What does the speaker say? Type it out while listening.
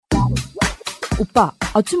오빠,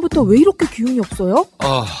 아침부터 왜 이렇게 기운이 없어요?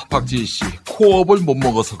 박지희 씨, 코업을 못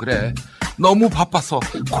먹어서 그래. 너무 바빠서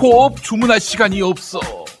코업 주문할 시간이 없어.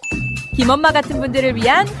 김엄마 같은 분들을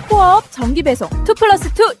위한 코업 정기배송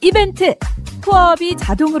 2+2 이벤트. 코업이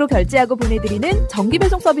자동으로 결제하고 보내드리는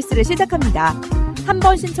정기배송 서비스를 시작합니다. 한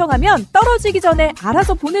번 신청하면 떨어지기 전에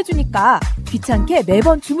알아서 보내주니까 귀찮게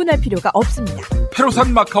매번 주문할 필요가 없습니다.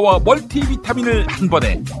 페로산 마카와 멀티비타민을 한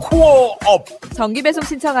번에 코어업. 정기배송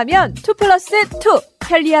신청하면 2+2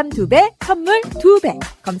 편리함 2배, 선물 2배.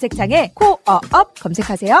 검색창에 코어업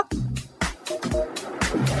검색하세요.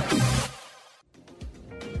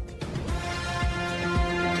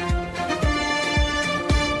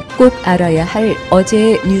 꼭 알아야 할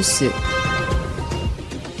어제의 뉴스.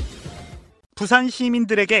 부산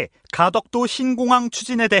시민들에게 가덕도 신공항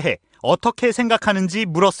추진에 대해 어떻게 생각하는지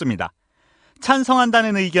물었습니다.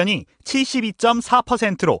 찬성한다는 의견이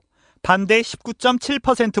 72.4%로 반대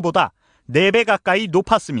 19.7%보다 4배 가까이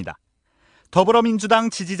높았습니다.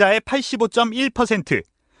 더불어민주당 지지자의 85.1%,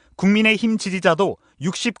 국민의힘 지지자도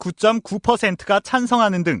 69.9%가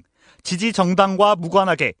찬성하는 등 지지 정당과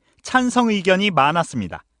무관하게 찬성 의견이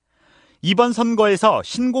많았습니다. 이번 선거에서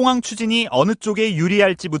신공항 추진이 어느 쪽에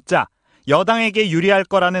유리할지 묻자 여당에게 유리할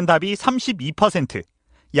거라는 답이 32%,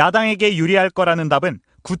 야당에게 유리할 거라는 답은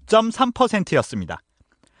 9.3%였습니다.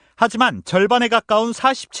 하지만 절반에 가까운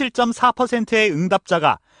 47.4%의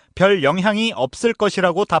응답자가 별 영향이 없을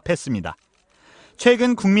것이라고 답했습니다.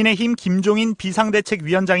 최근 국민의힘 김종인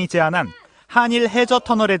비상대책위원장이 제안한 한일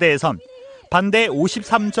해저터널에 대해선 반대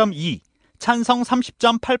 53.2, 찬성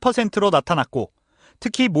 30.8%로 나타났고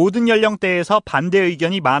특히 모든 연령대에서 반대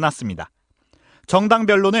의견이 많았습니다.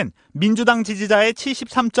 정당별로는 민주당 지지자의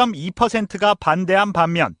 73.2%가 반대한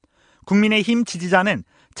반면 국민의힘 지지자는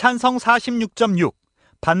찬성 46.6,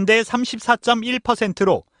 반대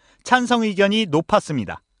 34.1%로 찬성 의견이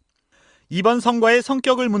높았습니다. 이번 선거의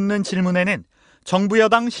성격을 묻는 질문에는 정부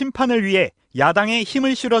여당 심판을 위해 야당에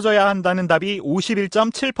힘을 실어줘야 한다는 답이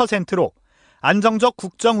 51.7%로 안정적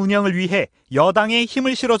국정 운영을 위해 여당에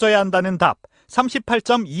힘을 실어줘야 한다는 답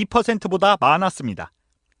 38.2%보다 많았습니다.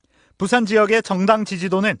 부산 지역의 정당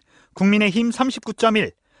지지도는 국민의힘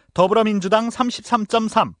 39.1, 더불어민주당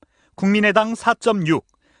 33.3, 국민의당 4.6,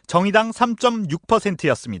 정의당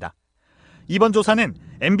 3.6%였습니다. 이번 조사는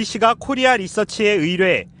MBC가 코리아 리서치에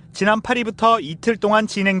의뢰해 지난 8일부터 이틀 동안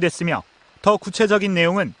진행됐으며 더 구체적인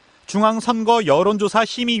내용은 중앙선거 여론조사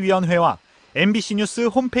심의위원회와 MBC 뉴스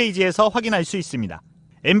홈페이지에서 확인할 수 있습니다.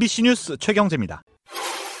 MBC 뉴스 최경재입니다.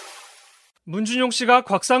 문준용 씨가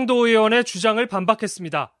곽상도 의원의 주장을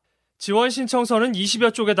반박했습니다. 지원 신청서는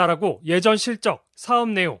 20여 쪽에 달하고 예전 실적, 사업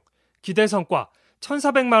내용, 기대 성과,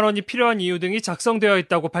 1,400만 원이 필요한 이유 등이 작성되어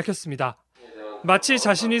있다고 밝혔습니다. 마치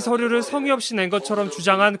자신이 서류를 성의 없이 낸 것처럼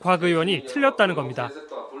주장한 곽 의원이 틀렸다는 겁니다.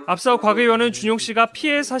 앞서 곽 의원은 준용 씨가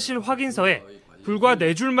피해 사실 확인서에 불과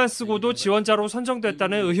 4줄만 쓰고도 지원자로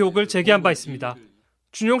선정됐다는 의혹을 제기한 바 있습니다.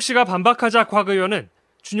 준용 씨가 반박하자 곽 의원은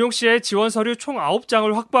준용 씨의 지원 서류 총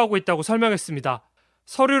 9장을 확보하고 있다고 설명했습니다.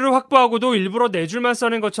 서류를 확보하고도 일부러 4줄만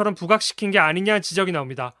써낸 것처럼 부각시킨 게 아니냐는 지적이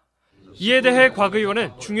나옵니다. 이에 대해 곽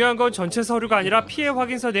의원은 중요한 건 전체 서류가 아니라 피해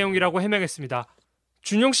확인서 내용이라고 해명했습니다.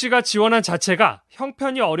 준용 씨가 지원한 자체가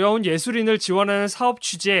형편이 어려운 예술인을 지원하는 사업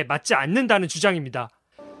취지에 맞지 않는다는 주장입니다.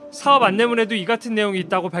 사업 안내문에도 이 같은 내용이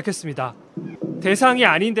있다고 밝혔습니다. 대상이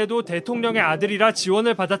아닌데도 대통령의 아들이라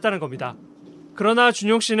지원을 받았다는 겁니다. 그러나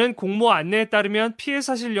준용 씨는 공모 안내에 따르면 피해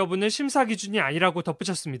사실 여부는 심사 기준이 아니라고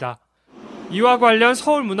덧붙였습니다. 이와 관련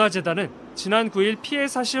서울문화재단은 지난 9일 피해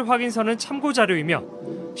사실 확인서는 참고 자료이며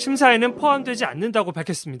심사에는 포함되지 않는다고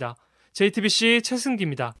밝혔습니다. JTBC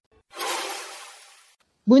최승기입니다.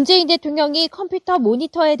 문재인 대통령이 컴퓨터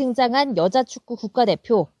모니터에 등장한 여자축구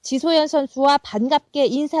국가대표 지소연 선수와 반갑게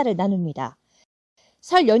인사를 나눕니다.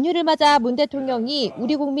 설 연휴를 맞아 문 대통령이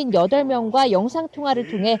우리 국민 8명과 영상통화를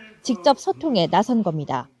통해 직접 소통에 나선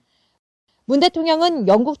겁니다. 문 대통령은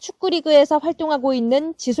영국 축구리그에서 활동하고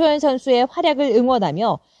있는 지소연 선수의 활약을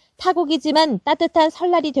응원하며 타국이지만 따뜻한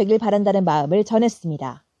설날이 되길 바란다는 마음을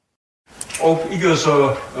전했습니다. 꼭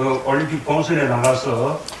이겨서 올림픽 본선에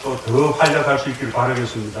나가서 또 더 활약할 수 있기를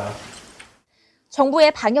바라겠습니다.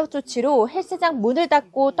 정부의 방역 조치로 헬스장 문을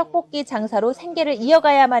닫고 떡볶이 장사로 생계를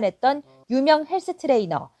이어가야만 했던 유명 헬스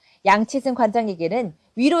트레이너 양치승 관장에게는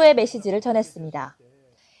위로의 메시지를 전했습니다.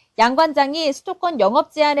 양 관장이 수도권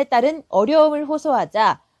영업 제한에 따른 어려움을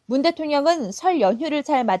호소하자 문 대통령은 설 연휴를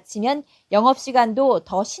잘 마치면 영업시간도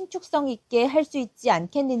더 신축성 있게 할 수 있지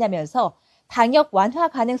않겠느냐면서 방역 완화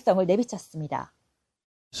가능성을 내비쳤습니다.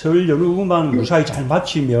 설 연휴만 무사히 잘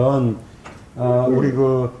마치면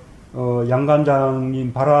우리 양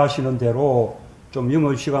관장님 바라시는 대로 좀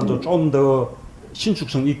영업 시간도 좀 더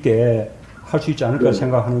신축성 있게 할 수 있지 않을까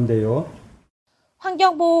생각하는데요.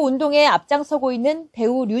 환경보호 운동에 앞장서고 있는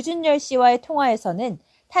배우 류준열 씨와의 통화에서는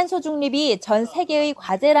탄소 중립이 전 세계의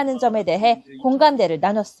과제라는 점에 대해 공감대를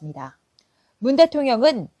나눴습니다. 문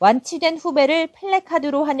대통령은 완치된 후배를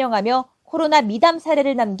플래카드로 환영하며 코로나 미담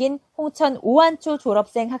사례를 남긴 홍천 오한초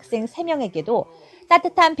졸업생 학생 3명에게도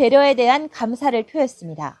따뜻한 배려에 대한 감사를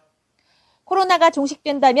표했습니다. 코로나가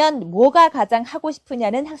종식된다면 뭐가 가장 하고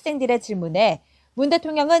싶으냐는 학생들의 질문에 문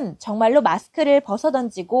대통령은 정말로 마스크를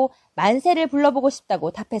벗어던지고 만세를 불러보고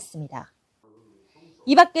싶다고 답했습니다.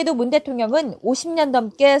 이 밖에도 문 대통령은 50년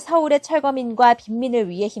넘게 서울의 철거민과 빈민을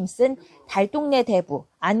위해 힘쓴 달동네 대부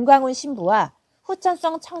안광훈 신부와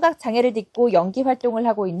후천성 청각 장애를 딛고 연기 활동을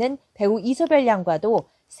하고 있는 배우 이소별 양과도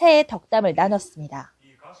새해 덕담을 나눴습니다.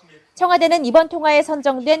 청와대는 이번 통화에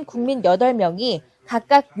선정된 국민 8명이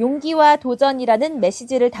각각 용기와 도전이라는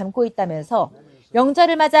메시지를 담고 있다면서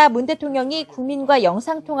명절을 맞아 문 대통령이 국민과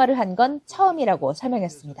영상통화를 한 건 처음이라고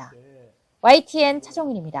설명했습니다. YTN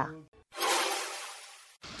차종인입니다.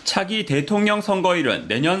 차기 대통령 선거일은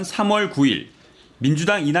내년 3월 9일.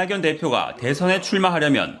 민주당 이낙연 대표가 대선에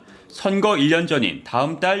출마하려면 선거 1년 전인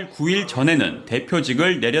다음 달 9일 전에는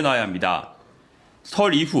대표직을 내려놔야 합니다.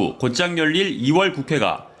 설 이후 곧장 열릴 2월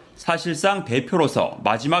국회가 사실상 대표로서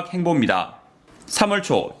마지막 행보입니다. 3월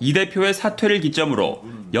초 이 대표의 사퇴를 기점으로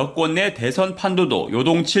여권 내 대선 판도도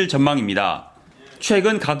요동칠 전망입니다.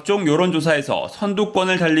 최근 각종 여론조사에서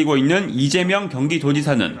선두권을 달리고 있는 이재명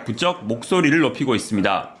경기도지사는 부쩍 목소리를 높이고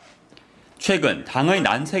있습니다. 최근 당의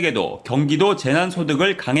난색에도 경기도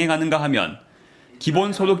재난소득을 강행하는가 하면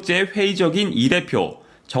기본소득제에 회의적인 이 대표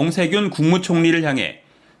정세균 국무총리를 향해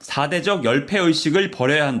 4대적 열패의식을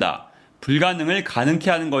버려야 한다. 불가능을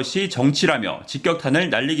가능케 하는 것이 정치라며 직격탄을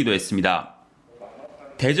날리기도 했습니다.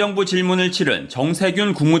 대정부 질문을 치른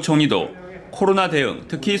정세균 국무총리도 코로나 대응,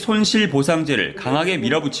 특히 손실보상제를 강하게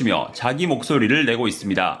밀어붙이며 자기 목소리를 내고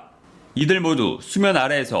있습니다. 이들 모두 수면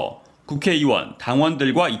아래에서 국회의원,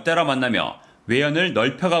 당원들과 잇따라 만나며 외연을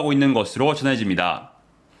넓혀가고 있는 것으로 전해집니다.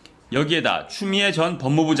 여기에다 추미애 전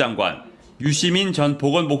법무부 장관, 유시민 전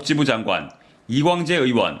보건복지부 장관, 이광재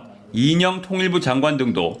의원, 이인영 통일부 장관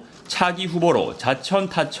등도 차기 후보로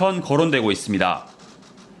자천타천 거론되고 있습니다.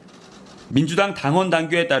 민주당 당원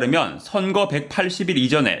당규에 따르면 선거 180일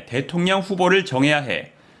이전에 대통령 후보를 정해야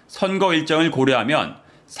해 선거 일정을 고려하면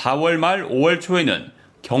 4월 말 5월 초에는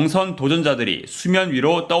경선 도전자들이 수면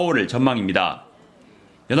위로 떠오를 전망입니다.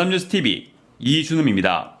 연합뉴스TV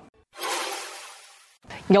이준음입니다.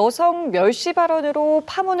 여성 멸시 발언으로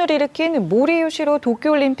파문을 일으킨 모리 요시로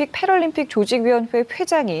도쿄올림픽 패럴림픽 조직위원회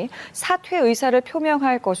회장이 사퇴 의사를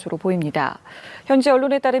표명할 것으로 보입니다. 현지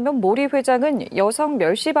언론에 따르면 모리 회장은 여성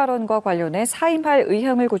멸시 발언과 관련해 사임할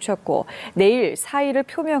의향을 굳혔고 내일 사의를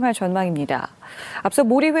표명할 전망입니다. 앞서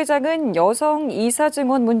모리 회장은 여성 이사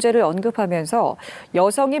증원 문제를 언급하면서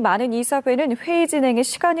여성이 많은 이사회는 회의 진행에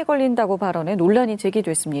시간이 걸린다고 발언해 논란이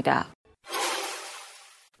제기됐습니다.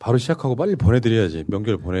 바로 시작하고 빨리 보내드려야지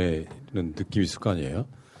명절 보내는 느낌이 있을 거 아니에요.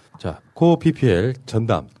 자, 코어 PPL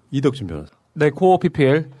전담 이덕준 변호사. 네, 코어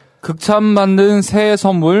PPL 극찬 만든 새해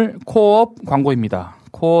선물 코어업 광고입니다.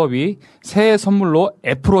 코어업이 새해 선물로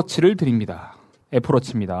애플워치를 드립니다.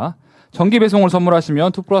 애플워치입니다. 정기 배송을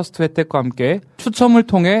선물하시면 2+2 혜택과 함께 추첨을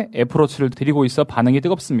통해 애플워치를 드리고 있어 반응이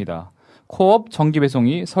뜨겁습니다. 코어업 정기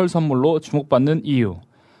배송이 설 선물로 주목받는 이유.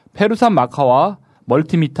 페루산 마카와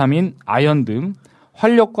멀티비타민, 아연 등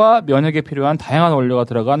활력과 면역에 필요한 다양한 원료가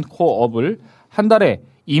들어간 코어업을 한 달에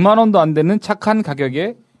 2만 원도 안 되는 착한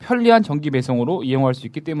가격에 편리한 정기 배송으로 이용할 수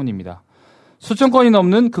있기 때문입니다. 수천 건이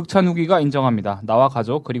넘는 극찬 후기가 인정합니다. 나와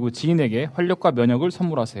가족 그리고 지인에게 활력과 면역을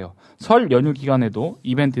선물하세요. 설 연휴 기간에도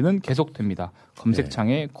이벤트는 계속됩니다.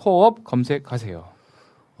 검색창에 코어업 검색하세요.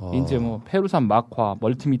 이제 뭐 페루산 마카,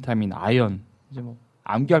 멀티비타민, 아연 이제 뭐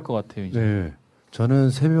암기할 것 같아요. 이제. 네, 저는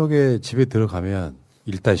새벽에 집에 들어가면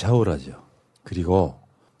일단 샤워를 하죠. 그리고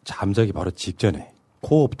잠자기 바로 직전에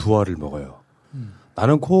코어업 2알을 먹어요.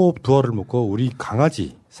 나는 코어업 2알을 먹고 우리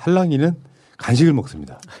강아지 살랑이는 간식을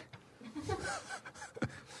먹습니다.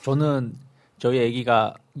 저는 저희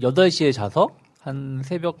아기가 8시에 자서 한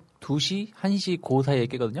새벽 2시, 1시 그 사이에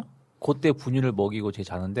깨거든요. 그때 분유를 먹이고 제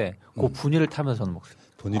자는데 그 분유를 타면서 저는 먹습니다.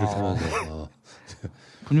 분유를 타면서.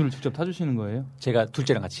 분유를 직접 타주시는 거예요? 제가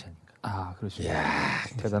둘째랑 같이 자니까. 아, 그러시군요.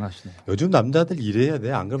 대단하시네요. 요즘 남자들 이래야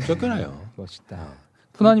돼. 안 그러면 쫓겨나요. 멋있다.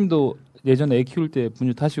 푸나님도 예전에 애 키울 때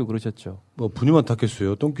분유 타시고 그러셨죠? 뭐 분유만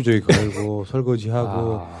탔겠어요. 똥기저귀 갈고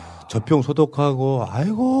설거지하고 젖병 소독하고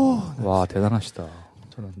아이고. 와, 대단하시다.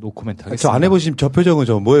 저는 노코멘트 하겠습니다. 저 안 해보신 저 표정은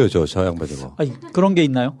저 뭐예요? 저 양반 저거. 아니, 그런 게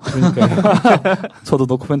있나요? 그러니까요. 저도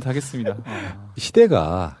노코멘트 하겠습니다.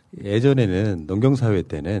 시대가 예전에는 농경사회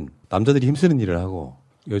때는 남자들이 힘쓰는 일을 하고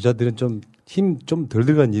여자들은 좀 힘 좀 덜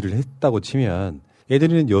들어간 일을 했다고 치면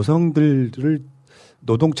애들은 여성들을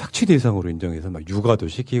노동 착취 대상으로 인정해서 막 육아도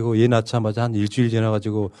시키고 얘 낳자마자 한 일주일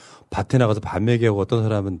지나가지고 밭에 나가서 밥 먹이고 어떤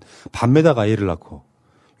사람은 밥 매다가 아이를 낳고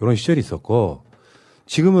이런 시절이 있었고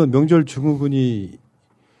지금은 명절 증후군이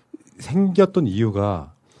생겼던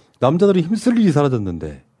이유가 남자들은 힘쓸 일이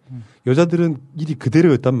사라졌는데 여자들은 일이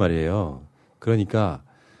그대로였단 말이에요. 그러니까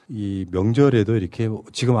이 명절에도 이렇게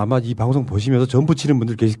지금 아마 이 방송 보시면서 전 부치는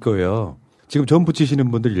분들 계실 거예요. 지금 전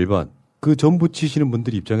부치시는 분들 1번. 그 전 부치시는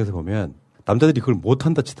분들 입장에서 보면 남자들이 그걸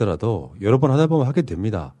못한다 치더라도 여러 번 하다 보면 하게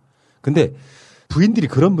됩니다. 근데 부인들이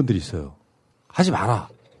그런 분들이 있어요. 하지 마라.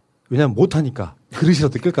 왜냐하면 못하니까.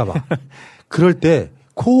 그릇이라도 낄까봐. 그럴 때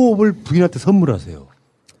코업을 부인한테 선물하세요.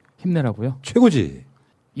 힘내라고요? 최고지.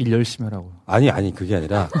 일 열심히 하라고. 아니 그게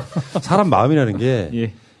아니라 사람 마음이라는 게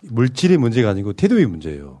예. 물질의 문제가 아니고 태도의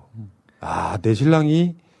문제예요. 아, 내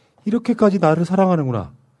신랑이 이렇게까지 나를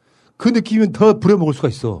사랑하는구나. 그 느낌은 더 부려먹을 수가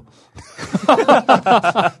있어.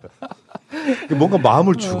 뭔가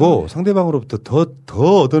마음을 주고 상대방으로부터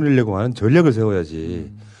더 얻어내려고 하는 전략을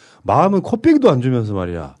세워야지. 마음은 코빼기도 안 주면서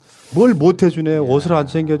말이야. 뭘 못 해주네, 옷을 안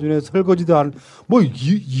챙겨주네, 설거지도 안,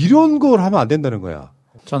 이런 걸 하면 안 된다는 거야.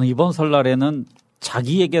 저는 이번 설날에는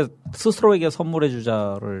자기에게, 스스로에게 선물해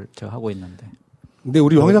주자를 제가 하고 있는데. 근데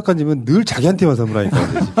우리 황 작가님은 늘 자기한테만 선물하니까.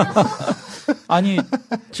 아니,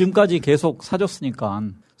 지금까지 계속 사줬으니까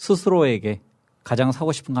스스로에게 가장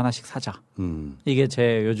사고 싶은 거 하나씩 사자. 이게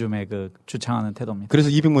제 요즘에 그 주창하는 태도입니다. 그래서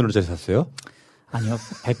 200만 원짜리 샀어요? 아니요,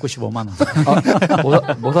 195만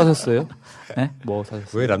원. 뭐 사셨어요? 네? 뭐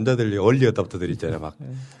사셨어요? 왜 남자들 얼리 어답터들 있잖아요.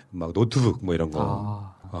 막 노트북 뭐 이런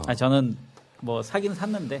거. 아니, 저는 뭐 사긴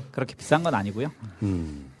샀는데 그렇게 비싼 건 아니고요.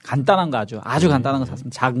 간단한 거 아주 간단한 거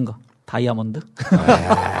샀습니다. 작은 거. 다이아몬드?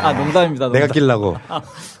 농담입니다. 내가 끼려고.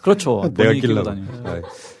 그렇죠. 내가 끼려고.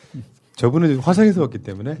 저분은 화성에서 왔기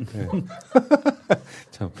때문에. 네.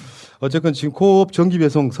 참. 어쨌건 지금 코업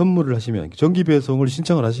정기배송 선물을 하시면, 정기배송을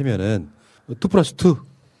신청을 하시면은 2+2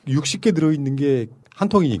 60개 들어있는 게 한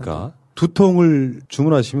통이니까 2통을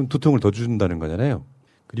주문하시면 2통을 더 준다는 거잖아요.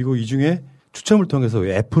 그리고 이 중에 추첨을 통해서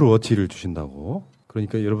애플워치를 주신다고.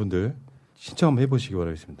 그러니까 여러분들 신청 한번 해보시기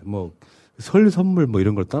바라겠습니다. 뭐 설 선물 뭐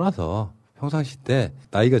이런 걸 떠나서 평상시 때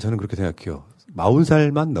나이가 저는 그렇게 생각해요.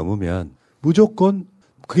 40살만 넘으면 무조건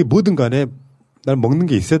그게 뭐든 간에 난 먹는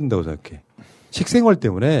게 있어야 된다고 생각해. 식생활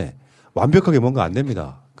때문에 완벽하게 뭔가 안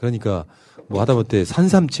됩니다. 그러니까 뭐 하다못해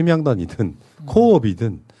산삼 침향단이든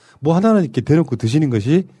코업이든 뭐 하나는 이렇게 대놓고 드시는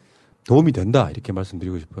것이 도움이 된다 이렇게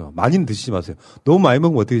말씀드리고 싶어요. 많이는 드시지 마세요. 너무 많이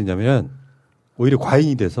먹으면 어떻게 되냐면 오히려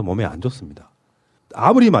과잉이 돼서 몸에 안 좋습니다.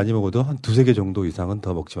 아무리 많이 먹어도 한 2-3개 정도 이상은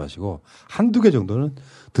더 먹지 마시고 1-2개 정도는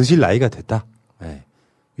드실 나이가 됐다. 네.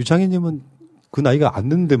 유창희님은 그 나이가 안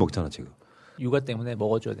됐는데 먹잖아 지금. 육아 때문에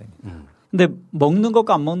먹어줘야 됩니다. 근데 먹는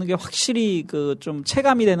것과 안 먹는 게 확실히 그 좀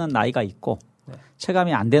체감이 되는 나이가 있고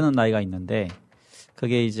체감이 안 되는 나이가 있는데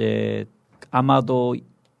그게 이제 아마도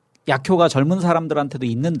약효가 젊은 사람들한테도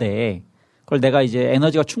있는데 그걸 내가 이제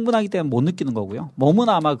에너지가 충분하기 때문에 못 느끼는 거고요. 몸은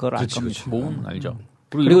아마 그걸 알 겁니다. 몸은 알죠.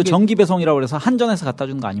 그리고 정기 배송이라고 해서 한전에서 갖다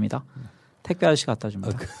주는 거 아닙니다. 택배 아저씨 갖다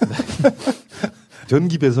줍니다.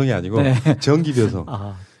 전기 배송이 아니고 네. 정기 배송.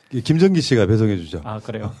 김정기 씨가 배송해 주죠. 아,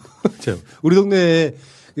 그래요? 우리 동네에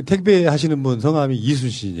택배 하시는 분 성함이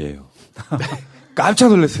이순신이에요. 깜짝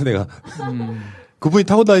놀랐어요, 내가. 그분이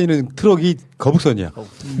타고 다니는 트럭이 거북선이야.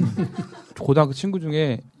 고등학교 친구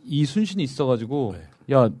중에 이순신이 있어가지고,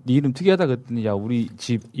 야, 네 이름 특이하다 그랬더니, 야, 우리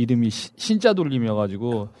집 이름이 신자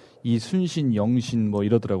돌림이어가지고, 이순신, 영신 뭐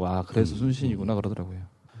이러더라고. 아, 그래서 순신이구나 그러더라고요.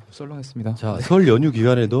 썰렁했습니다. 자, 설 연휴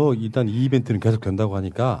기간에도 일단 이 이벤트는 계속 된다고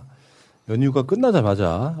하니까 연휴가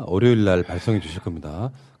끝나자마자 월요일 날 발송해 주실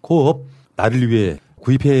겁니다. 코업 나를 위해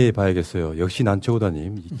구입해 봐야겠어요. 역시 난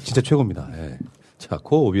최고다님 진짜 최고입니다. 예. 자,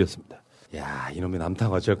 코업이었습니다. 야, 이놈의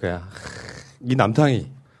남탕 어쩔 거야. 이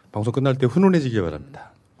남탕이 방송 끝날 때 훈훈해지길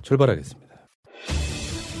바랍니다. 출발하겠습니다.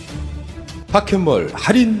 파켓몰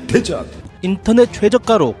할인 대전. 인터넷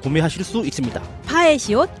최저가로 구매하실 수 있습니다.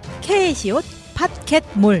 파에시옷, 케에시옷,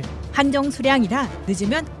 팟캣몰. 한정 수량이라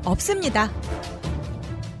늦으면 없습니다.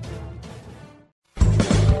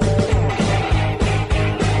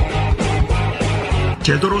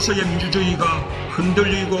 제도로서의 민주주의가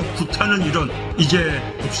흔들리고 구타는 일은 이제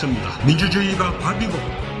없습니다. 민주주의가 밥이고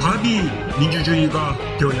밥이 민주주의가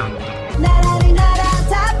되어야 합니다.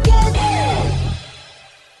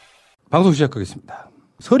 방송 시작하겠습니다.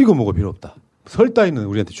 설이고 뭐고 필요 없다. 설 따위는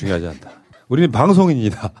우리한테 중요하지 않다. 우리는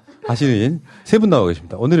방송인이다 하시는 세 분 나와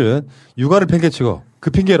계십니다. 오늘은 육아를 팽개치고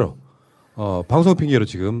그 핑계로 방송 핑계로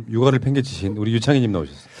지금 육아를 팽개치신 우리 유창희님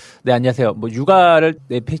나오셨습니다. 네, 안녕하세요. 뭐 육아를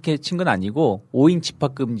내팽개친 건 아니고 5인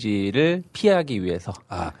집합 금지를 피하기 위해서.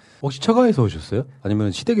 아, 혹시 처가에서 오셨어요?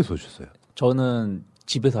 아니면 시댁에서 오셨어요? 저는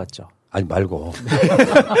집에서 왔죠. 아니 말고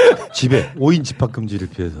집에 5인 집합 금지를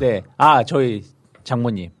피해서. 네. 저희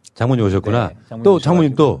장모님. 장모님 오셨구나. 네, 장모님 또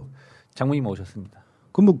장모님 또. 장모님 오셨습니다.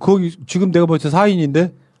 그럼 뭐 거기 지금 내가 볼 때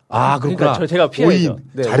 4인인데. 아, 그렇구나. 그러니까 제가 피해야죠. 5인.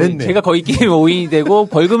 네, 잘했네. 제가 거기 끼면 5인이 되고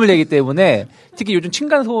벌금을 내기 때문에 특히 요즘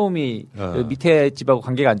층간 소음이 밑에 집하고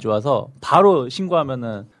관계가 안 좋아서 바로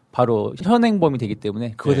신고하면은 바로 현행범이 되기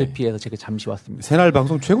때문에 그것을 네. 피해서 제가 잠시 왔습니다. 새날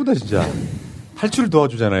방송 최고다 진짜. 할줄을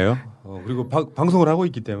도와주잖아요. 그리고 방송을 하고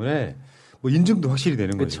있기 때문에 뭐 인증도 확실히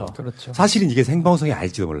되는 거죠. 그렇죠. 사실은 이게 생방송이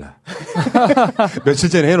아닐지도 몰라. 며칠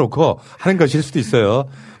전에 해놓고 하는 것일 수도 있어요.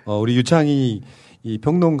 우리 유창희 이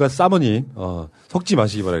평론가 사모님 속지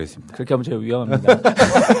마시기 바라겠습니다. 그렇게 하면 제가 위험합니다.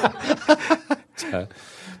 자,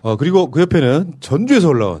 그리고 그 옆에는 전주에서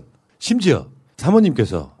올라온 심지어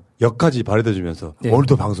사모님께서 역까지 발휘해주면서 네.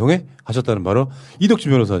 오늘도 방송에 하셨다는 바로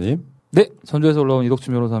이덕준 변호사님. 네, 전주에서 올라온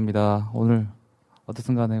이덕준 변호사입니다. 오늘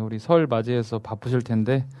어떻든 간에 우리 설 맞이해서 바쁘실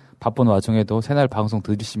텐데 바쁜 와중에도 새날 방송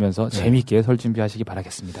들으시면서 재미있게 설 준비하시기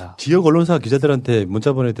바라겠습니다. 지역 언론사 기자들한테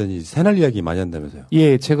문자 보냈더니 새날 이야기 많이 한다면서요?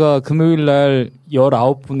 예, 제가 금요일 날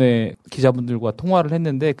 19분의 기자분들과 통화를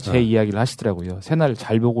했는데 제 이야기를 하시더라고요. 새날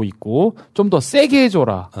잘 보고 있고 좀 더 세게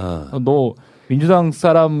해줘라. 너 민주당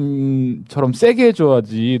사람처럼 세게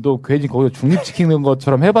해줘야지. 너 괜히 거기서 중립 지키는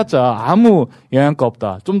것처럼 해봤자 아무 영향가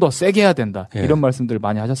없다. 좀 더 세게 해야 된다. 예. 이런 말씀들을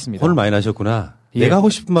많이 하셨습니다. 혼을 많이 나셨구나. 예. 내가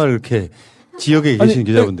하고 싶은 말 이렇게 지역에 계신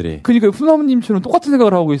기자분들이. 그러니까 후나무님처럼 똑같은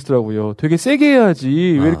생각을 하고 계시더라고요. 되게 세게 해야지.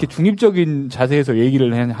 왜 이렇게 중립적인 자세에서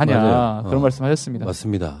얘기를 하냐. 맞아요. 그런 말씀하셨습니다.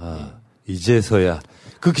 맞습니다. 이제서야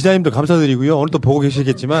그 기자님들 감사드리고요. 오늘 또 보고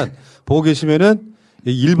계시겠지만 보고 계시면은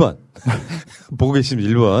 1번 보고 계시면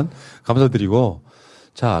 1번 감사드리고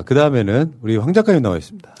자 그 다음에는 우리 황 작가님 나와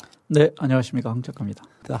있습니다. 네, 안녕하십니까. 황 작가입니다.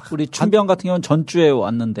 우리 춘병 같은 경우는 전주에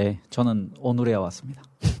왔는데 저는 오늘에 왔습니다.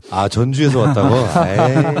 아 전주에서 왔다고?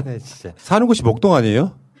 에이, 네, 진짜 사는 곳이 목동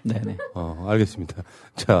아니에요? 네네. 알겠습니다.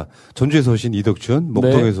 자 전주에서 오신 이덕준,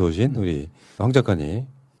 목동에서 오신 우리 황 작가님.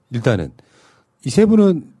 일단은 이 세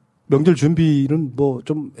분은 명절 준비는 뭐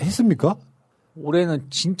좀 했습니까? 올해는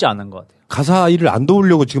진짜 안 한 것 같아요. 가사 일을 안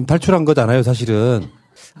도우려고 지금 탈출한 거잖아요, 사실은.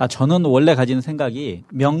 저는 원래 가지는 생각이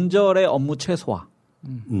명절의 업무 최소화.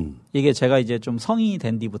 이게 제가 이제 좀 성인이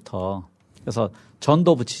된 뒤부터 그래서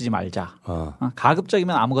전도 붙이지 말자.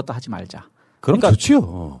 가급적이면 아무것도 하지 말자. 그럼 그러니까,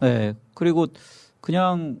 좋지요. 네. 그리고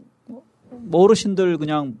그냥 뭐 어르신들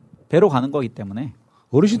그냥 뵈러 가는 거기 때문에.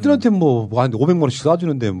 어르신들한테 뭐 한 500만 원씩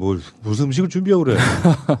쏴주는데 뭘 무슨 음식을 준비하고 그래.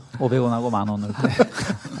 500원하고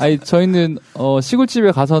 10,000원을. 아니 저희는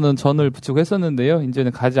시골집에 가서는 전을 부치고 했었는데요.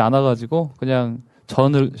 이제는 가지 않아가지고 그냥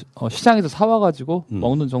전을 시장에서 사와가지고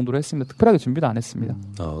먹는 정도로 했습니다. 특별하게 준비도 안 했습니다.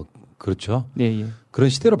 그렇죠. 예. 그런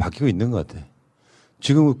시대로 바뀌고 있는 것 같아.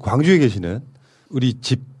 지금 광주에 계시는 우리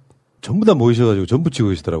집 전부 다 모이셔가지고 전 부치고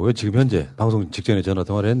계시더라고요. 지금 현재 방송 직전에 전화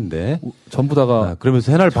통화를 했는데 전부 다가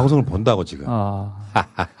그러면서 새날 방송을 본다고 지금.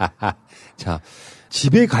 자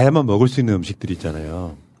집에 가야만 먹을 수 있는 음식들이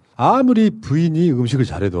있잖아요. 아무리 부인이 음식을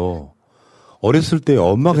잘해도 어렸을 때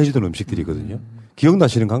엄마가 해주던 음식들이거든요.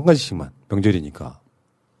 기억나시는 거 한 가지씩만 명절이니까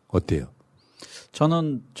어때요?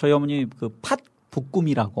 저는 저희 어머니 그 팥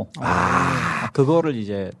볶음이라고 그거를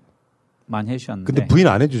이제 많이 해주셨는데. 근데 부인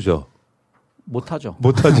안 해주죠? 못하죠.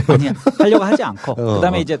 못하죠. 아니, 하려고 하지 않고.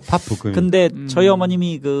 그다음에 이제 팥볶음. 근데 저희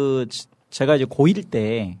어머님이 제가 이제 고1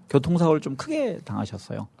 때 교통사고를 좀 크게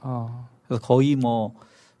당하셨어요. 그래서 거의 뭐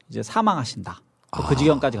이제 사망하신다. 그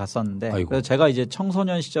지경까지 갔었는데 그래서 제가 이제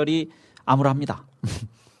청소년 시절이 암울합니다.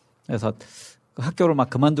 그래서 학교를 막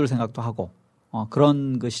그만둘 생각도 하고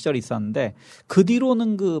그런 그 시절이 있었는데 그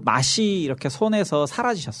뒤로는 그 맛이 이렇게 손에서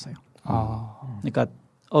사라지셨어요. 그러니까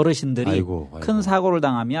어르신들이 큰 사고를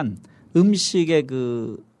당하면 음식의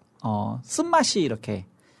쓴맛이 이렇게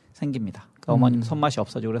생깁니다. 그러니까 어머님 손맛이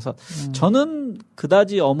없어지고 그래서 저는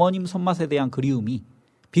그다지 어머님 손맛에 대한 그리움이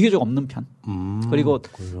비교적 없는 편. 그리고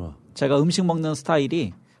제가 음식 먹는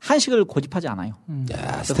스타일이 한식을 고집하지 않아요.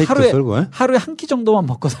 야, 스테이크도 썰고, 하루에 한 끼 정도만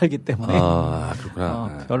먹고 살기 때문에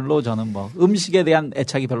그렇구나. 별로 저는 뭐 음식에 대한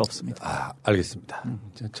애착이 별로 없습니다. 알겠습니다.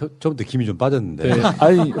 처음부터 김이 좀 빠졌는데. 네.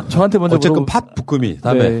 아니 저한테 먼저 어쨌든 팥볶음이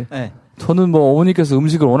다음에. 네. 저는 뭐 어머니께서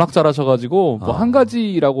음식을 워낙 잘하셔가지고 뭐 한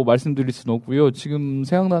가지라고 말씀드릴 수는 없고요. 지금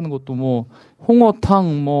생각나는 것도 뭐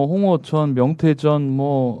홍어탕, 뭐 홍어전, 명태전,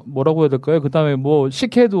 뭐라고 해야 될까요? 그다음에 뭐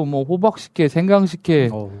식혜도 뭐 호박 식혜, 생강 식혜.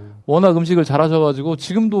 워낙 음식을 잘하셔가지고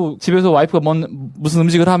지금도 집에서 와이프가 무슨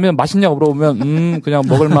음식을 하면 맛있냐고 물어보면 그냥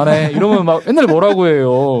먹을만해 이러면 막 맨날 뭐라고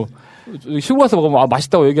해요. 시골 가서 먹으면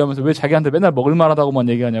맛있다고 얘기하면서 왜 자기한테 맨날 먹을만하다고만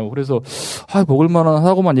얘기하냐고. 그래서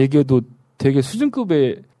먹을만하다고만 얘기해도 되게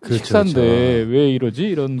수준급의 식사인데 그렇죠. 왜 이러지?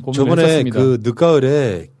 이런 고민을 저번에 했었습니다. 그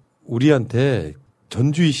늦가을에 우리한테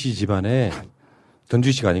전주희 씨 집안에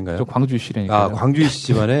전주희 씨가 아닌가요? 저 광주희 씨라니까요. 광주희 씨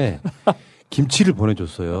집안에 김치를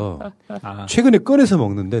보내줬어요. 최근에 꺼내서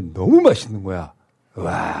먹는데 너무 맛있는 거야.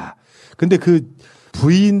 와. 근데 그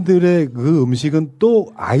부인들의 그 음식은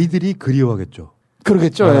또 아이들이 그리워하겠죠.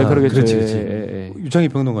 그러겠죠. 그러겠죠. 그렇지. 유창희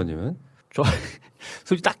평론가님은? 저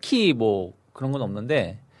솔직히 딱히 뭐 그런 건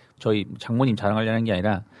없는데 저희 장모님 자랑하려는 게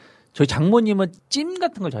아니라 저희 장모님은 찜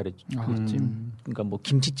같은 걸 잘해줘. 찜. 그러니까 뭐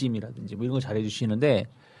김치찜이라든지 뭐 이런 걸 잘해주시는데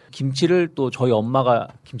김치를 또 저희 엄마가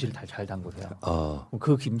김치를 잘 담그세요.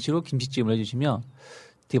 그 김치로 김치찜을 해주시면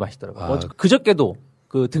되게 맛있더라고요. 그저께도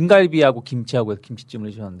그 등갈비하고 김치하고 해서 김치찜을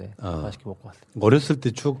해주셨는데 맛있게 먹고 왔어요. 어렸을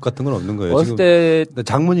때 추억 같은 건 없는 거예요? 어렸을 때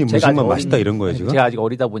장모님 음식만 맛있다 이런 거예요 지금? 제가 아직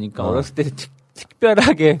어리다 보니까 어렸을 때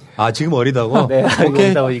특별하게 지금 어리다고? 네,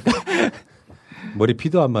 어리다 보니까 머리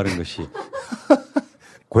피도 안 마른 것이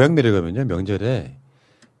고향 내려가면요 명절에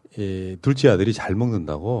둘째 아들이 잘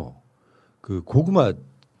먹는다고 그 고구마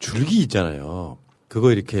줄기 있잖아요.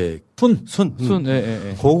 그거 이렇게 순.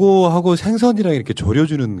 그거하고 생선이랑 이렇게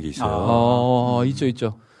졸여주는 게 있어요.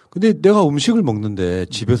 있죠. 근데 내가 음식을 먹는데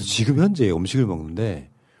집에서 지금 현재 음식을 먹는데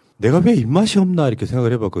내가 왜 입맛이 없나 이렇게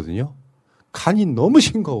생각을 해봤거든요. 간이 너무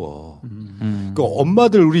싱거워. 그러니까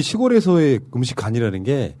엄마들 우리 시골에서의 음식 간이라는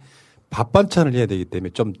게 밥 반찬을 해야 되기 때문에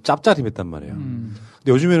좀 짭짤했단 말이에요. 근데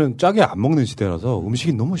요즘에는 짜게 안 먹는 시대라서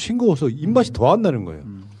음식이 너무 싱거워서 입맛이 더 안 나는 거예요.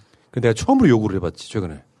 그래서 내가 처음으로 요구를 해봤지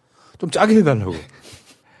최근에. 좀 짜게 해달라고.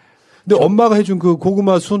 근데 엄마가 해준 그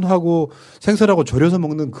고구마 순하고 생선하고 절여서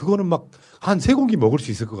먹는 그거는 막 한 3공기 먹을 수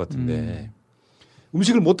있을 것 같은데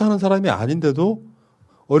음식을 못하는 사람이 아닌데도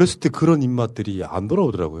어렸을 때 그런 입맛들이 안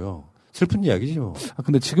돌아오더라고요. 슬픈 이야기지 뭐.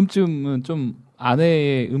 근데 지금쯤은 좀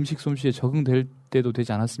아내의 음식 솜씨에 적응될 때도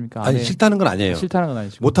되지 않았습니까? 아니 싫다는 건 아니에요. 싫다는 건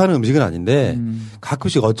아니죠. 못하는 음식은 아닌데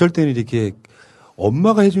가끔씩 어쩔 때는 이렇게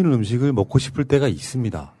엄마가 해주는 음식을 먹고 싶을 때가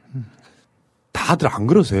있습니다. 다들 안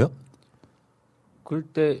그러세요? 그럴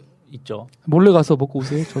때 있죠. 몰래 가서 먹고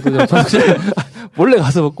오세요. 저도 몰래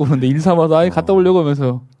가서 먹고 오는데 일삼아서 갔다 오려고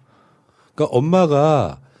하면서. 그러니까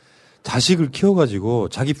엄마가 자식을 키워가지고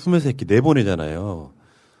자기 품에서 이렇게 내보내잖아요.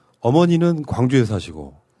 어머니는 광주에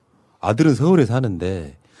사시고 아들은 서울에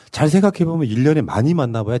사는데 잘 생각해보면 1년에 많이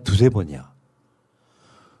만나봐야 2-3번이야.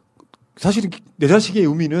 사실 내 자식의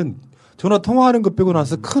의미는 전화 통화하는 것 빼고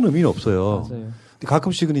나서 큰 의미는 없어요. 맞아요. 근데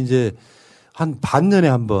가끔씩은 이제 한 반년에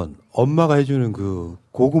한 번 엄마가 해주는 그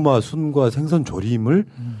고구마 순과 생선 조림을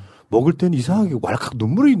먹을 때는 이상하게 왈칵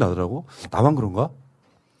눈물이 나더라고. 나만 그런가?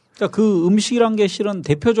 그러니까 그 음식이란 게 실은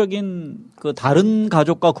대표적인 그 다른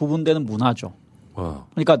가족과 구분되는 문화죠.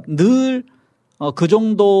 그러니까 늘 그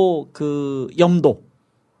정도 그 염도,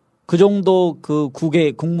 그 정도 그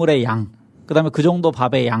국물의 양, 그다음에 그 정도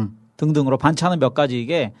밥의 양 등등으로 반찬은 몇 가지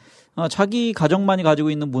이게 자기 가정만이 가지고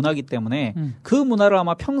있는 문화이기 때문에 그 문화를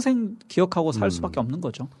아마 평생 기억하고 살 수밖에 없는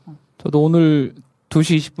거죠. 저도 오늘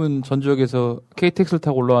 2시 20분 전주역에서 KTX를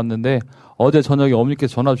타고 올라왔는데 어제 저녁에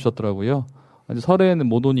어머니께서 전화 주셨더라고요. 설에는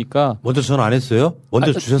못 오니까. 먼저 전화 안 했어요?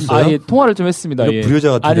 먼저 주셨어요? 예, 통화를 좀 했습니다. 이거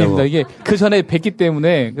불효자 같은데. 아닙니다. 이게 그 전에 뵀기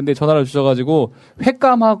때문에 근데 전화를 주셔가지고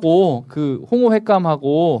횟감하고 그 홍어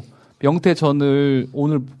횟감하고 명태전을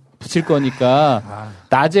오늘 부칠 거니까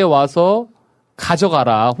낮에 와서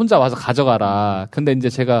가져가라. 혼자 와서 가져가라. 근데 이제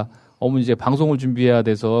제가 어머니 이제 방송을 준비해야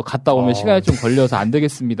돼서 갔다 오면 시간이 좀 걸려서 안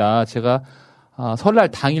되겠습니다. 제가 설날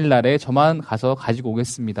당일날에 저만 가서 가지고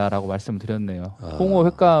오겠습니다라고 말씀을 드렸네요. 홍어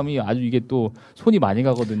횟감이 아주 이게 또 손이 많이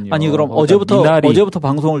가거든요. 아니 그럼 어제부터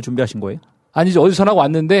방송을 준비하신 거예요? 아니죠. 어제 전화가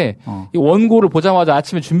왔는데 이 원고를 보자마자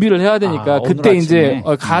아침에 준비를 해야 되니까 그때 이제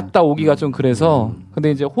갔다 오기가 좀 그래서 근데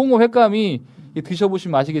이제 홍어 횟감이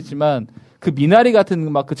드셔보시면 아시겠지만 그 미나리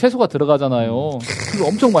같은 막 그 채소가 들어가잖아요. 그거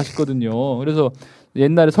엄청 맛있거든요. 그래서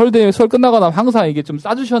옛날에 설 끝나고 나면 항상 이게 좀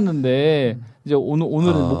싸주셨는데 이제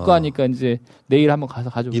오늘은 못 가니까 이제 내일 한번 가서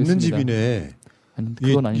가져오겠습니다. 있는 집이네. 아니,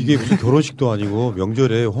 그건 아닌데. 이게 무슨 결혼식도 아니고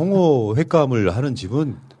명절에 홍어 횟감을 하는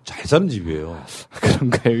집은 잘 사는 집이에요.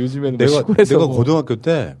 그런가요? 요즘에는 내가 고등학교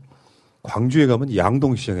때 광주에 가면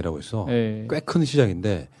양동시장이라고 해서 네. 꽤 큰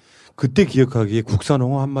시장인데 그때 기억하기에 국산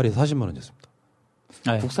홍어 한 마리에 40만 원이었습니다.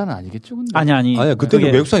 국산은 아니겠죠, 근데. 아니야.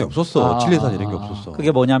 그때는 외국산이 없었어. 칠레산 이런 게 없었어.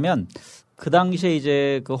 그게 뭐냐면 그 당시에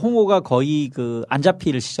이제 그 홍어가 거의 그 안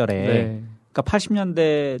잡힐 시절에 네. 그러니까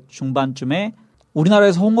 80년대 중반쯤에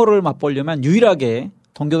우리나라에서 홍어를 맛보려면 유일하게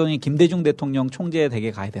동교동의 김대중 대통령 총재 댁에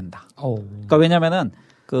가야 된다. 그러니까 왜냐면은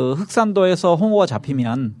그 흑산도에서 홍어가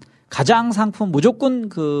잡히면 가장 상품 무조건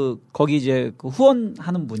거기 이제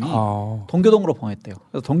후원하는 분이 동교동으로 보냈대요.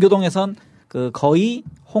 그래서 동교동에선 거의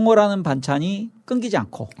홍어라는 반찬이 끊기지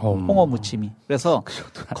않고 홍어 무침이. 그래서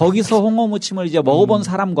거기서 홍어 무침을 이제 먹어본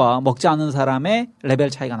사람과 먹지 않은 사람의 레벨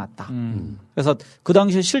차이가 났다. 그래서 그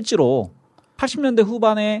당시에 실제로 80년대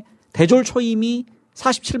후반에 대졸 초임이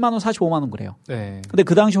 47만 원, 45만 원 그래요. 네. 근데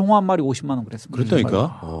그 당시 홍어 한 마리 50만 원 그랬습니다.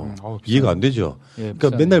 그렇다니까. 이해가 안 되죠. 예,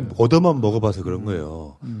 그러니까 맨날 얻어만 먹어봐서 그런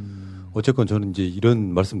거예요. 어쨌건 저는 이제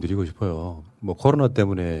이런 말씀 드리고 싶어요. 뭐 코로나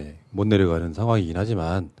때문에 못 내려가는 상황이긴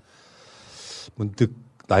하지만 문득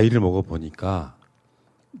나이를 먹어보니까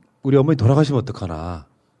우리 어머니 돌아가시면 어떡하나.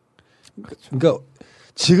 그러니까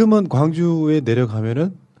지금은 광주에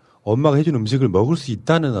내려가면은 엄마가 해준 음식을 먹을 수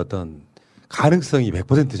있다는 어떤 가능성이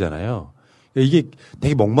 100%잖아요. 이게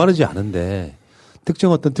되게 목마르지 않은데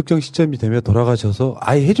특정 시점이 되면 돌아가셔서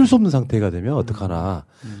아예 해줄 수 없는 상태가 되면 어떡하나.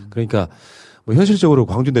 그러니까 뭐 현실적으로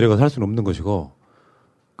광주 내려가 살 수는 없는 것이고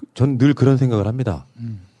전 늘 그런 생각을 합니다.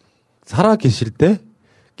 살아 계실 때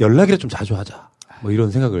연락이라 좀 자주 하자. 뭐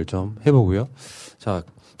이런 생각을 좀 해보고요. 자,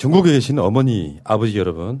 중국에 계신 어머니, 아버지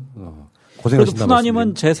여러분 고생하신다. 그래도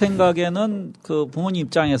푸나님은 제 생각에는 부모님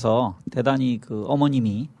입장에서 대단히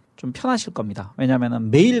어머님이 좀 편하실 겁니다. 왜냐하면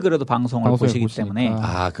매일 그래도 방송을 보시기 때문에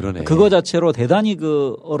그러네. 그거 자체로 대단히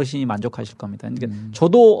어르신이 만족하실 겁니다. 그러니까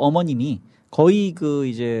저도 어머님이 거의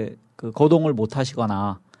이제 거동을 못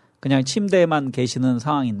하시거나 그냥 침대에만 계시는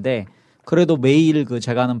상황인데 그래도 매일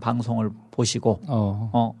제가 하는 방송을 보시고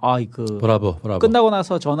브라보. 끝나고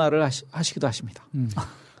나서 전화를 하시기도 하십니다.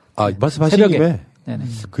 말씀하신 김에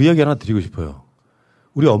그 이야기 하나 드리고 싶어요.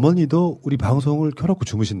 우리 어머니도 우리 방송을 켜놓고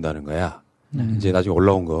주무신다는 거야. 이제 나중에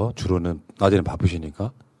올라온 거 주로는 낮에는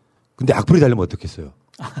바쁘시니까. 근데 악플이 달리면 어떻겠어요?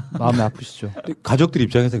 마음이 아프시죠. 가족들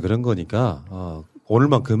입장에서는 그런 거니까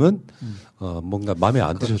오늘만큼은 뭔가 마음에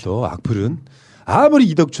안 드셔도 악플은 아무리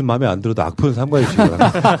이덕춘 마음에 안 들어도 악플은 삼가해 주시기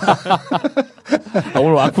바랍니다.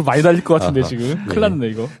 오늘 악플 많이 달릴 것 같은데 지금. 큰일 났네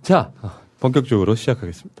이거. 자, 본격적으로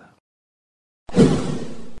시작하겠습니다.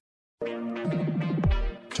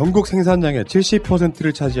 전국 생산량의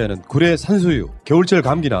 70%를 차지하는 굴의 산수유, 겨울철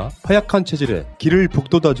감기나 허약한 체질에 기를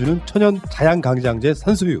북돋아주는 천연 자양강장제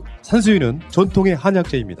산수유. 산수유는 전통의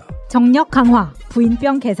한약재입니다. 정력 강화,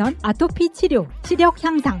 부인병 개선, 아토피 치료, 시력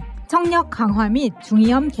향상, 청력 강화 및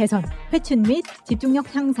중이염 개선, 회춘 및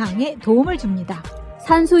집중력 향상에 도움을 줍니다.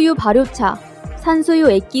 산수유 발효차, 산수유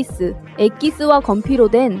액기스와 건피로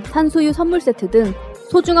된 산수유 선물 세트 등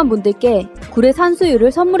소중한 분들께 굴의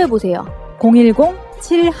산수유를 선물해보세요.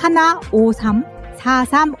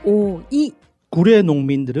 010-7153-4352 굴의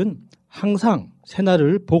농민들은 항상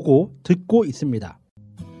새날을 보고 듣고 있습니다.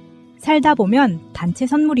 살다 보면 단체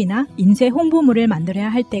선물이나 인쇄 홍보물을 만들어야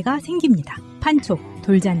할 때가 생깁니다. 판촉,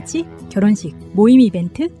 돌잔치, 결혼식, 모임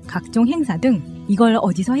이벤트, 각종 행사 등 이걸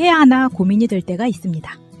어디서 해야 하나 고민이 될 때가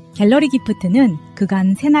있습니다. 갤러리 기프트는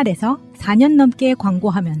그간 새날에서 4년 넘게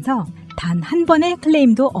광고하면서 단 한 번의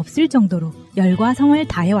클레임도 없을 정도로 열과 성을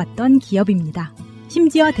다해왔던 기업입니다.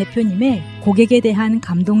 심지어 대표님의 고객에 대한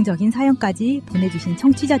감동적인 사연까지 보내주신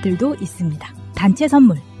청취자들도 있습니다. 단체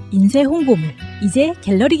선물, 인쇄 홍보물, 이제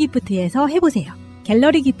갤러리 기프트에서 해보세요.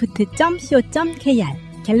 갤러리기프트.co.kr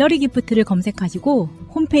갤러리 기프트를 검색하시고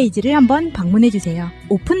홈페이지를 한번 방문해주세요.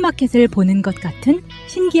 오픈마켓을 보는 것 같은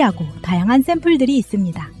신기하고 다양한 샘플들이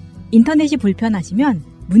있습니다. 인터넷이 불편하시면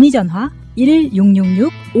문의전화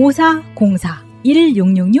 1666-5404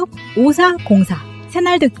 1666-5404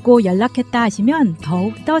 새날 듣고 연락했다 하시면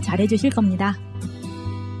더욱더 잘해주실 겁니다.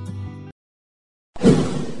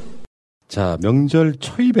 자, 명절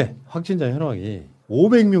초입에 확진자 현황이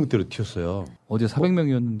 500명대로 튀었어요. 어제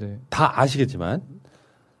 400명이었는데. 다 아시겠지만,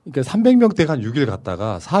 그러니까 300명대가 한 6일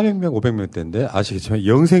갔다가 400명, 500명대인데 아시겠지만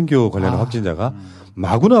영생교 관련 확진자가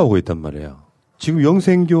마구 나오고 있단 말이에요. 지금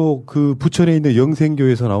영생교 부천에 있는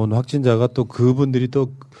영생교에서 나온 확진자가 또 그분들이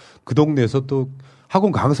또 그 동네에서 또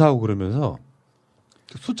학원 강사하고 그러면서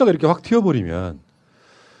숫자가 이렇게 확 튀어버리면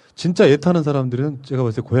진짜 애타는 사람들은 제가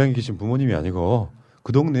봤을 때 고향에 계신 부모님이 아니고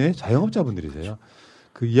그 동네 자영업자분들이세요.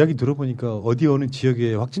 그 이야기 들어보니까 어디 어느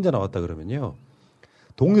지역에 확진자 나왔다 그러면요.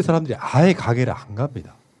 동네 사람들이 아예 가게를 안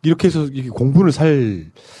갑니다. 이렇게 해서 이렇게 공분을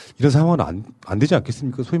살 이런 상황은 안 되지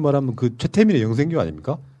않겠습니까? 소위 말하면 그 최태민의 영생교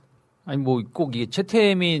아닙니까? 아니 뭐 꼭 이게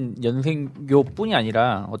최태민 연생교뿐이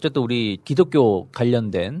아니라 어쨌든 우리 기독교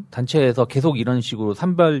관련된 단체에서 계속 이런 식으로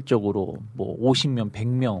산발적으로 뭐 50명,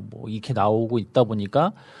 100명 뭐 이렇게 나오고 있다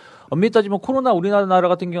보니까 엄밀히 따지면 코로나 우리나라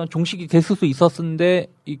같은 경우는 종식이 됐을 수 있었는데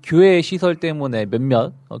이 교회 시설 때문에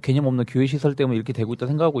몇몇 개념 없는 교회 시설 때문에 이렇게 되고 있다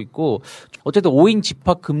생각하고 있고 어쨌든 5인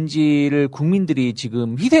집합 금지를 국민들이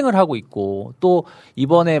지금 희생을 하고 있고 또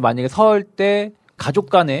이번에 만약에 설 때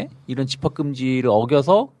가족 간에 이런 집합금지를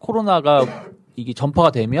어겨서 코로나가 이게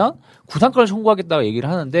전파가 되면 구상권을 청구하겠다고 얘기를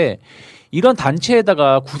하는데 이런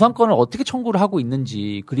단체에다가 구상권을 어떻게 청구를 하고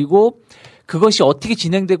있는지 그리고 그것이 어떻게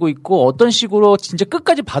진행되고 있고 어떤 식으로 진짜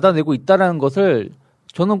끝까지 받아내고 있다는 것을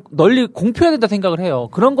저는 널리 공표해야 된다 생각을 해요.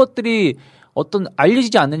 그런 것들이 어떤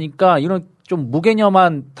알려지지 않으니까 이런 좀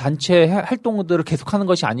무개념한 단체 활동들을 계속하는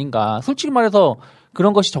것이 아닌가. 솔직히 말해서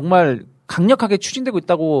그런 것이 정말 강력하게 추진되고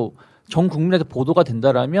있다고 전 국민에서 보도가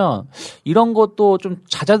된다라면 이런 것도 좀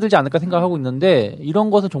잦아들지 않을까 생각하고 있는데 이런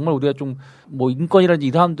것은 정말 우리가 좀 뭐 인권이라든지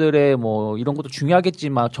이 사람들의 뭐 이런 것도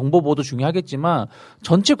중요하겠지만 정보 보도 중요하겠지만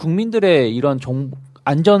전체 국민들의 이런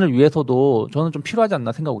안전을 위해서도 저는 좀 필요하지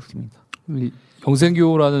않나 생각하고 있습니다.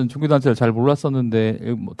 영생교라는 종교단체를 잘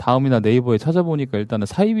몰랐었는데 다음이나 네이버에 찾아보니까 일단은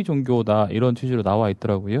사이비 종교다 이런 취지로 나와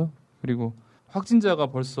있더라고요. 그리고 확진자가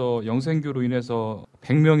벌써 영생교로 인해서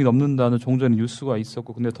 100명이 넘는다는 종전의 뉴스가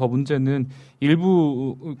있었고 근데 더 문제는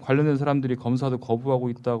일부 관련된 사람들이 검사도 거부하고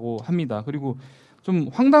있다고 합니다. 그리고 좀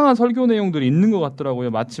황당한 설교 내용들이 있는 것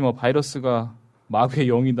같더라고요. 마치 뭐 바이러스가 마귀의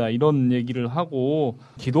영이다 이런 얘기를 하고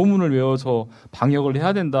기도문을 외워서 방역을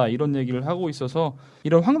해야 된다 이런 얘기를 하고 있어서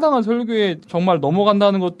이런 황당한 설교에 정말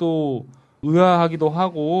넘어간다는 것도 의아하기도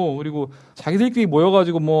하고 그리고 자기들끼리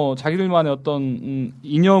모여가지고 뭐 자기들만의 어떤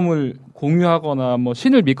이념을 공유하거나 뭐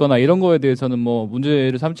신을 믿거나 이런 거에 대해서는 뭐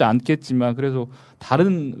문제를 삼지 않겠지만 그래서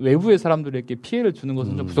다른 외부의 사람들에게 피해를 주는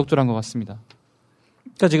것은 좀 부적절한 것 같습니다.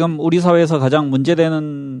 그러니까 지금 우리 사회에서 가장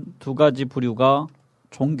문제되는 두 가지 부류가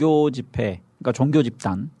종교 집회, 그러니까 종교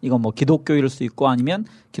집단. 이건 뭐 기독교일 수 있고 아니면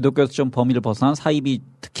기독교에서 좀 범위를 벗어난 사이비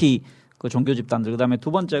특히 그 종교 집단들. 그다음에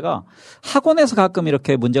두 번째가 학원에서 가끔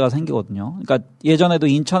이렇게 문제가 생기거든요. 그러니까 예전에도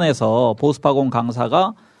인천에서 보습학원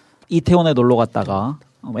강사가 이태원에 놀러 갔다가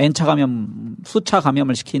N차 감염, 수차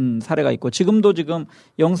감염을 시킨 사례가 있고 지금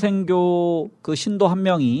영생교 그 신도 한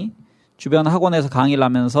명이 주변 학원에서 강의를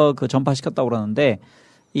하면서 그 전파시켰다고 그러는데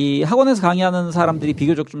이 학원에서 강의하는 사람들이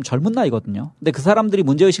비교적 좀 젊은 나이거든요. 근데 그 사람들이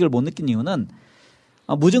문제의식을 못 느낀 이유는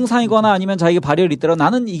무증상이거나 아니면 자기가 발열이 있더라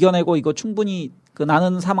나는 이겨내고 이거 충분히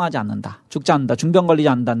나는 사망하지 않는다. 죽지 않는다. 중병 걸리지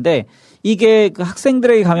않는다인데 이게 그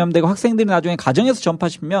학생들에게 감염되고 학생들이 나중에 가정에서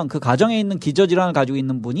전파시키면 그 가정에 있는 기저질환을 가지고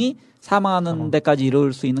있는 분이 사망하는 데까지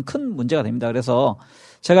이를 수 있는 큰 문제가 됩니다. 그래서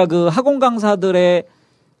제가 그 학원 강사들의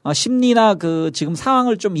심리나 그 지금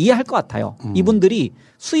상황을 좀 이해할 것 같아요. 이분들이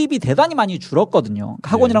수입이 대단히 많이 줄었거든요.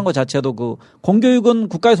 학원이란 것 자체도 그 공교육은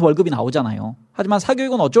국가에서 월급이 나오잖아요. 하지만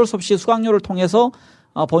사교육은 어쩔 수 없이 수강료를 통해서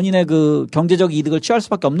본인의 그 경제적 이득을 취할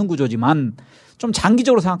수밖에 없는 구조지만 좀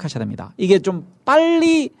장기적으로 생각하셔야 됩니다. 이게 좀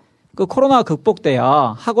빨리 그 코로나가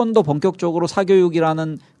극복돼야 학원도 본격적으로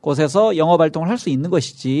사교육이라는 곳에서 영업 활동을 할 수 있는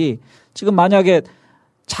것이지 지금 만약에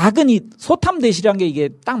작은 이 소탐 대실한 게 이게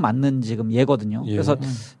딱 맞는 지금 예거든요. 그래서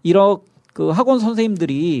이런 그 학원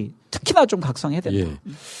선생님들이 특히나 좀 각성해야 된다.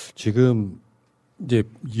 지금 이제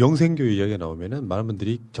영생교 이야기가 나오면은 많은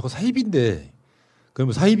분들이 저거 사이비인데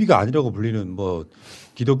그러면 사이비가 아니라고 불리는 뭐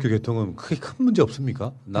기독교 계통은 크게 큰 문제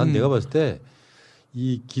없습니까? 난 내가 봤을 때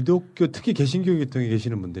이 기독교 특히 개신교 계통에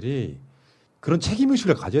계시는 분들이 그런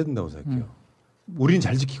책임의식을 가져야 된다고 생각해요. 우리는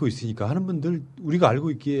잘 지키고 있으니까 하는 분들 우리가 알고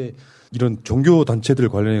있기에 이런 종교 단체들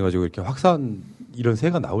관련해 가지고 이렇게 확산 이런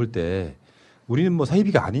새가 나올 때 우리는 뭐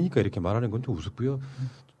사이비가 아니니까 이렇게 말하는 건 좀 우습고요.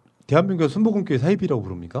 대한민국 순복음교회 사이비라고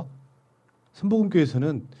부릅니까?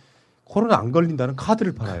 순복음교회에서는 코로나 안 걸린다는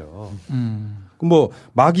카드를 팔아요. 뭐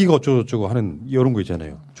마귀가 어쩌고저쩌고 하는 이런 거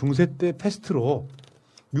있잖아요. 중세 때 패스트로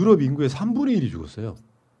유럽 인구의 3분의 1이 죽었어요.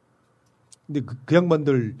 근데 그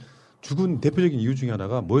양반들 죽은 대표적인 이유 중에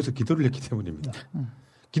하나가 모여서 기도를 했기 때문입니다.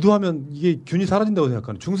 기도하면 이게 균이 사라진다고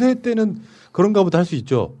생각하는. 중세 때는 그런가 보다 할 수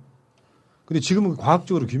있죠. 근데 지금은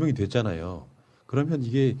과학적으로 규명이 됐잖아요. 그러면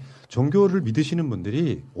이게 종교를 믿으시는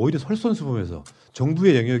분들이 오히려 설선수범해서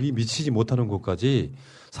정부의 영역이 미치지 못하는 곳까지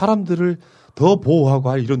사람들을 더 보호하고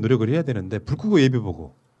할 이런 노력을 해야 되는데 불 끄고 예배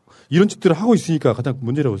보고 이런 짓들을 하고 있으니까 가장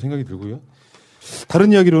문제라고 생각이 들고요.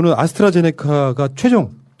 다른 이야기로는 아스트라제네카가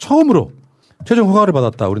처음으로 최종 허가를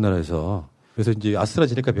받았다 우리나라에서. 그래서 이제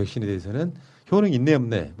아스트라제네카 백신에 대해서는 효능 있네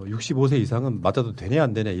없네, 뭐 65세 이상은 맞아도 되냐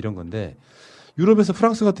안 되냐 이런 건데 유럽에서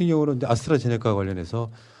프랑스 같은 경우는 이제 아스트라제네카 관련해서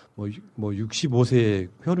뭐 65세에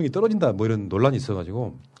효능이 떨어진다 뭐 이런 논란이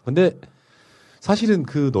있어가지고. 근데 사실은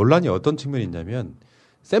그 논란이 어떤 측면이 있냐면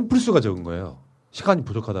샘플 수가 적은 거예요. 시간이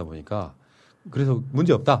부족하다 보니까. 그래서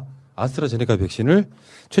문제 없다. 아스트라제네카 백신을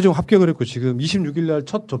최종 합격을 했고 지금 26일 날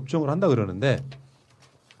첫 접종을 한다 그러는데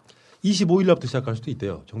 25일 날부터 시작할 수도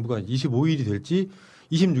있대요. 정부가 25일이 될지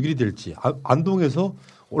 26일이 될지 안동에서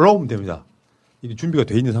올라오면 됩니다. 이게 준비가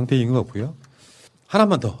돼 있는 상태인 것 같고요.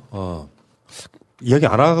 하나만 더 이야기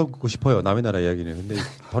안 하고 싶어요. 남의 나라 이야기는. 근데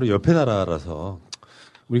바로 옆에 나라라서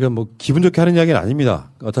우리가 뭐 기분 좋게 하는 이야기는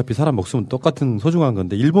아닙니다. 어차피 사람 목숨은 똑같은 소중한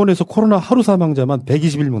건데 일본에서 코로나 하루 사망자만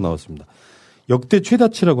 121명 나왔습니다. 역대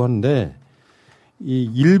최다치라고 하는데 이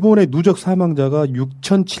일본의 누적 사망자가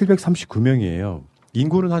 6,739명이에요.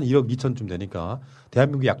 인구는 한 1억 2천쯤 되니까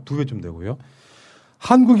대한민국이 약 2배쯤 되고요.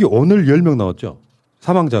 한국이 오늘 10명 나왔죠.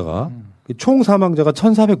 사망자가. 총 사망자가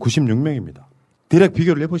 1,496명입니다. 대략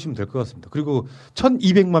비교를 해보시면 될 것 같습니다. 그리고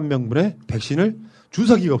 1,200만 명분의 백신을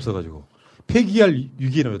주사기가 없어가지고 폐기할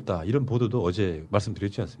위기에 놓였다. 이런 보도도 어제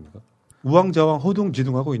말씀드렸지 않습니까? 우왕좌왕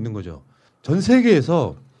허둥지둥하고 있는 거죠. 전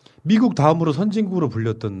세계에서 미국 다음으로 선진국으로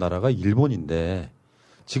불렸던 나라가 일본인데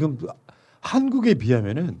지금 한국에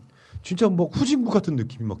비하면은 진짜 뭐 후진국 같은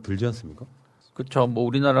느낌이 막 들지 않습니까? 그렇죠. 뭐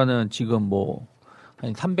우리나라는 지금 뭐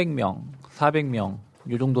한 300명, 400명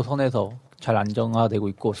이 정도 선에서 잘 안정화되고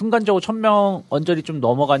있고 순간적으로 1,000명 언저리 좀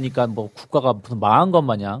넘어가니까 뭐 국가가 무슨 망한 것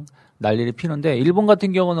마냥 난리를 피는데 일본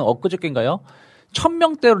같은 경우는 엊그저께인가요?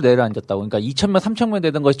 1,000명대로 내려앉았다고. 그러니까 2,000명, 3,000명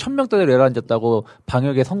되던 것이 1,000명대로 내려앉았다고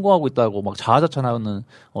방역에 성공하고 있다고 막 자화자찬하는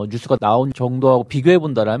뉴스가 나온 정도하고 비교해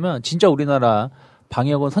본다라면 진짜 우리나라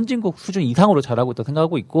방역은 선진국 수준 이상으로 잘하고 있다고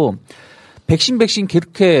생각하고 있고 백신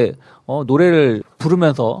그렇게 노래를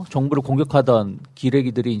부르면서 정부를 공격하던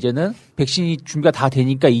기레기들이 이제는 백신이 준비가 다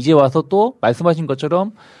되니까 이제 와서 또 말씀하신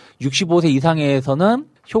것처럼 65세 이상에서는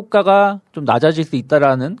효과가 좀 낮아질 수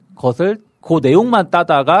있다라는 것을 그 내용만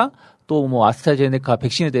따다가 또 뭐 아스트라제네카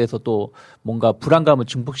백신에 대해서 또 뭔가 불안감을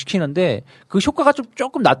증폭시키는데 그 효과가 좀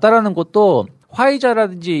조금 낮다라는 것도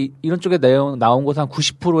화이자라든지 이런 쪽에 내용 나온 것은 한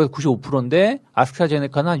 90%에서 95%인데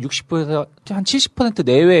아스트라제네카는 한 60%에서 한 70%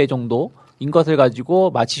 내외 정도인 것을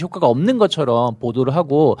가지고 마치 효과가 없는 것처럼 보도를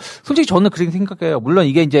하고 솔직히 저는 그렇게 생각해요. 물론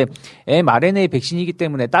이게 이제 mRNA 백신이기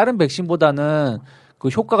때문에 다른 백신보다는 그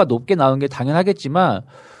효과가 높게 나오는 게 당연하겠지만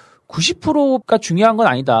 90%가 중요한 건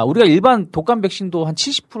아니다. 우리가 일반 독감 백신도 한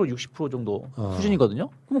 70%, 60% 정도 수준이거든요.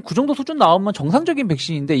 그럼 그 정도 수준 나오면 정상적인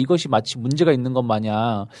백신인데 이것이 마치 문제가 있는 것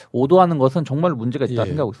마냥 오도하는 것은 정말 문제가 있다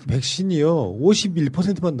생각하고 있습니다. 백신이요.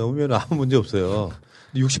 51%만 넘으면 아무 문제 없어요.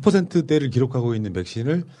 60%대를 기록하고 있는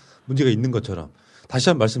백신을 문제가 있는 것처럼 다시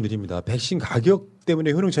한번 말씀드립니다. 백신 가격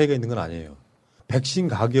때문에 효능 차이가 있는 건 아니에요. 백신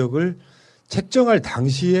가격을 책정할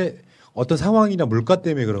당시에 어떤 상황이나 물가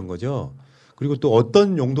때문에 그런 거죠. 그리고 또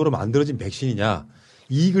어떤 용도로 만들어진 백신이냐,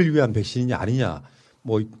 이익을 위한 백신이냐 아니냐,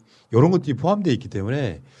 뭐 이런 것들이 포함되어 있기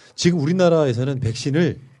때문에 지금 우리나라에서는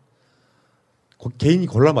백신을 개인이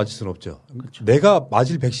골라 맞을 수는 없죠. 그렇죠. 내가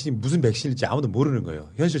맞을 백신이 무슨 백신일지 아무도 모르는 거예요.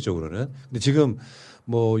 현실적으로는. 근데 지금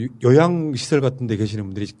뭐 요양시설 같은 데 계시는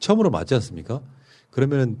분들이 처음으로 맞지 않습니까?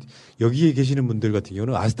 그러면 여기에 계시는 분들 같은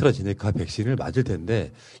경우는 아스트라제네카 백신을 맞을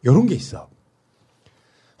텐데 이런 게 있어.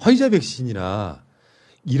 화이자 백신이나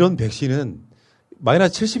이런 백신은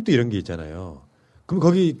마이너스 70도 이런 게 있잖아요. 그럼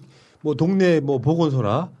거기 뭐 동네 뭐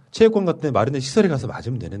보건소나 체육관 같은 데 마련된 시설에 가서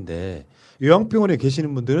맞으면 되는데 요양병원에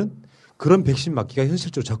계시는 분들은 그런 백신 맞기가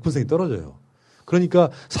현실적으로 접근성이 떨어져요.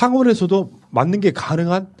 그러니까 상원에서도 맞는 게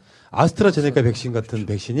가능한 아스트라제네카 백신 같은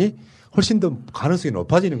백신이 훨씬 더 가능성이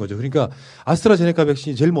높아지는 거죠. 그러니까 아스트라제네카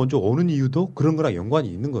백신이 제일 먼저 오는 이유도 그런 거랑 연관이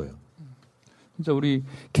있는 거예요. 진짜 우리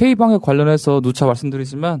K방역 관련해서 누차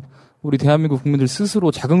말씀드리지만 우리 대한민국 국민들 스스로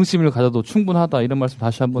자긍심을 가져도 충분하다 이런 말씀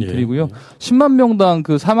다시 한번 드리고요. 10만 명당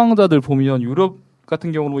그 사망자들 보면 유럽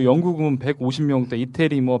같은 경우는 영국은 150명대,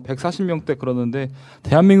 이태리 뭐 140명대 그러는데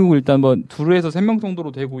대한민국은 일단 뭐 2에서 3명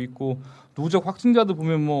정도로 되고 있고 누적 확진자도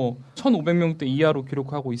보면 뭐 1,500명대 이하로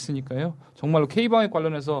기록하고 있으니까요. 정말로 K방역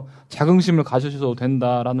관련해서 자긍심을 가지셔도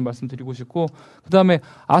된다라는 말씀 드리고 싶고 그다음에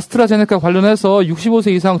아스트라제네카 관련해서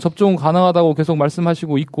 65세 이상 접종 가능하다고 계속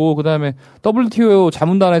말씀하시고 있고 그다음에 WTO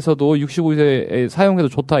자문단에서도 65세에 사용해도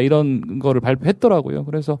좋다 이런 거를 발표했더라고요.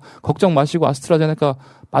 그래서 걱정 마시고 아스트라제네카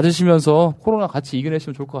맞으시면서 코로나 같이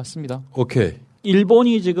이겨내시면 좋을 것 같습니다. 오케이.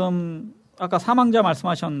 일본이 지금 아까 사망자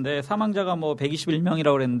말씀하셨는데 사망자가 뭐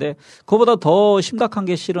 121명이라고 그랬는데 그거보다 더 심각한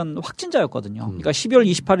게 실은 확진자였거든요. 그러니까 12월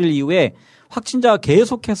 28일 이후에 확진자가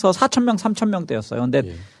계속해서 4,000명, 3,000명대였어요.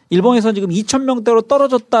 근데 일본에서 지금 2,000명대로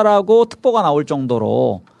떨어졌다라고 특보가 나올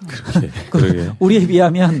정도로 우리에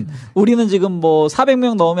비하면 우리는 지금 뭐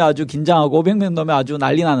 400명 넘으면 아주 긴장하고 500명 넘으면 아주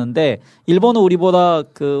난리 나는데 일본은 우리보다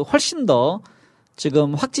그 훨씬 더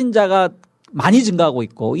지금 확진자가 많이 증가하고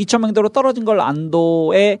있고 2,000명대로 떨어진 걸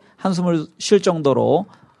안도에 한숨을 쉴 정도로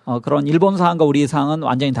그런 일본 상황과 우리 상황은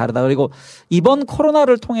완전히 다르다. 그리고 이번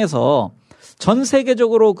코로나를 통해서 전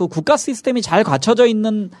세계적으로 그 국가 시스템이 잘 갖춰져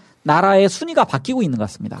있는 나라의 순위가 바뀌고 있는 것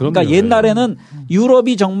같습니다. 그러니까 옛날에는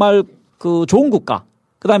유럽이 정말 그 좋은 국가,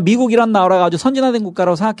 그다음 미국이란 나라가 아주 선진화된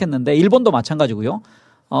국가라고 생각했는데 일본도 마찬가지고요.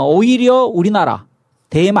 오히려 우리나라,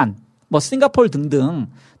 대만, 뭐 싱가포르 등등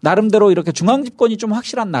나름대로 이렇게 중앙 집권이 좀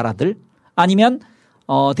확실한 나라들 아니면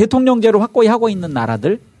대통령제를 확고히 하고 있는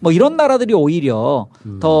나라들, 뭐 이런 나라들이 오히려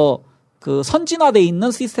더 그 선진화돼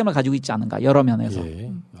있는 시스템을 가지고 있지 않은가 여러 면에서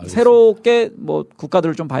새롭게 뭐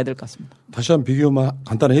국가들을 좀 봐야 될 것 같습니다. 다시 한번 비교만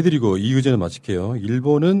간단히 해드리고 이 의견을 마칠게요.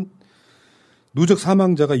 일본은 누적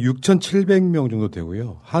사망자가 6,700명 정도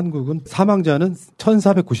되고요. 한국은 사망자는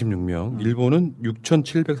 1,496명, 일본은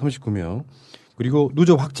 6,739명, 그리고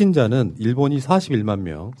누적 확진자는 일본이 41만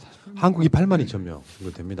명, 한국이 8만 2천 명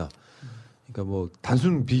정도 됩니다. 그러니까 뭐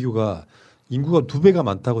단순 비교가 인구가 2배가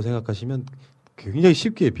많다고 생각하시면 굉장히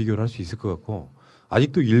쉽게 비교를 할 수 있을 것 같고,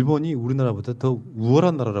 아직도 일본이 우리나라보다 더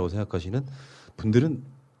우월한 나라라고 생각하시는 분들은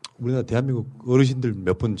우리나라 대한민국 어르신들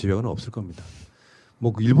몇 분 지명은 없을 겁니다.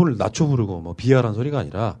 뭐 일본을 낮춰 부르고 뭐 비하라는 소리가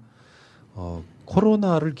아니라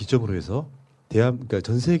코로나를 기점으로 해서 그러니까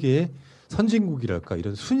전 세계의 선진국이랄까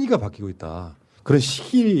이런 순위가 바뀌고 있다. 그런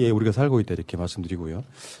시기에 우리가 살고 있다 이렇게 말씀드리고요.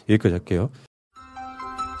 여기까지 할게요.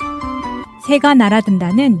 새가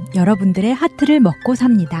날아든다는 여러분들의 하트를 먹고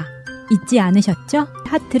삽니다. 잊지 않으셨죠?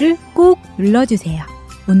 하트를 꾹 눌러주세요.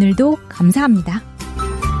 오늘도 감사합니다.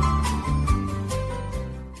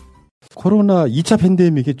 코로나 2차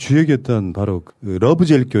팬데믹의 주역이었던 바로 그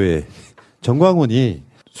러브젤 교회 정광훈이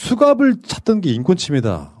수갑을 찾던 게 인권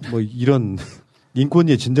침해다. 뭐 이런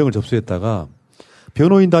인권위에 진정을 접수했다가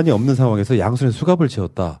변호인단이 없는 상황에서 양손에 수갑을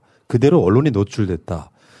채웠다. 그대로 언론에 노출됐다.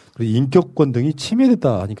 그리고 인격권 등이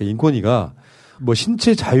침해됐다 하니까 인권위가 뭐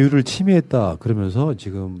신체 자유를 침해했다 그러면서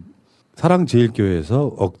지금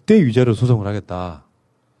사랑제일교회에서 억대 위자료 소송을 하겠다.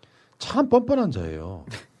 참 뻔뻔한 자예요.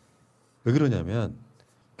 왜 그러냐면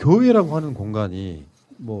교회라고 하는 공간이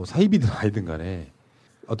뭐 사입이든 아니든 간에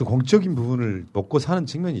어떤 공적인 부분을 먹고 사는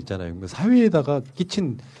측면이 있잖아요. 사회에다가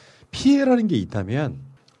끼친 피해라는 게 있다면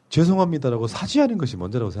죄송합니다라고 사죄하는 것이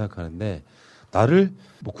먼저라고 생각하는데, 나를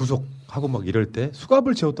뭐 구속하고 막 이럴 때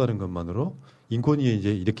수갑을 채웠다는 것만으로 인권위에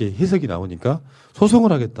이제 이렇게 해석이 나오니까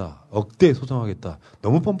소송을 하겠다. 억대 소송하겠다.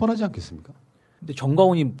 너무 뻔뻔하지 않겠습니까? 근데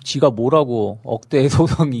정광훈이 지가 뭐라고 억대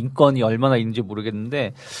소송 인권이 얼마나 있는지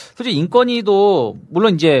모르겠는데, 솔직히 인권위도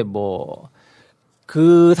물론 이제 뭐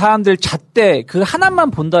그 사람들 잣대 그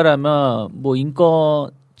하나만 본다라면 뭐 인권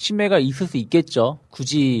침해가 있을 수 있겠죠.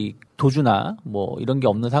 굳이 도주나 뭐 이런 게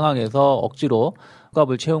없는 상황에서 억지로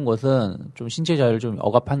수갑을 채운 것은 좀 신체 자유를 좀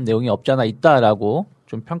억압한 내용이 없지 않아 있다라고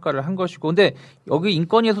좀 평가를 한 것이고, 근데 여기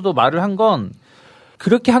인권위에서도 말을 한 건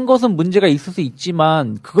그렇게 한 것은 문제가 있을 수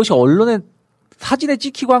있지만 그것이 언론에 사진에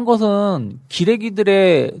찍히고 한 것은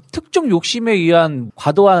기레기들의 특정 욕심에 의한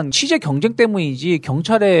과도한 취재 경쟁 때문이지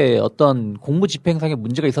경찰의 어떤 공무 집행상의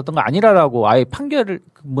문제가 있었던 거 아니라라고 아예 판결을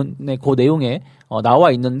그 내용에 나와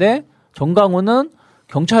있는데, 정광훈은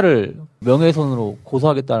경찰을 명예훼손으로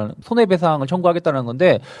고소하겠다는, 손해배상을 청구하겠다는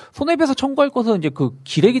건데, 손해배상 청구할 것은 이제 그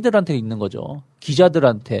기레기들한테 있는 거죠.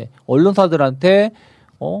 기자들한테, 언론사들한테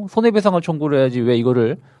손해배상을 청구를 해야지 왜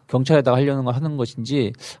이거를 경찰에다가 하는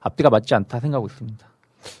것인지 앞뒤가 맞지 않다 생각하고 있습니다.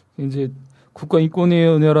 이제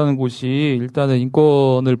국가인권위원회라는 곳이 일단은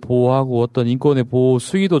인권을 보호하고 어떤 인권의 보호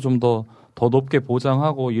수위도 좀 더 높게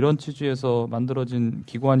보장하고 이런 취지에서 만들어진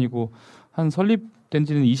기관이고, 한 설립된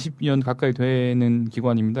지는 20년 가까이 되는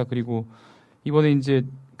기관입니다. 그리고 이번에 이제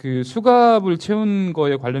그 수갑을 채운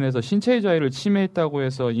거에 관련해서 신체의 자유를 침해했다고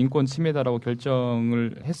해서 인권 침해다라고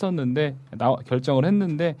결정을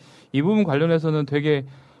했는데 이 부분 관련해서는 되게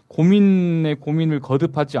고민을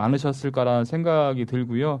거듭하지 않으셨을까라는 생각이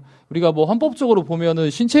들고요. 우리가 뭐 헌법적으로 보면은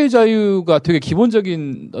신체의 자유가 되게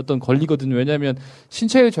기본적인 어떤 권리거든요. 왜냐하면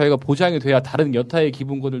신체의 자유가 보장이 돼야 다른 여타의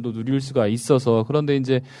기본권들도 누릴 수가 있어서. 그런데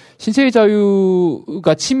이제 신체의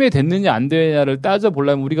자유가 침해됐느냐 안 되느냐를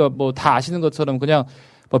따져보려면 우리가 뭐 다 아시는 것처럼 그냥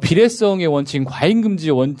뭐 비례성의 원칙,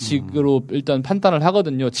 과잉금지의 원칙으로 일단 판단을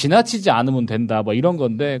하거든요. 지나치지 않으면 된다, 뭐 이런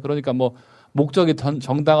건데, 그러니까 뭐 목적이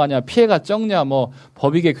정당하냐, 피해가 적냐, 뭐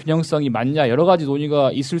법익의 균형성이 맞냐, 여러 가지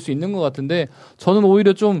논의가 있을 수 있는 것 같은데, 저는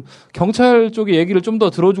오히려 좀 경찰 쪽의 얘기를 좀 더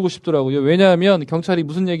들어주고 싶더라고요. 왜냐하면 경찰이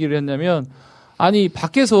무슨 얘기를 했냐면, 아니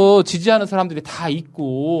밖에서 지지하는 사람들이 다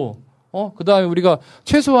있고, 그다음에 우리가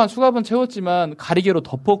최소한 수갑은 채웠지만 가리개로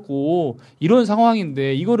덮었고 이런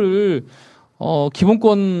상황인데, 이거를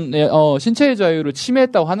기본권의 신체의 자유를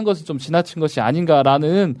침해했다고 하는 것은 좀 지나친 것이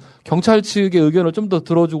아닌가라는 경찰 측의 의견을 좀 더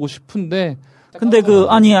들어주고 싶은데. 근데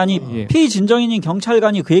피진정인인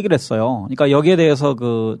경찰관이 그 얘기를 했어요. 그러니까 여기에 대해서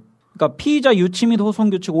그러니까 피의자 유치 및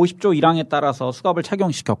호송 규칙 50조 1항에 따라서 수갑을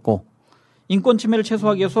착용시켰고, 인권 침해를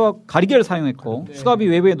최소화하기 위해 수갑 가리개를 사용했고, 수갑이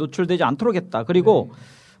외부에 노출되지 않도록 했다. 그리고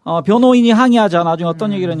변호인이 항의하자 나중에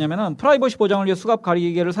어떤 얘기를 했냐면은 프라이버시 보장을 위해 수갑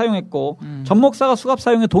가리개를 사용했고 전 목사가 수갑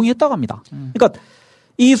사용에 동의했다고 합니다. 그러니까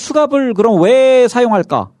이 수갑을 그럼 왜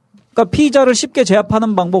사용할까? 그러니까 그러니까 피의자를 쉽게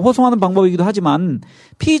제압하는 방법, 호송하는 방법이기도 하지만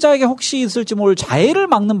피의자에게 혹시 있을지 모를 자해를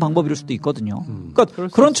막는 방법일 수도 있거든요. 그러니까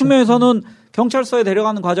그런 측면에서는 경찰서에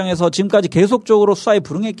데려가는 과정에서 지금까지 계속적으로 수사에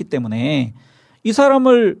불응했기 때문에 이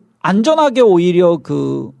사람을 안전하게 오히려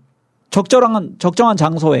그 적정한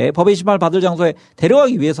장소에, 법의 심판을 받을 장소에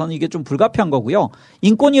데려가기 위해서는 이게 좀 불가피한 거고요.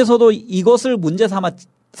 인권위에서도 이것을 문제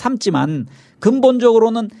삼지만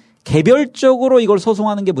근본적으로는 개별적으로 이걸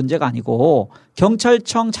소송하는 게 문제가 아니고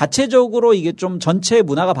경찰청 자체적으로 이게 좀 전체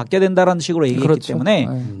문화가 바뀌어야 된다라는 식으로 얘기했기 그렇죠. 때문에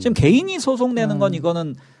지금 개인이 소송내는 건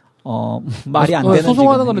이거는 말이 안 되는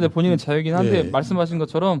소송하는 건 본인의 자유이긴 한데 네. 말씀하신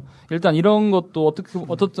것처럼 일단 이런 것도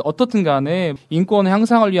어떻든 간에 인권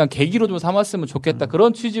향상을 위한 계기로 좀 삼았으면 좋겠다.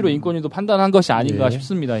 그런 취지로 인권위도 판단한 것이 아닌가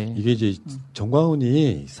싶습니다. 예. 이게 이제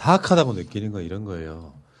정광훈이 사악하다고 느끼는 건 이런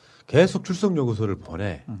거예요. 계속 출석 요구서를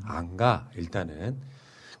보내. 안 가. 일단은.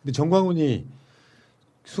 근데 정광훈이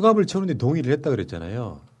수갑을 채우는데 동의를 했다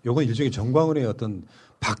그랬잖아요. 요건 일종의 정광훈의 어떤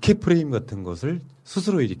박해 프레임 같은 것을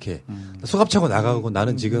스스로 이렇게 수갑 차고 나가고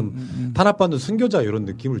나는 지금 탄압받는 순교자 이런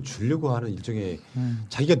느낌을 주려고 하는 일종의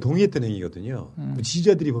자기가 동의했던 행위거든요.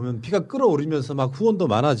 지지자들이 보면 피가 끓어오르면서 막 후원도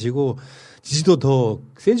많아지고 지지도 더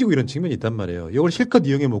세지고 이런 측면이 있단 말이에요. 이걸 실컷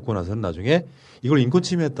이용해 먹고 나서는 나중에 이걸 인권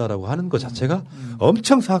침해했다라고 하는 것 자체가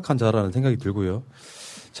엄청 사악한 자라는 생각이 들고요.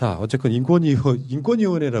 자, 어쨌건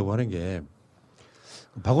인권위원회라고 하는 게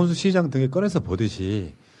박원순 시장 등에 꺼내서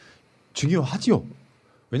보듯이 중요하지요.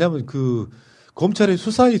 왜냐하면 그 검찰의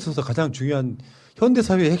수사에 있어서 가장 중요한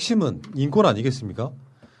현대사회의 핵심은 인권 아니겠습니까?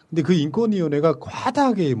 근데 그 인권위원회가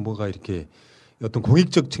과다하게 뭐가 이렇게 어떤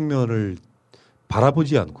공익적 측면을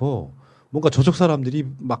바라보지 않고 뭔가 저쪽 사람들이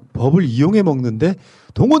막 법을 이용해 먹는데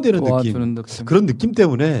동원되는 느낌. 그런 느낌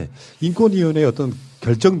때문에 인권위원회의 어떤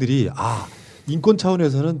결정들이 인권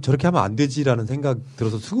차원에서는 저렇게 하면 안 되지라는 생각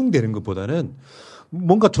들어서 수긍되는 것보다는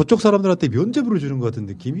뭔가 저쪽 사람들한테 면죄부를 주는 것 같은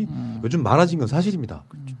느낌이 요즘 많아진 건 사실입니다.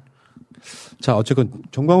 자, 어쨌건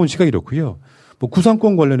정광훈 씨가 이렇고요. 뭐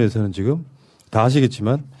구상권 관련해서는 지금 다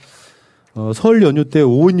아시겠지만 설 연휴 때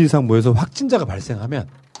 5인 이상 모여서 확진자가 발생하면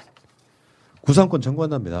구상권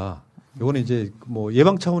청구한답니다. 이거는 이제 뭐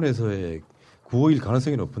예방 차원에서의 9.5일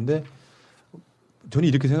가능성이 높은데 저는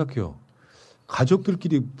이렇게 생각해요.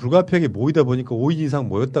 가족들끼리 불가피하게 모이다 보니까 5인 이상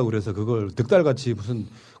모였다고 그래서 그걸 득달같이 무슨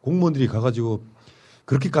공무원들이 가가지고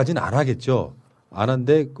그렇게까지는 안 하겠죠. 안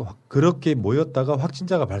한데 그렇게 모였다가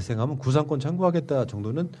확진자가 발생하면 구상권 청구하겠다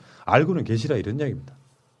정도는 알고는 계시라 이런 이야기입니다.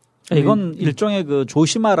 이건 일종의 그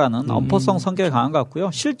조심하라는 엄포성 성격이 강한 것 같고요.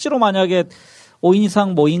 실제로 만약에 5인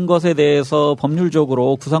이상 모인 것에 대해서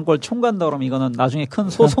법률적으로 구상권을 청구한다 그러면 이거는 나중에 큰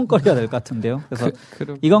소송거리가 될 것 같은데요. 그래서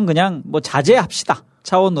이건 그냥 뭐 자제합시다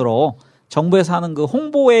차원으로 정부에서 하는 그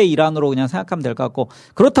홍보의 일환으로 그냥 생각하면 될 것 같고,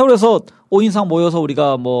 그렇다고 해서 5인 이상 모여서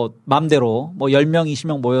우리가 뭐 맘대로 뭐 10명,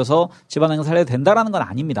 20명 모여서 집안 행사를 해도 된다라는 건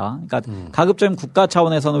아닙니다. 그러니까 가급적이면 국가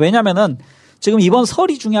차원에서는, 왜냐면은 지금 이번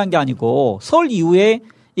설이 중요한 게 아니고 설 이후에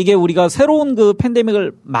이게 우리가 새로운 그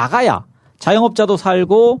팬데믹을 막아야 자영업자도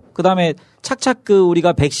살고 그다음에 착착 그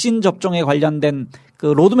우리가 백신 접종에 관련된 그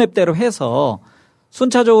로드맵대로 해서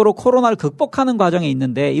순차적으로 코로나를 극복하는 과정에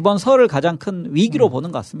있는데 이번 설을 가장 큰 위기로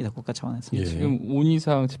보는 것 같습니다. 국가 차원에서. 예. 지금 5인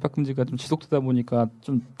이상 집합금지가 좀 지속되다 보니까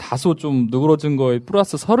좀 다소 좀 누그러진 거에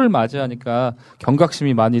플러스 설을 맞이하니까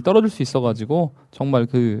경각심이 많이 떨어질 수 있어가지고 정말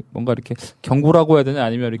그 뭔가 이렇게 경고라고 해야 되냐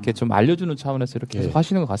아니면 이렇게 좀 알려주는 차원에서 이렇게 계속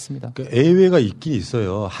하시는 것 같습니다. 그 예외가 있긴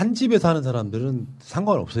있어요. 한 집에 사는 사람들은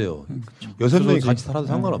상관없어요. 6명이 같이 살아도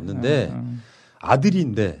상관없는데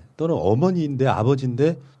아들인데 또는 어머니인데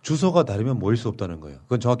아버지인데 주소가 다르면 모일 수 없다는 거예요.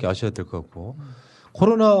 그건 정확히 아셔야 될 것 같고,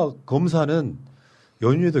 코로나 검사는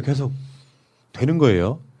연휴에도 계속 되는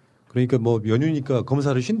거예요. 그러니까 뭐 연휴니까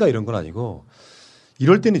검사를 쉰다 이런 건 아니고,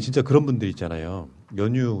 이럴 때는 진짜 그런 분들 있잖아요.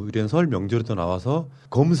 연휴 이런 설 명절에도 나와서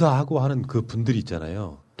검사하고 하는 그 분들이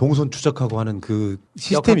있잖아요. 동선 추적하고 하는 그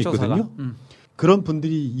시스템이 있거든요. 그런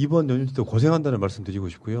분들이 이번 연휴 때도 고생한다는 말씀 드리고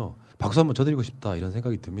싶고요. 박수 한번 쳐드리고 싶다 이런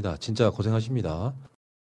생각이 듭니다. 진짜 고생하십니다.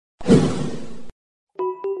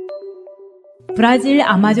 브라질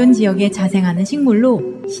아마존 지역에 자생하는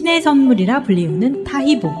식물로 신의 선물이라 불리우는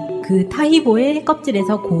타히보. 그 타히보의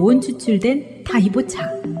해껍질에서 고온 추출된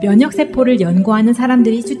타히보차. 면역세포를 연구하는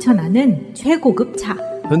사람들이 추천하는 최고급 차.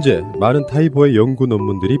 현재 많은 타히보의 연구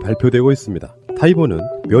논문들이 발표되고 있습니다. 타히보는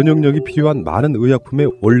면역력이 필요한 많은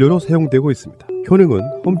의약품의 원료로 사용되고 있습니다.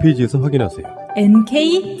 효능은 홈페이지에서 확인하세요. nktheebo.com.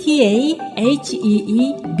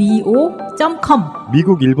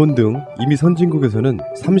 미국, 일본 등 이미 선진국에서는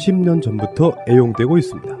 30년 전부터 애용되고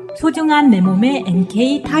있습니다. 소중한 내 몸에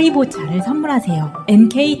NK 타히보 차를 선물하세요.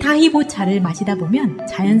 NK 타히보 차를 마시다 보면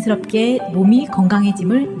자연스럽게 몸이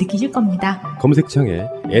건강해짐을 느끼실 겁니다. 검색창에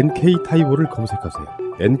NK 타히보를 검색하세요.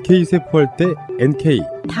 NK세포할 때 NK.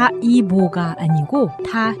 다이모가 아니고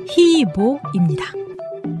다히모입니다.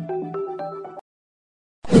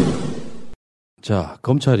 자,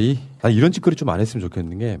 검찰이 이런 짓거리 좀 안 했으면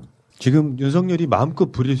좋겠는 게 지금 윤석열이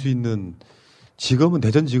마음껏 부릴 수 있는 지검은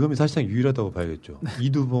대전지검이 사실상 유일하다고 봐야겠죠.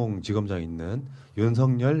 이두봉 지검장 있는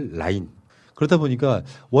윤석열 라인. 그러다 보니까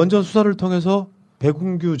원전 수사를 통해서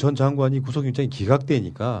백운규 전 장관이 구속영장이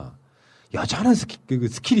기각되니까 여전한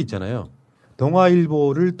스킬이 있잖아요.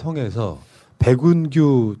 동아일보를 통해서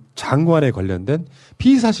백운규 장관에 관련된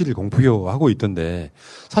피의 사실을 공표하고 있던데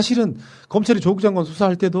사실은 검찰이 조국 장관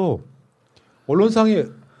수사할 때도 언론상에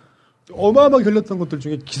어마어마하게 흘렸던 것들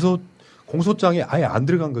중에 공소장에 아예 안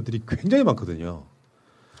들어간 것들이 굉장히 많거든요.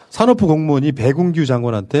 산업부 공무원이 백운규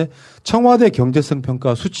장관한테 청와대 경제성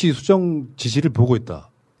평가 수치 수정 지시를 보고했다.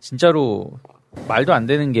 진짜로 말도 안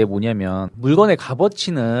되는 게 뭐냐면 물건의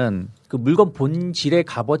값어치는 그 물건 본질의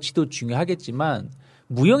값어치도 중요하겠지만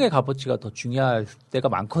무형의 값어치가 더 중요할 때가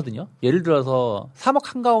많거든요. 예를 들어서 3억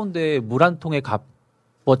한가운데 물 한 통의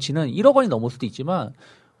값어치는 1억 원이 넘을 수도 있지만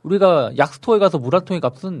우리가 약스토어에 가서 물 한 통의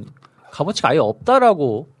값은 값어치가 아예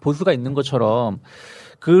없다라고 볼 수가 있는 것처럼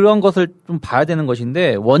그런 것을 좀 봐야 되는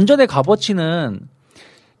것인데 원전의 값어치는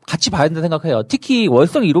같이 봐야 된다 생각해요. 특히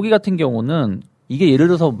월성 1호기 같은 경우는 이게 예를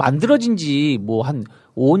들어서 만들어진 지 뭐 한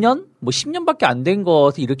 5년, 뭐 10년밖에 안 된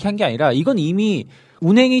것을 이렇게 한 게 아니라 이건 이미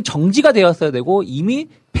운행이 정지가 되었어야 되고 이미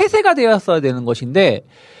폐쇄가 되었어야 되는 것인데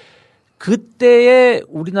그때의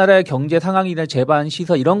우리나라의 경제 상황이나 재반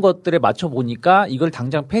시설 이런 것들에 맞춰 보니까 이걸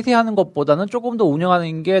당장 폐쇄하는 것보다는 조금 더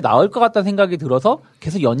운영하는 게 나을 것 같다는 생각이 들어서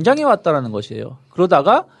계속 연장해 왔다라는 것이에요.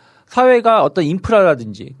 그러다가 사회가 어떤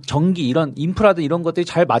인프라라든지 전기 이런 인프라든 이런 것들이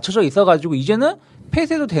잘 맞춰져 있어가지고 이제는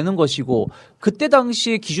폐쇄도 되는 것이고 그때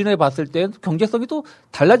당시의 기준에 봤을 때 경제성이 또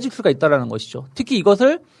달라질 수가 있다라는 것이죠. 특히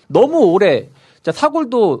이것을 너무 오래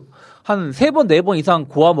사골도 한 3번, 4번 이상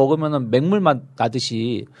고아 먹으면 맹물맛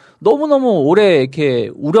나듯이 너무너무 오래 이렇게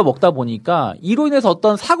우려 먹다 보니까 이로 인해서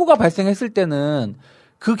어떤 사고가 발생했을 때는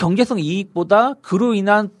그 경제성 이익보다 그로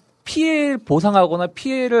인한 피해를 보상하거나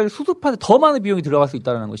피해를 수습하는 더 많은 비용이 들어갈 수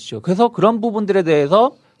있다는 것이죠. 그래서 그런 부분들에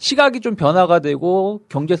대해서 시각이 좀 변화가 되고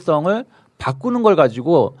경제성을 바꾸는 걸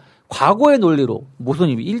가지고 과거의 논리로 무슨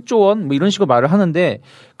 1조 원 뭐 이런 식으로 말을 하는데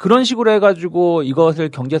그런 식으로 해가지고 이것을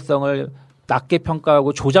경제성을 낮게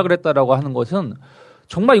평가하고 조작을 했다라고 하는 것은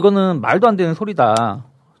정말 이거는 말도 안 되는 소리다.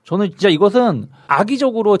 저는 진짜 이것은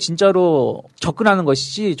악의적으로 진짜로 접근하는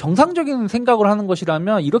것이지 정상적인 생각을 하는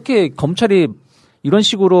것이라면 이렇게 검찰이 이런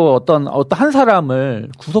식으로 어떤 한 사람을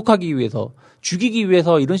구속하기 위해서 죽이기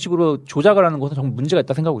위해서 이런 식으로 조작을 하는 것은 정말 문제가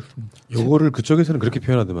있다 생각하고 있습니다. 요거를 그쪽에서는 그렇게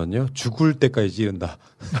표현하더만요. 죽을 때까지 찌른다.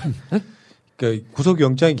 그러니까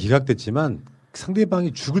구속영장이 기각됐지만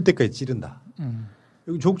상대방이 죽을 때까지 찌른다.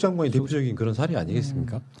 조국 장관이 대표적인 그런 사례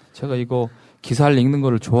아니겠습니까? 제가 이거 기사를 읽는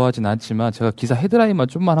거를 좋아하진 않지만 제가 기사 헤드라인만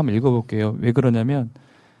좀만 한번 읽어볼게요. 왜 그러냐면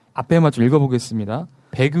앞에만 좀 읽어보겠습니다.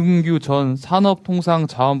 백운규 전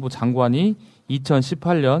산업통상자원부 장관이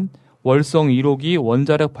 2018년 월성 1호기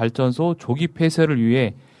원자력 발전소 조기 폐쇄를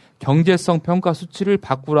위해 경제성 평가 수치를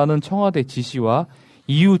바꾸라는 청와대 지시와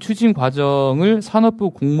이후 추진 과정을 산업부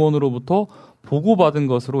공무원으로부터 보고받은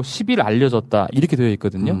것으로 10일 알려졌다. 이렇게 되어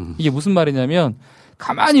있거든요. 이게 무슨 말이냐면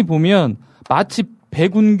가만히 보면 마치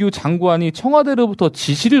백운규 장관이 청와대로부터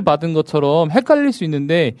지시를 받은 것처럼 헷갈릴 수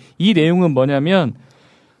있는데 이 내용은 뭐냐면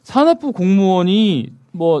산업부 공무원이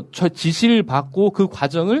저 지시를 받고 그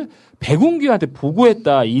과정을 백운규한테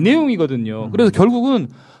보고했다. 이 내용이거든요. 그래서 결국은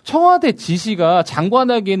청와대 지시가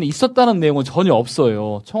장관에게는 있었다는 내용은 전혀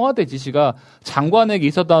없어요. 청와대 지시가 장관에게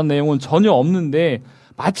있었다는 내용은 전혀 없는데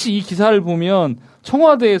마치 이 기사를 보면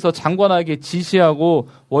청와대에서 장관에게 지시하고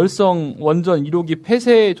월성 원전 1호기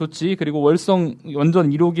폐쇄 조치 그리고 월성 원전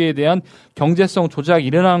 1호기에 대한 경제성 조작이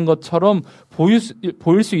일어나는 것처럼 보일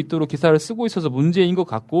수 있도록 기사를 쓰고 있어서 문제인 것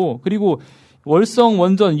같고 그리고 월성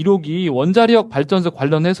원전 1호기 원자력 발전소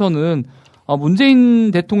관련해서는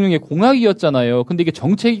문재인 대통령의 공약이었잖아요. 근데 이게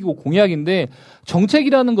정책이고 공약인데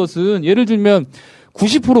정책이라는 것은 예를 들면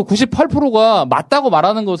 90%, 98%가 맞다고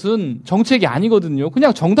말하는 것은 정책이 아니거든요.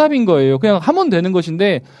 그냥 정답인 거예요. 그냥 하면 되는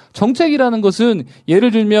것인데 정책이라는 것은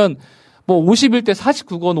예를 들면 51대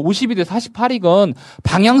 49건 52대 48이건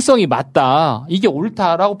방향성이 맞다. 이게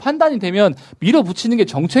옳다라고 판단이 되면 밀어붙이는 게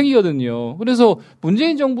정책이거든요. 그래서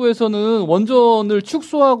문재인 정부에서는 원전을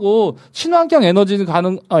축소하고 친환경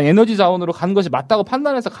에너지 자원으로 가는 것이 맞다고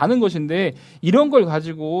판단해서 가는 것인데 이런 걸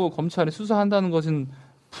가지고 검찰이 수사한다는 것은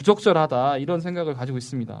부적절하다. 이런 생각을 가지고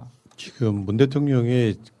있습니다. 지금 문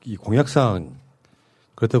대통령의 이 공약사항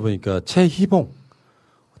그렇다 보니까 최희봉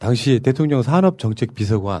당시 대통령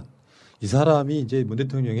산업정책비서관 이 사람이 이제 문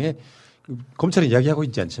대통령의 검찰이 이야기하고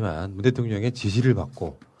있지 않지만 문 대통령의 지시를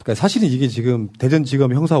받고 그러니까 사실은 이게 지금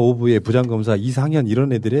대전지검 형사 5부의 부장검사 이상현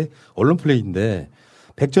이런 애들의 언론 플레이인데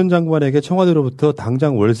백 전 장관에게 청와대로부터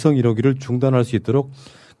당장 월성 1호기를 중단할 수 있도록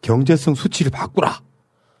경제성 수치를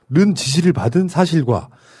바꾸라는 지시를 받은 사실과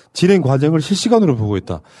진행 과정을 실시간으로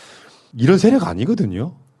보고했다. 이런 세력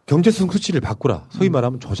아니거든요. 경제성 수치를 바꾸라. 소위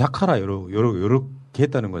말하면 조작하라. 요렇게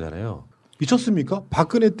했다는 거잖아요. 미쳤습니까?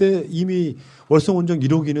 박근혜 때 이미 월성 원전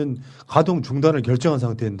 1호기는 가동 중단을 결정한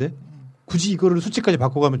상태인데 굳이 이거를 수치까지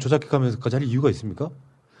바꿔가면 조작해가면서까지 할 이유가 있습니까?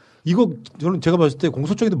 이거 저는 제가 봤을 때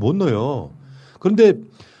공소장에도 못 넣어요. 그런데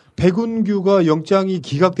백운규가 영장이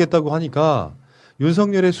기각됐다고 하니까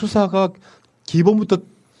윤석열의 수사가 기본부터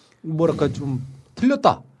뭐랄까 좀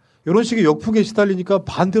틀렸다. 이런 식의 역풍에 시달리니까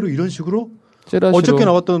반대로 이런 식으로 어저께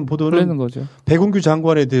나왔던 보도는 백운규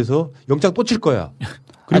장관에 대해서 영장 또 칠 거야.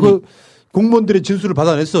 그리고 아니, 공무원들의 진술을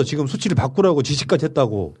받아냈어. 지금 수치를 바꾸라고 지시까지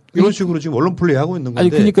했다고. 이런 식으로 지금 언론 플레이 하고 있는 건데. 아니,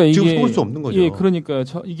 그러니까 지금 속을 수 없는 거죠. 예, 그러니까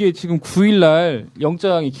이게 지금 9일 날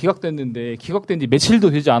영장이 기각됐는데 기각된 지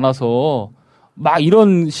며칠도 되지 않아서 막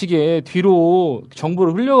이런 식의 뒤로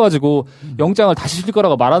정보를 흘려가지고 영장을 다시 줄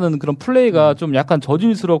거라고 말하는 그런 플레이가 좀 약간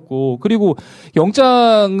저질스럽고 그리고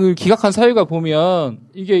영장을 기각한 사유가 보면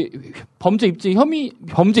이게 범죄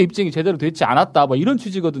입증이 제대로 되지 않았다 뭐 이런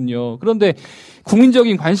취지거든요. 그런데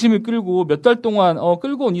국민적인 관심을 끌고 몇 달 동안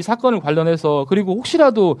끌고 온 이 사건을 관련해서 그리고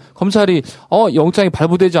혹시라도 검찰이 영장이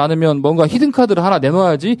발부되지 않으면 뭔가 히든카드를 하나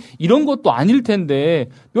내놔야지 이런 것도 아닐 텐데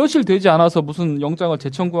며칠 되지 않아서 무슨 영장을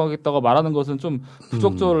재청구하겠다고 말하는 것은 좀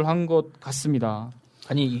부적절한 것 같습니다.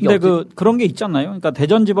 아니 이게 근데 그런 게 있잖아요. 그러니까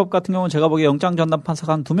대전지법 같은 경우는 제가 보기에 영장 전담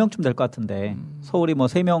판사가 한 2명쯤 될 것 같은데 서울이 뭐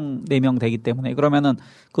 3명, 4명 되기 때문에 그러면은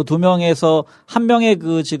그 2명에서 1명의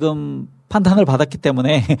그 지금 판단을 받았기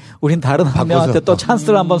때문에 우린 다른 한 명한테 또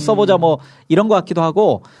찬스를 한번 써보자 뭐 이런 것 같기도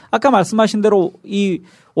하고 아까 말씀하신 대로 이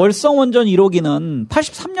월성 원전 1호기는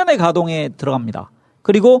 83년에 가동에 들어갑니다.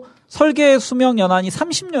 그리고 설계 수명 연한이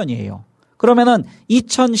 30년이에요. 그러면은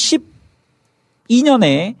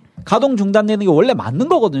 2012년에 가동 중단되는 게 원래 맞는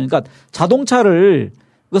거거든요. 그러니까 자동차를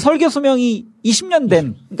그 설계 수명이 20년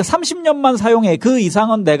된 그러니까 30년만 사용해 그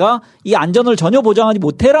이상은 내가 이 안전을 전혀 보장하지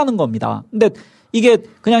못해라는 겁니다. 근데 이게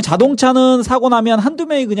그냥 자동차는 사고 나면 한두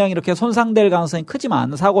명이 그냥 이렇게 손상될 가능성이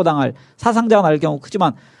크지만 사상자가 날 경우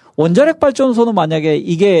크지만 원자력 발전소는 만약에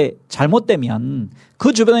이게 잘못되면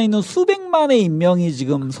그 주변에 있는 수백만의 인명이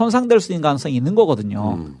지금 손상될 수 있는 가능성이 있는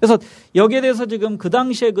거거든요. 그래서 여기에 대해서 지금 그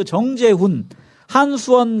당시에 그 정재훈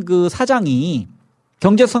한수원 그 사장이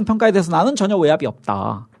경제성 평가에 대해서 나는 전혀 외압이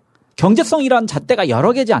없다. 경제성이란 잣대가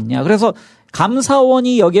여러 개지 않냐. 그래서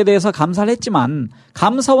감사원이 여기에 대해서 감사를 했지만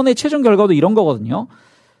감사원의 최종 결과도 이런 거거든요.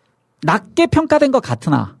 낮게 평가된 것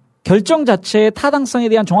같으나 결정 자체의 타당성에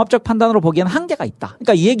대한 종합적 판단으로 보기에는 한계가 있다.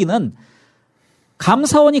 그러니까 이 얘기는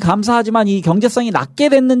감사원이 감사하지만 이 경제성이 낮게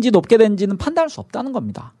됐는지 높게 됐는지는 판단할 수 없다는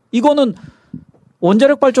겁니다. 이거는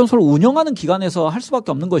원자력 발전소를 운영하는 기관에서 할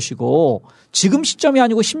수밖에 없는 것이고 지금 시점이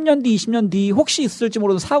아니고 10년 뒤, 20년 뒤 혹시 있을지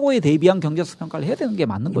모르는 사고에 대비한 경제성 평가를 해야 되는 게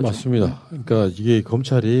맞는 거죠. 맞습니다. 그러니까 이게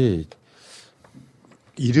검찰이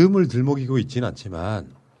이름을 들먹이고 있지는 않지만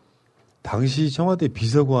당시 청와대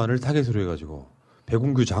비서관을 타겟으로 해가지고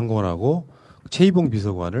백운규 장관하고 최희봉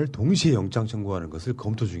비서관을 동시에 영장 청구하는 것을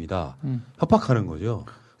검토 중이다. 협박하는 거죠.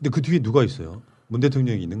 근데 그 뒤에 누가 있어요? 문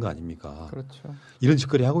대통령이 있는 거 아닙니까? 그렇죠. 이런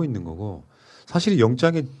짓거리 하고 있는 거고 사실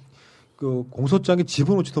영장에 그 공소장에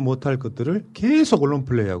집어넣지도 못할 것들을 계속 언론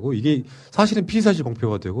플레이하고 이게 사실은 피의사실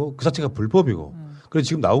공표가 되고 그 자체가 불법이고 그래서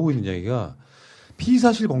지금 나오고 있는 이야기가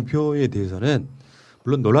피의사실 공표에 대해서는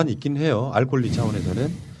물론 논란이 있긴 해요. 알 권리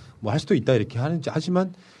차원에서는 뭐 할 수도 있다 이렇게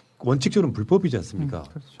하지만 원칙적으로는 불법이지 않습니까?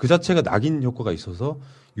 그렇죠. 그 자체가 낙인 효과가 있어서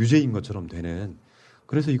유죄인 것처럼 되는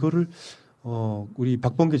그래서 이거를 우리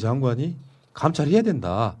박범계 장관이 감찰해야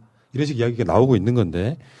된다 이런 식 이야기가 나오고 있는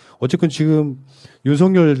건데 어쨌든 지금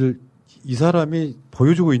윤석열 이 사람이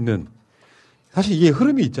보여주고 있는 사실 이게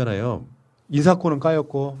흐름이 있잖아요. 인사권은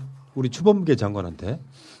까였고 우리 추범계 장관한테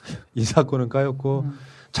인사권은 까였고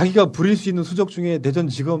자기가 부릴 수 있는 수적 중에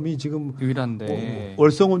대전지검이 지금 유일한데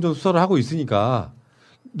월성원전 수사를 하고 있으니까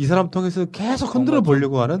이 사람 통해서 계속 흔들어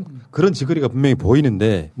보려고 하는 그런 짓거리가 분명히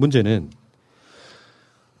보이는데 문제는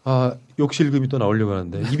욕실금이 또 나오려고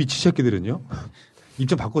하는데 입이 치새끼들은요. 입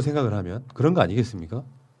좀 바꿔 생각을 하면 그런 거 아니겠습니까?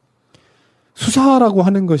 수사라고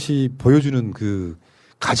하는 것이 보여주는 그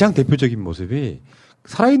가장 대표적인 모습이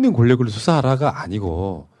살아있는 권력을 수사하라가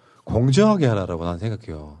아니고 공정하게 하라라고 나는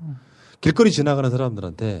생각해요. 길거리 지나가는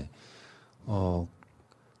사람들한테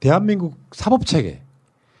대한민국 사법체계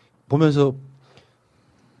보면서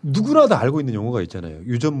누구나 다 알고 있는 용어가 있잖아요.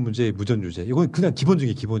 유전무죄, 무전유죄. 이건 그냥 기본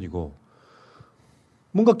중에 기본이고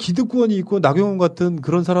뭔가 기득권이 있고 나경원 같은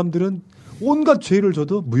그런 사람들은 온갖 죄를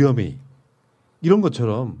져도 무혐의. 이런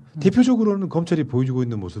것처럼 대표적으로는 검찰이 보여주고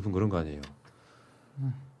있는 모습은 그런 거 아니에요.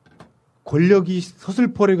 권력이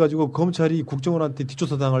서슬퍼래가지고 검찰이 국정원한테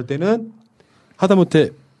뒷조사 당할 때는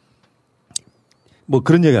하다못해 뭐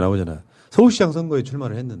그런 얘기가 나오잖아요. 서울시장 선거에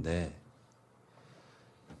출마를 했는데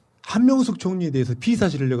한명숙 총리에 대해서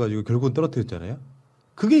피의사실을 내가지고 결국은 떨어뜨렸잖아요.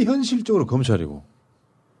 그게 현실적으로 검찰이고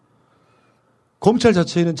검찰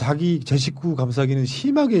자체는 자기 제 식구 감싸기는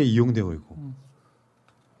심하게 이용되고 있고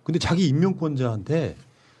근데 자기 임명권자한테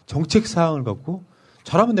정책 사항을 갖고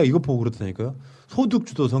잘하면 내가 이거 보고 그렇다니까요.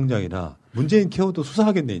 소득주도 성장이나 문재인 케어도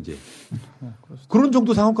수사하겠네 이제. 그런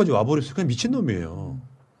정도 상황까지 와버렸어요. 그냥 미친놈이에요.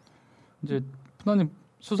 이제 부장님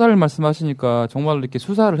수사를 말씀하시니까 정말로 이렇게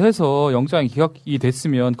수사를 해서 영장이 기각이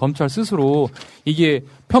됐으면 검찰 스스로 이게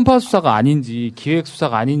편파 수사가 아닌지 기획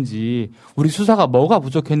수사가 아닌지 우리 수사가 뭐가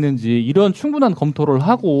부족했는지 이런 충분한 검토를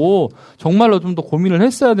하고 정말로 좀 더 고민을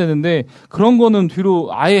했어야 되는데 그런 거는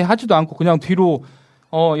뒤로 아예 하지도 않고 그냥 뒤로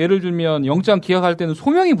예를 들면 영장 기각할 때는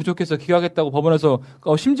소명이 부족해서 기각했다고 법원에서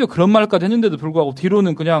심지어 그런 말까지 했는데도 불구하고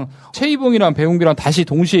뒤로는 그냥 최이봉이랑 배웅비랑 다시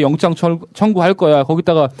동시에 영장 청구할 거야.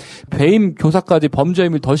 거기다가 배임 교사까지 범죄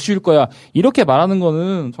혐의를 더 씌울 거야. 이렇게 말하는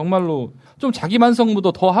거는 정말로 좀 자기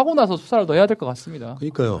만성무도 더 하고 나서 수사를 더 해야 될 것 같습니다.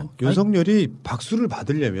 그러니까요. 윤석열이 박수를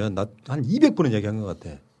받으려면 나 한 200번은 얘기한 것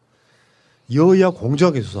같아. 여야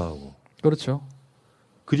공정하게 수사하고. 그렇죠.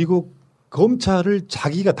 그리고 검찰을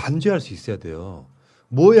자기가 단죄할 수 있어야 돼요.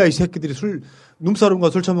 뭐야 이 새끼들이 눈사람과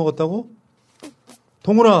술 처먹었다고?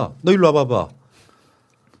 동훈아 너 일로 와봐봐.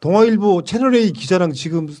 동아일보 채널A 기자랑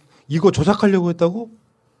지금 이거 조작하려고 했다고?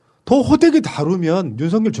 더 호되게 다루면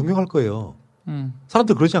윤석열 존경할 거예요.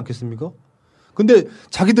 사람들 그러지 않겠습니까? 근데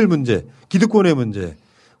자기들 문제, 기득권의 문제,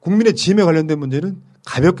 국민의 지임에 관련된 문제는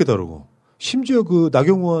가볍게 다루고 심지어 그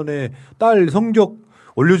나경원의 딸 성적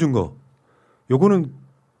올려준 거 요거는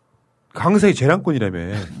강사의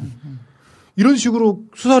재량권이라며. 이런 식으로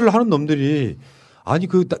수사를 하는 놈들이 아니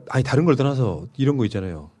다른 걸 떠나서 이런 거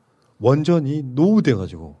있잖아요. 원전이 노후돼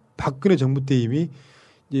가지고 박근혜 정부 때 이미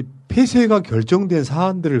이제 폐쇄가 결정된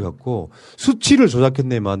사안들을 갖고 수치를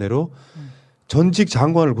조작했네 만으로 전직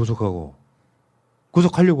장관을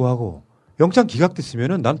구속하려고 하고 영장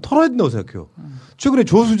기각됐으면은 난 털어야 된다고 생각해요. 최근에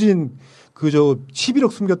조수진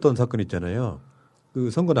 11억 숨겼던 사건 있잖아요.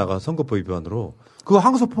 그 선거법 위반으로 그거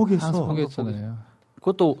항소 포기했잖아요.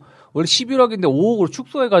 그것도 원래 11억인데 5억으로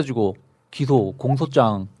축소해가지고 기소,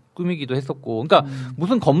 공소장 꾸미기도 했었고. 그러니까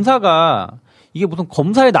무슨 검사가 이게 무슨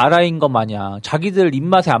검사의 나라인 것 마냥 자기들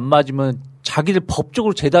입맛에 안 맞으면 자기들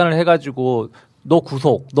법적으로 재단을 해가지고 너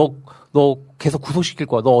구속, 너 계속 구속시킬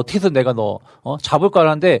거야. 너 어떻게 해서 내가 너 잡을 거야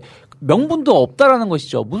하는데 명분도 없다라는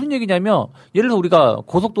것이죠. 무슨 얘기냐면 예를 들어 우리가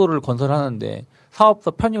고속도로를 건설하는데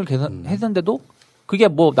사업서 편입을 했는데도 그게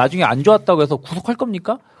뭐 나중에 안 좋았다고 해서 구속할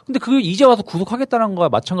겁니까? 근데 그걸 이제 와서 구속하겠다는 거와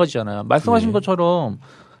마찬가지잖아요. 말씀하신 것처럼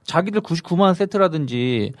자기들 99만 원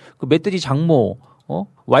세트라든지 그 멧돼지 장모,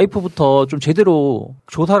 와이프부터 좀 제대로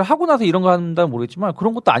조사를 하고 나서 이런 거 한다면 모르겠지만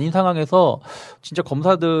그런 것도 아닌 상황에서 진짜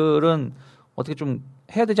검사들은 어떻게 좀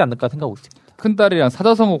해야 되지 않을까 생각하고 있습니다. 큰딸이랑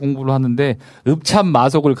사자성어 공부를 하는데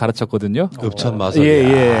읍참마속을 가르쳤거든요. 읍참마속.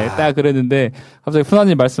 예. 딱 그랬는데 갑자기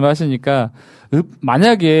훈아님 말씀하시니까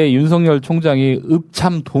만약에 윤석열 총장이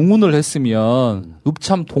읍참동훈을 했으면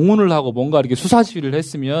읍참동훈을 하고 뭔가 이렇게 수사 지휘를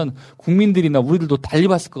했으면 국민들이나 우리들도 달리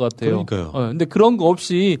봤을 것 같아요. 그러니까요. 근데 그런 거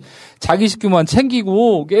없이 자기 식구만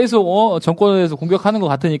챙기고 계속 정권에 대해서 공격하는 것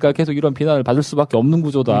같으니까 계속 이런 비난을 받을 수밖에 없는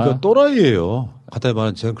구조다. 그러니까 또라이예요. 갖다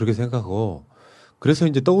말하면 제가 그렇게 생각하고 그래서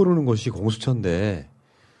이제 떠오르는 것이 공수처인데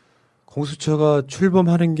공수처가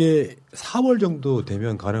출범하는 게 4월 정도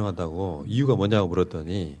되면 가능하다고 이유가 뭐냐고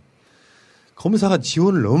물었더니 검사가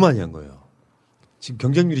지원을 너무 많이 한 거예요. 지금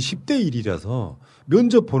경쟁률이 10대 1이라서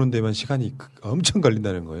면접 보는 데만 시간이 엄청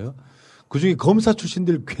걸린다는 거예요. 그중에 검사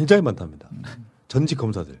출신들 굉장히 많답니다. 전직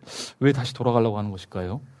검사들. 왜 다시 돌아가려고 하는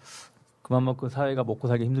것일까요? 그만큼 사회가 먹고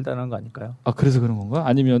살기 힘들다는 거 아닐까요? 아 그래서 그런 건가?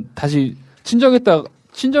 아니면 다시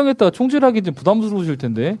친정했다가 총질하기 좀 부담스러우실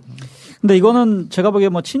텐데. 근데 이거는 제가 보기에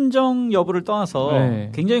뭐 친정 여부를 떠나서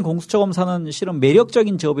굉장히 공수처 검사는 실은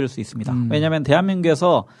매력적인 직업일 수 있습니다. 왜냐하면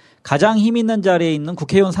대한민국에서 가장 힘 있는 자리에 있는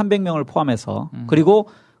국회의원 300명을 포함해서 그리고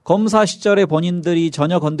검사 시절에 본인들이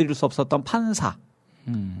전혀 건드릴 수 없었던 판사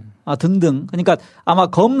등등. 그러니까 아마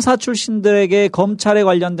검사 출신들에게 검찰에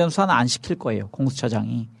관련된 수사는 안 시킬 거예요.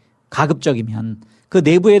 공수처장이. 가급적이면. 그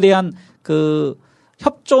내부에 대한 그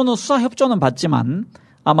수사 협조는 받지만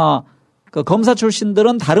아마 그 검사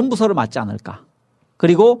출신들은 다른 부서를 맡지 않을까.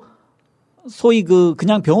 그리고 소위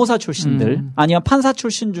그냥 변호사 출신들 아니면 판사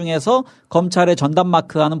출신 중에서 검찰에 전담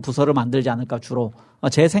마크하는 부서를 만들지 않을까 주로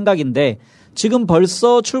제 생각인데 지금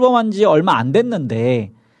벌써 출범한 지 얼마 안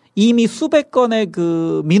됐는데 이미 수백 건의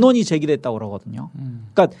그 민원이 제기됐다고 그러거든요.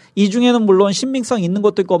 그러니까 이 중에는 물론 신빙성 있는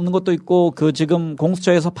것도 있고 없는 것도 있고 그 지금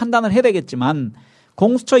공수처에서 판단을 해야 되겠지만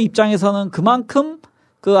공수처 입장에서는 그만큼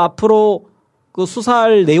그 앞으로 그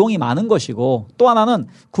수사할 내용이 많은 것이고 또 하나는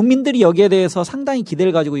국민들이 여기에 대해서 상당히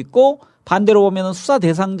기대를 가지고 있고 반대로 보면은 수사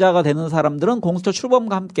대상자가 되는 사람들은 공수처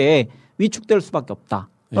출범과 함께 위축될 수밖에 없다.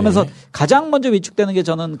 그러면서 가장 먼저 위축되는 게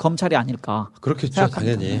저는 검찰이 아닐까. 그렇겠죠.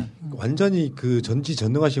 당연히. 완전히 그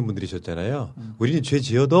전지전능하신 분들이셨잖아요. 우리는 죄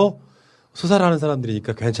지어도 수사를 하는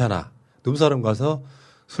사람들이니까 괜찮아. 눈사람 가서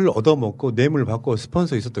술 얻어먹고 뇌물 받고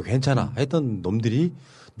스폰서 있어도 괜찮아. 했던 놈들이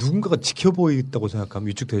누군가가 지켜보이다고 생각하면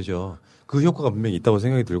위축되죠. 그 효과가 분명히 있다고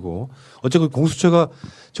생각이 들고 어쨌든 공수처가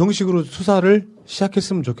정식으로 수사를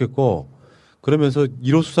시작했으면 좋겠고 그러면서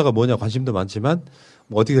 1호 수사가 뭐냐 관심도 많지만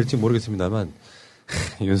뭐 어떻게 될지 모르겠습니다만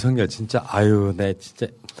윤석열 진짜 아유 네 진짜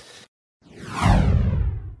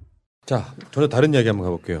자 전혀 다른 이야기 한번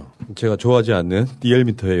가볼게요. 제가 좋아하지 않는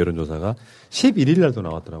리얼미터의 여론조사가 11일 날도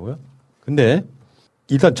나왔더라고요. 근데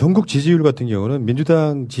일단 전국 지지율 같은 경우는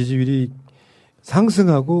민주당 지지율이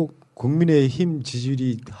상승하고 국민의힘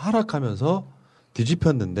지지율이 하락하면서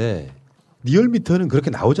뒤집혔는데 리얼미터는 그렇게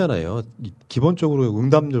나오잖아요. 기본적으로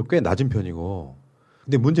응답률 꽤 낮은 편이고.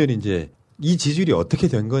 근데 문제는 이제 이 지지율이 어떻게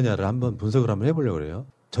된 거냐를 한번 분석을 한번 해보려고 그래요.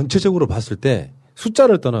 전체적으로 봤을 때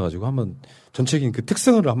숫자를 떠나가지고 한번 전체적인 그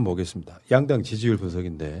특성을 한번 보겠습니다. 양당 지지율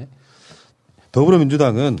분석인데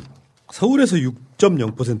더불어민주당은 서울에서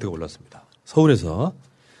 6.0%가 올랐습니다. 서울에서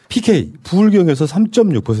PK 부울경에서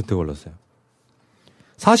 3.6%가 올랐어요.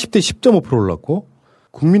 40대 10.5% 올랐고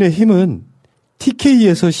국민의힘은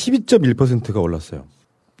TK에서 12.1%가 올랐어요.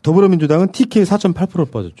 더불어민주당은 TK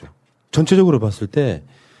 4.8% 빠졌죠. 전체적으로 봤을 때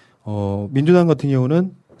민주당 같은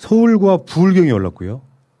경우는 서울과 부울경이 올랐고요.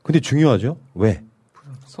 근데 중요하죠. 왜?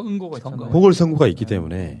 선거가 있잖아요. 보궐선거가 있기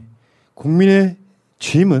때문에 국민의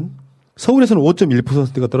취임은 서울에서는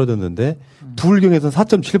 5.1%가 떨어졌는데 부울경에서는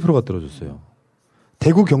 4.7%가 떨어졌어요.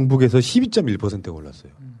 대구 경북에서 12.1%가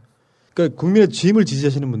올랐어요. 그러니까 국민의 취임을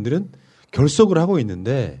지지하시는 분들은 결속을 하고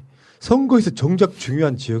있는데 선거에서 정작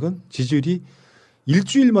중요한 지역은 지지율이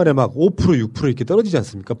일주일 만에 막 5%, 6% 이렇게 떨어지지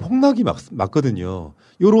않습니까? 폭락이 맞거든요.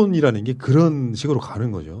 여론이라는 게 그런 식으로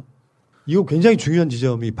가는 거죠. 이거 굉장히 중요한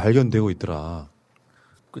지점이 발견되고 있더라.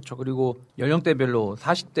 그렇죠. 그리고 연령대별로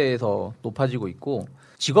 40대에서 높아지고 있고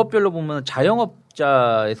직업별로 보면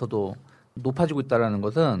자영업자에서도 높아지고 있다는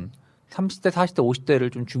것은 30대, 40대,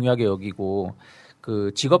 50대를 좀 중요하게 여기고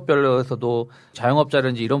그 직업별로에서도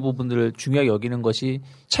자영업자라든지 이런 부분들을 중요하게 여기는 것이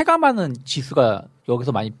체감하는 지수가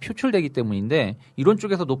여기서 많이 표출되기 때문인데 이런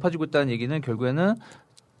쪽에서 높아지고 있다는 얘기는 결국에는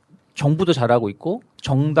정부도 잘하고 있고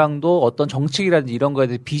정당도 어떤 정책이라든지 이런 거에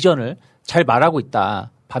대해 비전을 잘 말하고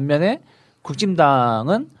있다. 반면에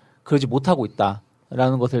국진당은 그러지 못하고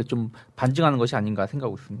있다라는 것을 좀 반증하는 것이 아닌가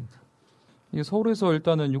생각하고 있습니다. 서울에서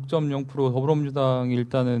일단은 6.0% 더불어민주당이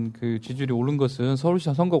일단은 그 지지율이 오른 것은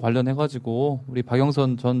서울시장 선거 관련해가지고 우리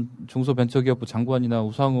박영선 전 중소벤처기업부 장관이나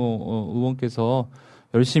우상호 의원께서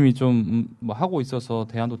열심히 좀 뭐 하고 있어서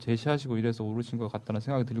대안도 제시하시고 이래서 오르신 것 같다는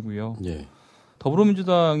생각이 들고요. 예.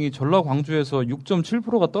 더불어민주당이 전라 광주에서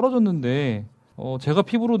 6.7%가 떨어졌는데 제가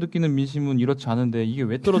피부로 느끼는 민심은 이렇지 않은데 이게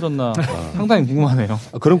왜 떨어졌나 상당히 궁금하네요.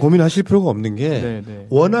 그런 고민하실 필요가 없는 게 네네.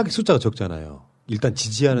 워낙 숫자가 적잖아요. 일단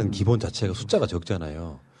지지하는 기본 자체가 숫자가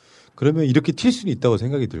적잖아요. 그러면 이렇게 튈 수는 있다고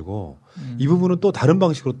생각이 들고 이 부분은 또 다른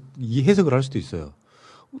방식으로 이 해석을 할 수도 있어요.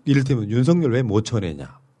 이를테면 윤석열 왜 못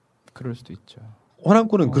쳐내냐. 그럴 수도 있죠.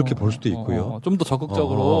 호남권은 그렇게 볼 수도 있고요. 좀 더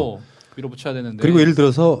적극적으로 밀어붙여야 되는데. 그리고 예를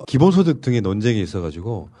들어서 기본소득 등의 논쟁이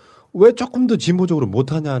있어가지고 왜 조금 더 진보적으로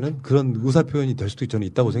못하냐는 그런 의사표현이 될 수도 저는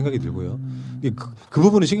있다고 생각이 들고요. 그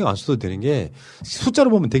부분은 신경 안 써도 되는 게 숫자로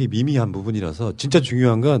보면 되게 미미한 부분이라서 진짜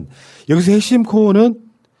중요한 건 여기서 핵심 코어는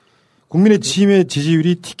국민의 취임의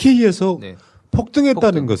지지율이 TK에서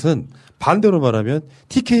폭등했다는 것은 반대로 말하면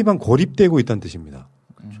TK만 고립되고 있다는 뜻입니다.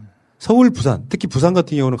 서울, 부산, 특히 부산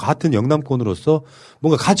같은 경우는 같은 영남권으로서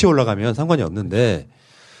뭔가 같이 올라가면 상관이 없는데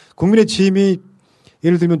국민의 취임이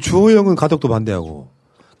예를 들면 주호영은 가덕도 반대하고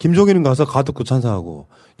김종인은 가서 가덕도 찬성하고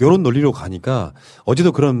이런 논리로 가니까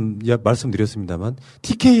어제도 그런 말씀드렸습니다만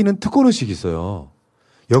TK는 특권의식이 있어요.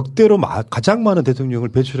 역대로 가장 많은 대통령을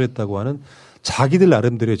배출했다고 하는 자기들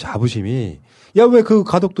나름대로의 자부심이 야 왜 그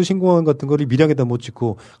가덕도 신공항 같은 거를 밀양에다 못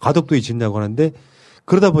짓고 가덕도에 짓냐고 하는데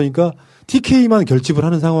그러다 보니까 TK만 결집을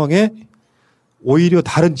하는 상황에 오히려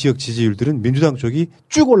다른 지역 지지율들은 민주당 쪽이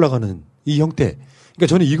쭉 올라가는 이 형태. 그러니까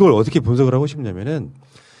저는 이걸 어떻게 분석을 하고 싶냐면은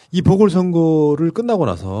이 보궐선거를 끝나고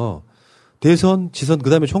나서 대선, 지선, 그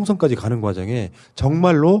다음에 총선까지 가는 과정에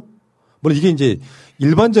정말로, 물론 이게 이제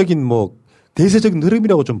일반적인 대세적인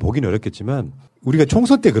흐름이라고 좀 보기는 어렵겠지만 우리가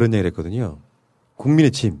총선 때 그런 얘기를 했거든요.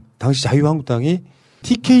 국민의힘, 당시 자유한국당이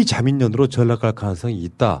TK 자민련으로 전락할 가능성이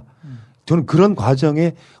있다. 저는 그런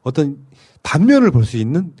과정에 어떤 단면을 볼 수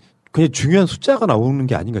있는 굉장히 중요한 숫자가 나오는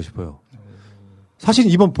게 아닌가 싶어요. 사실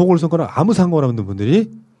이번 보궐선거는 아무 상관없는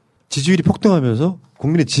분들이 지지율이 폭등하면서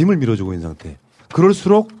국민의 짐을 밀어주고 있는 상태.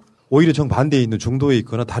 그럴수록 오히려 정반대에 있는 중도에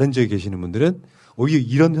있거나 다른 지역에 계시는 분들은 오히려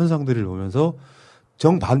이런 현상들을 보면서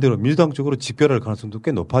정반대로 민주당 쪽으로 집결할 가능성도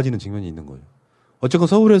꽤 높아지는 측면이 있는 거예요. 어쨌건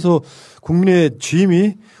서울에서 국민의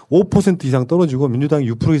취임이 5% 이상 떨어지고 민주당이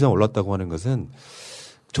 6% 이상 올랐다고 하는 것은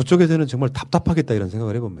저쪽에서는 정말 답답하겠다 이런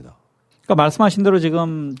생각을 해봅니다. 그러니까 말씀하신 대로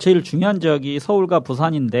지금 제일 중요한 지역이 서울과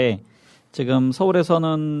부산인데 지금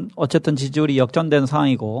서울에서는 어쨌든 지지율이 역전된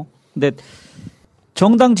상황이고 근데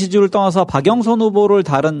정당 지지율을 떠나서 박영선 후보를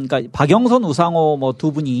그러니까 박영선 우상호 뭐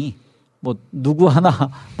두 분이 뭐 누구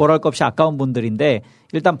하나 뭐랄 것 없이 아까운 분들인데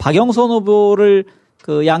일단 박영선 후보를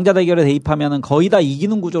그 양자 대결에 대입하면은 거의 다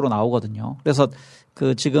이기는 구조로 나오거든요. 그래서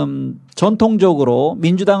그 지금 전통적으로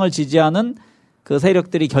민주당을 지지하는 그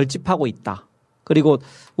세력들이 결집하고 있다. 그리고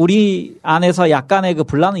우리 안에서 약간의 그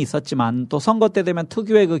분란은 있었지만 또 선거 때 되면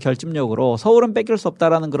특유의 그 결집력으로 서울은 뺏길 수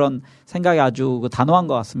없다라는 그런 생각이 아주 그 단호한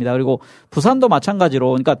것 같습니다. 그리고 부산도 마찬가지로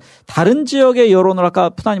그러니까 다른 지역의 여론을 아까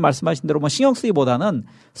푸나님 말씀하신 대로 뭐 신경 쓰기보다는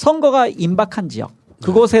선거가 임박한 지역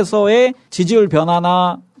그곳에서의 지지율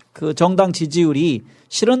변화나 그 정당 지지율이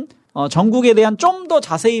실은 전국에 대한 좀 더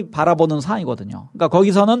자세히 바라보는 사안이거든요. 그러니까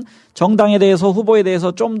거기서는 정당에 대해서 후보에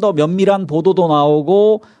대해서 좀 더 면밀한 보도도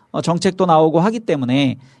나오고 정책도 나오고 하기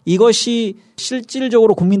때문에 이것이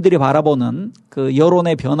실질적으로 국민들이 바라보는 그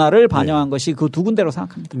여론의 변화를 반영한 것이 그 두 군데로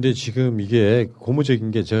생각합니다. 근데 지금 이게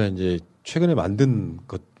고무적인 게 제가 이제 최근에 만든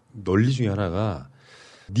것 논리 중에 하나가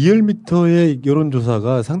리얼미터의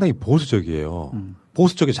여론조사가 상당히 보수적이에요.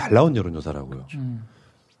 보수 쪽에 잘 나온 여론조사라고요.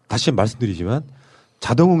 다시 말씀드리지만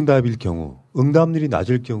자동응답일 경우 응답률이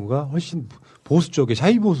낮을 경우가 훨씬 보수 쪽에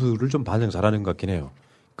샤이보수를 좀 반영 잘하는 것 같긴 해요.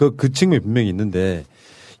 그 측면이 분명히 있는데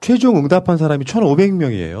최종 응답한 사람이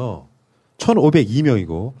 1,500명이에요.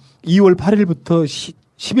 1,502명이고 2월 8일부터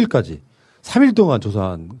 10일까지 3일 동안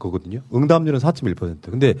조사한 거거든요. 응답률은 4.1%.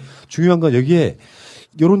 근데 중요한 건 여기에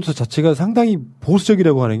여론조사 자체가 상당히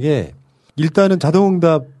보수적이라고 하는 게 일단은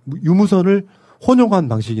자동응답 유무선을 혼용한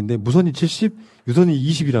방식인데 무선이 70, 유선이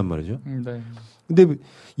 20이란 말이죠. 네. 근데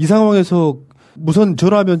이 상황에서 무선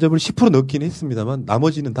전화 면접을 10% 넣긴 했습니다만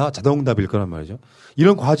나머지는 다 자동응답일 거란 말이죠.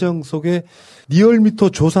 이런 과정 속에 리얼미터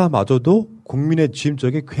조사마저도 국민의 지금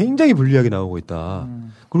쪽에 굉장히 불리하게 나오고 있다.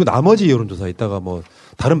 그리고 나머지 여론조사 있다가 뭐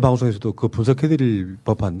다른 방송에서도 그 분석해드릴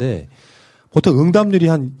법한데 보통 응답률이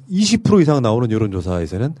한 20% 이상 나오는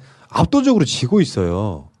여론조사에서는 압도적으로 지고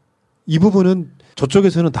있어요. 이 부분은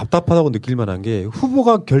저쪽에서는 답답하다고 느낄 만한 게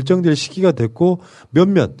후보가 결정될 시기가 됐고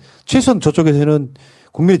몇몇 최소한 저쪽에서는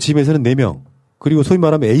국민의 지임에서는 4명 그리고 소위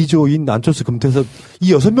말하면 A조인 안철수 금태섭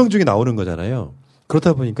이 6명 중에 나오는 거잖아요.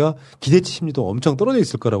 그렇다 보니까 기대치 심리도 엄청 떨어져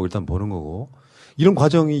있을 거라고 일단 보는 거고 이런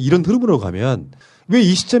과정이 이런 흐름으로 가면 왜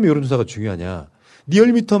이 시점에 여론조사가 중요하냐.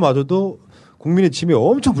 리얼미터마저도 국민의 지임에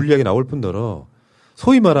엄청 불리하게 나올 뿐더러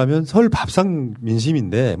소위 말하면 설 밥상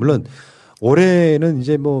민심인데 물론 올해는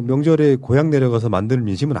이제 뭐 명절에 고향 내려가서 만드는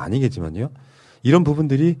민심은 아니겠지만요. 이런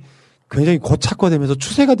부분들이 굉장히 고착화되면서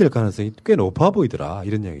추세가 될 가능성이 꽤 높아 보이더라.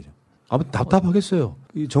 이런 이야기죠. 아무튼 답답하겠어요.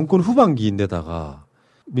 이 정권 후반기인데다가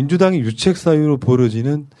민주당이 유책 사유로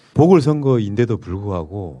벌어지는 보궐선거인데도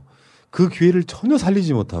불구하고 그 기회를 전혀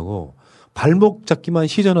살리지 못하고 발목 잡기만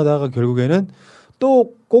시전하다가 결국에는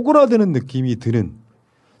또 꼬그라드는 느낌이 드는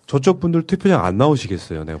저쪽 분들 투표장 안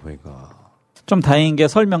나오시겠어요. 내가 보니까. 좀 다행인 게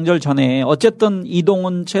설 명절 전에 어쨌든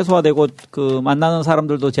이동은 최소화되고 그 만나는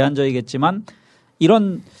사람들도 제한적이겠지만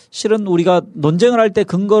이런 실은 우리가 논쟁을 할 때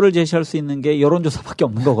근거를 제시할 수 있는 게 여론조사밖에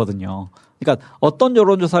없는 거거든요. 그러니까 어떤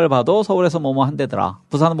여론조사를 봐도 서울에서 뭐뭐 한대더라,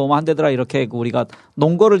 부산은 뭐뭐 한대더라 이렇게 우리가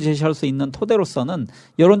논거를 제시할 수 있는 토대로서는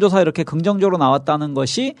여론조사 이렇게 긍정적으로 나왔다는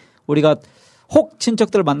것이 우리가 혹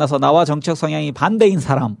친척들을 만나서 나와 정책 성향이 반대인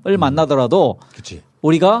사람을 만나더라도 그치.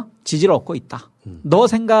 우리가 지지를 얻고 있다. 너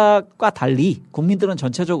생각과 달리 국민들은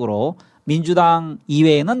전체적으로 민주당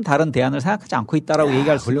이외에는 다른 대안을 생각하지 않고 있다라고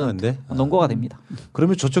얘기할 수 있는 논거가 됩니다.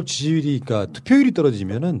 그러면 저쪽 지지율이, 그러니까 투표율이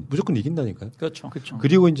떨어지면은 무조건 이긴다니까요. 그렇죠.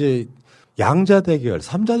 그리고 이제 양자 대결,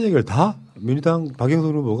 3자 대결 다 민주당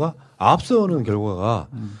박영선 후보가 앞서는 결과가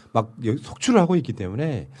막 속출을 하고 있기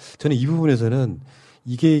때문에 저는 이 부분에서는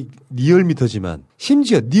이게 리얼미터지만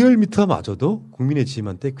심지어 리얼미터마저도 국민의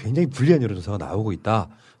지임한테 굉장히 불리한 여론조사가 나오고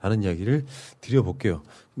있다라는 이야기를 드려볼게요.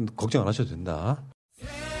 걱정 안 하셔도 된다.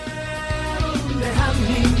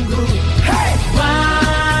 대한민국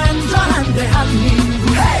완전한 대한민국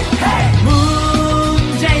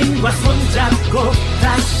문재인과 손잡고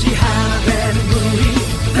다시 하는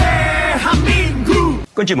우리 대한민국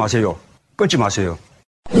끊지 마세요. 끊지 마세요.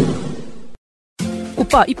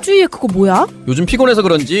 오빠 입주위에 그거 뭐야? 요즘 피곤해서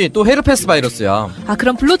그런지 또 헤르페스 바이러스야. 아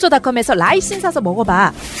그럼 블로처닷컴에서 라이신 사서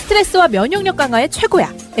먹어봐. 스트레스와 면역력 강화에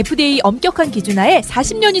최고야. FDA 엄격한 기준하에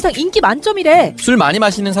 40년 이상 인기 만점이래. 술 많이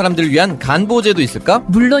마시는 사람들을 위한 간 보호제도 있을까?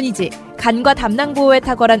 물론이지. 간과 담낭 보호에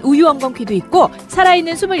탁월한 우유 엉겅퀴도 있고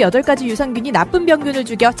살아있는 28가지 유산균이 나쁜 병균을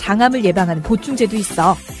죽여 장암을 예방하는 보충제도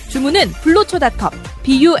있어. 주문은 블로처닷컴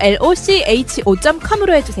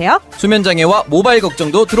BULOCHO.com으로 해주세요. 수면장애와 모바일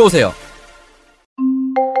걱정도 들어오세요.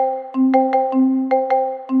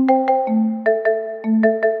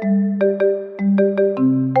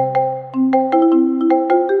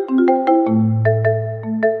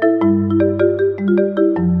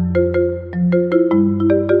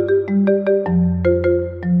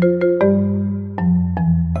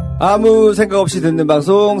 아무 생각 없이 듣는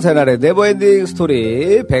방송 새날의 네버엔딩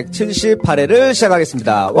스토리 178회를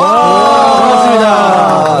시작하겠습니다.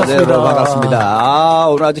 반갑습니다. 네, 반갑습니다.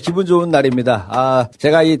 오늘 아주 기분 좋은 날입니다.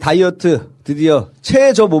 제가 이 다이어트 드디어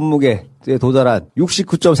최저 몸무게에 도달한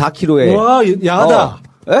 69.4kg에 와, 야하다.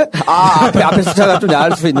 예? 앞에 숫자가 좀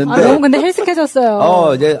야할 수 있는데. 너무 근데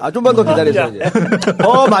헬스케졌어요. 이제, 좀만 더 기다려서 이제.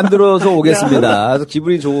 더 만들어서 오겠습니다. 그래서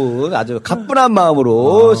기분이 좋은 아주 가뿐한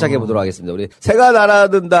마음으로 시작해보도록 하겠습니다. 우리 새가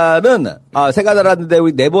날았는데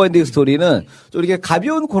우리 네버엔딩 스토리는 좀 이렇게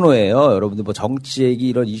가벼운 코너예요. 여러분들 뭐 정치 얘기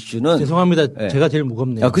이런 이슈는. 죄송합니다. 네. 제가 제일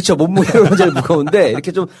무겁네요. 그쵸. 몸무게로는 제일 무거운데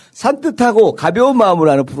이렇게 좀 산뜻하고 가벼운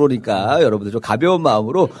마음으로 하는 프로니까 여러분들 좀 가벼운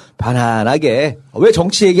마음으로 편안하게 왜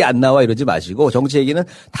정치 얘기 안 나와 이러지 마시고 정치 얘기는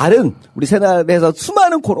다른 우리 새날에서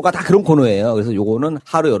수많은 코너가 다 그런 코너예요. 그래서 요거는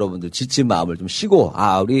하루 여러분들 지친 마음을 좀 쉬고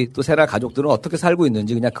우리 또 새날 가족들은 어떻게 살고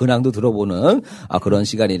있는지 그냥 근황도 들어보는 그런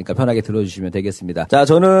시간이니까 편하게 들어주시면 되겠습니다. 자,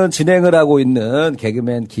 저는 진행을 하고 있는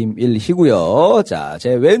개그맨 김일희고요. 자,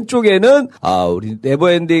 제 왼쪽에는 우리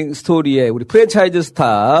네버엔딩 스토리의 우리 프랜차이즈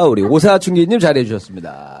스타 우리 오사춘기님 자리해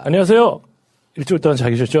주셨습니다. 안녕하세요. 일주일 동안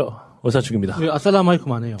잘 계셨죠? 오사축입니다.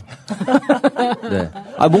 아살라마이쿰 해요. 네.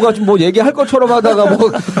 뭔가 좀 뭐 얘기할 것처럼 하다가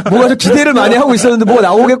뭐가 좀 기대를 많이 하고 있었는데 뭐가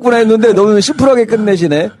나오겠구나 했는데 너무 심플하게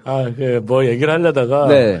끝내시네. 뭐 얘기를 하려다가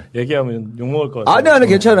네. 얘기하면 욕먹을 것 같아요. 아니,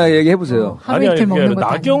 괜찮아요. 얘기해보세요. 아니,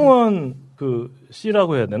 나경원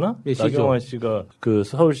씨라고 해야 되나? 네, 나경원 씨가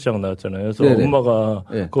서울시장 나왔잖아요. 그래서 네네. 엄마가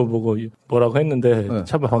그거 보고 뭐라고 했는데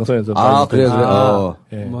참 방송에서 그래요.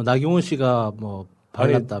 뭐 나경원 씨가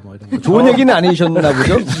발랐다 이런 거. 좋은 얘기는 아니셨나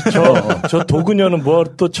보죠? 저 도그녀는 뭐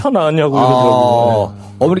또 쳐나왔냐고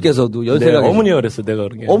이러더라고요. 어머니께서도 연세가 어머니가 그랬어 내가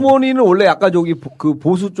그런 게. 어머니는 원래 약간 저기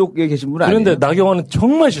보수 쪽에 계신 분 아니에요? 그런데 나경원은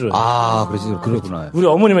정말 싫어요. 그렇구나. 우리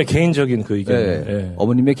어머님의 개인적인 그 의견. 네.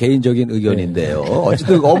 어머님의 개인적인 의견인데요.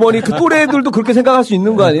 어쨌든 어머니 그 또래들도 그렇게 생각할 수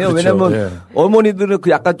있는 거 아니에요? 그렇죠. 왜냐면 어머니들은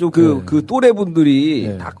약간 좀 그 또래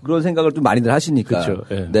분들이 다 그런 생각을 좀 많이들 하시니까. 그렇죠.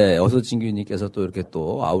 네. 어서진규님께서 또 이렇게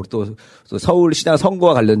우리 또 서울시장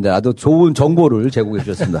선거와 관련된 아주 좋은 정보를 제공해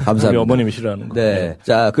주셨습니다. 감사합니다. 우리 어머님이 싫어하는 거. 네.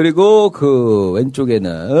 자, 그리고 그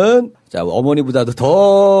왼쪽에는 어머니보다도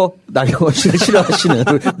더 나경원 씨를 싫어하시는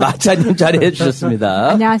마차님 자리해 주셨습니다.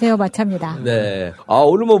 안녕하세요, 마차입니다. 네.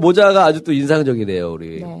 오늘 모자가 아주 또 인상적이네요,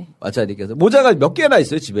 우리 마차님께서. 모자가 몇 개나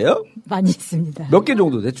있어요, 집에요? 많이 있습니다. 몇 개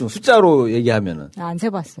정도 대충 숫자로 얘기하면은? 안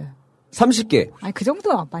세봤어요. 30개. 그 정도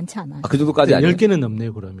많지 않아요. 그 정도까지 아니에요? 10개는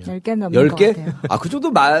넘네요, 그러면. 10개 넘는 10개? 것 같아요. 그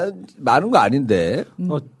정도 많은 거 아닌데.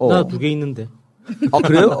 나 2개 있는데.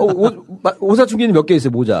 그래요? 오사춘기는 몇 개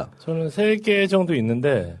있어요, 모자? 저는 3개 정도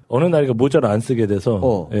있는데, 어느 날이가 모자를 안 쓰게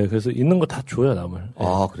돼서, 그래서 있는 거 다 줘요, 남을.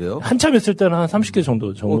 그래요? 한참 있을 때는 한 30개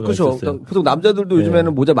정도가 그렇죠. 있었어요. 보통 남자들도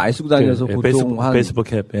요즘에는 모자 많이 쓰고 다녀서 보통 베이스볼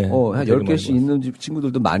캡. 한 10개씩 있는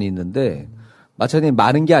친구들도 많이 있는데, 마차님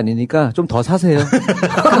많은 게 아니니까 좀 더 사세요.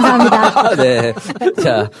 감사합니다. 네.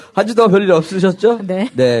 자, 한 주 동안 별일 없으셨죠? 네.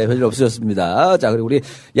 네, 별일 없으셨습니다. 자, 그리고 우리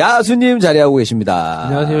야수님 자리하고 계십니다.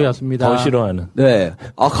 안녕하세요, 야수입니다. 더 싫어하는. 네.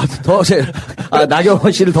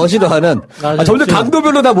 나경원 씨를 더 싫어하는. 점점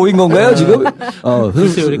강도별로 다 모인 건가요, 지금?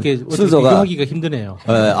 글쎄요, 이렇게 순서가. 비교하기가 힘드네요.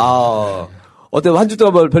 네, 어때요? 한 주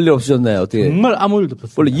동안 별일 없으셨나요? 어떻게? 정말 아무 일도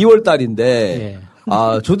없었어요. 원래 2월 달인데.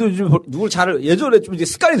 저도 요즘 누굴 예전에 좀 이제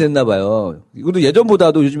습관이 됐나 봐요. 이것도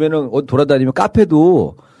예전보다도 요즘에는 돌아다니면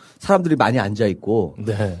카페도 사람들이 많이 앉아있고.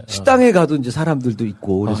 네. 식당에 가도 이제 사람들도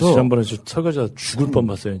있고. 그래서. 지난번에 설거지가 죽을 뻔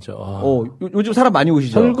봤어요, 진짜. 요즘 사람 많이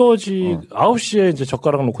오시죠? 설거지 9시에 이제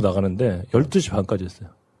젓가락 놓고 나가는데 12시 반까지 했어요.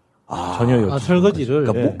 저녁 12시. 설거지를.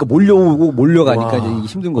 그러니까 몰려오고 몰려가니까 이제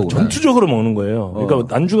힘든 거구나. 전투적으로 먹는 거예요.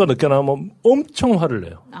 그러니까 안주가 늦게 나오면 엄청 화를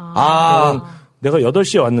내요. 내가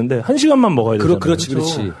 8시에 왔는데 1시간만 먹어야 되잖아. 그렇지.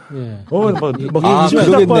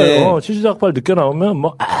 치즈닭발 늦게 나오면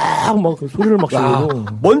막 소리를 막 지르고.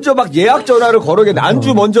 먼저 막 예약 전화를 걸어야겠네.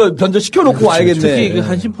 안주 먼저 시켜놓고 와야겠네. 특히 그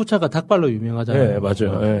한신포차가 닭발로 유명하잖아요. 네,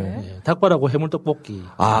 맞아요. 닭발하고 해물떡볶이.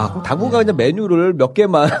 그럼 당분간 그냥 메뉴를 몇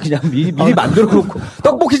개만 그냥 미리 만들어 놓고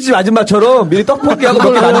떡볶이집 아줌마처럼 미리 떡볶이하고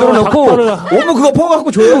몇 개 만들어 놓고 오면 그거 퍼갖고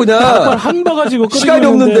줘요 그냥. 닭발 한 바 가지고 시간이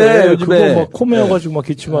없는데 요즘에. 그거 막 코매어가지고 막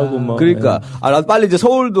기침하고 막. 그러니까 나도 빨리 이제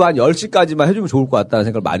서울도 한 10시까지만 해주면 좋을 것 같다는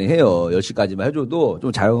생각을 많이 해요. 10시까지만 해줘도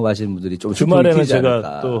좀 자영업하시는 분들이 좀 주말에는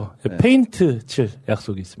제가 또 페인트 칠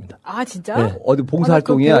약속이 있습니다. 아 진짜? 네. 어디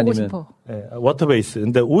봉사활동이야 아니면? 네, 워터 베이스.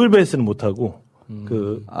 근데 오일 베이스는 못 하고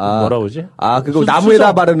뭐라 그러지? 그거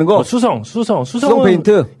나무에다 바르는 거? 수성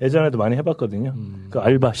페인트? 예전에도 많이 해봤거든요. 그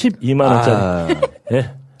알바 12만 원짜리. 네.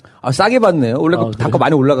 싸게 받네요. 원래 단가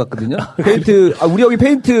많이 올라갔거든요. 페인트, 우리 여기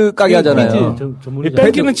페인트 가게 하잖아요.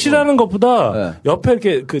 뺑기는 칠하는 것보다 옆에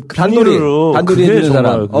이렇게 단돌이 해주는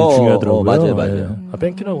사람. 중요하더라고요. 맞아요.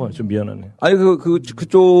 뺑기라고 좀 미안하네. 아니,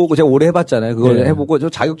 그쪽 제가 오래 해봤잖아요. 그거 해보고 저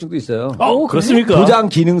자격증도 있어요. 그렇습니까? 도장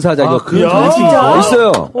기능사 자격증. 진짜?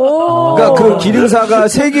 있어요. 그러니까 그 기능사가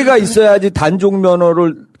 3개가 있어야지 단종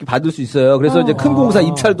면허를 받을 수 있어요. 그래서 이제 큰 공사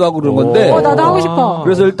입찰도 하고 그런 건데. 나도 하고 싶어.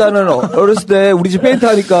 그래서 일단은 어렸을 때 우리 집 페인트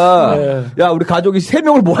하니까 야, 우리 가족이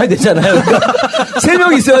 3명을 모아야 되잖아요. 그러니까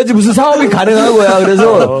 3명 있어야지 무슨 사업이 가능한 거야.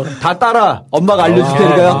 그래서 다 따라. 엄마가 알려줄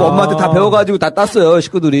테니까 엄마한테 다 배워가지고 다 땄어요,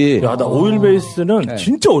 식구들이. 야, 나 오일 베이스는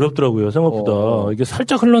진짜 어렵더라고요, 생각보다. 이게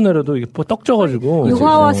살짝 흘러내려도 이게 떡 져가지고.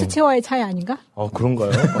 유화와 수채화의 차이 아닌가? 그런가요?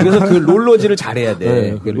 그래서 그 롤러질을 잘해야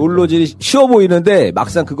돼. 롤러질이 쉬워 보이는데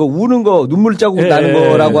막상 그거 우는 거, 눈물 자국 나는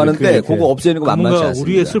거라고 하는데 그거 없애는 거 만만치 않습니다.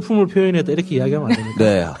 우리의 슬픔을 표현했다 이렇게 이야기하면 안 됩니다.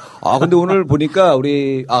 네. 근데 오늘 보니까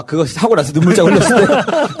그거 사고 나서 눈물 자국 흘렸을 때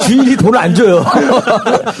주인이 돈을 안 줘요.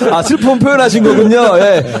 슬픔 표현하신 거군요.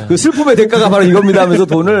 예. 그 슬픔의 대가가 바로 이겁니다 하면서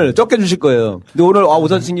돈을 적게 주실 거예요. 근데 오늘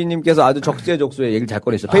오선신기님께서 아주 적재적소에 얘기를 잘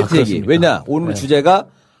꺼냈어요. 페인트 얘기. 왜냐? 오늘 주제가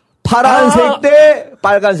파란색 대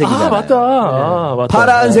빨간색이잖아요. 맞다.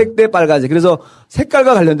 파란색 대 빨간색. 그래서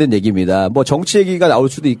색깔과 관련된 얘기입니다. 뭐 정치 얘기가 나올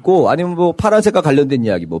수도 있고 아니면 뭐 파란색과 관련된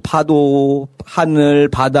이야기, 뭐 파도, 하늘,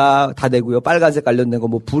 바다 다 되고요. 빨간색 관련된 거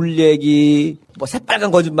뭐 불 얘기, 뭐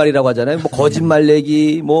새빨간 거짓말이라고 하잖아요. 뭐 거짓말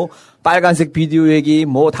얘기, 뭐 빨간색 비디오 얘기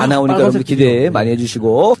뭐 다 나오니까 여러분들 기대 많이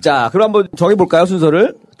해주시고. 자, 그럼 한번 정해볼까요,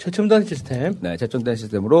 순서를? 최첨단 시스템. 네, 최첨단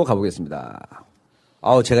시스템으로 가보겠습니다.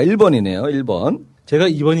 제가 1번이네요, 1번. 제가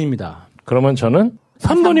 2번입니다. 그러면 저는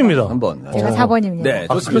 3번입니다. 3번. 제가 4번입니다. 네,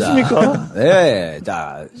 좋습니다. 그렇습니까? 네,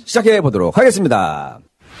 자, 시작해 보도록 하겠습니다.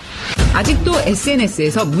 아직도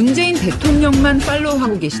SNS에서 문재인 대통령만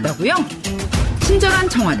팔로우하고 계시다고요? 친절한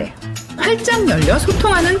청와대, 활짝 열려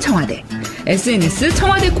소통하는 청와대. SNS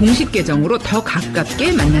청와대 공식 계정으로 더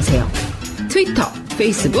가깝게 만나세요. 트위터,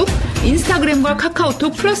 페이스북, 인스타그램과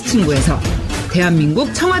카카오톡 플러스 친구에서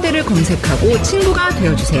대한민국 청와대를 검색하고 친구가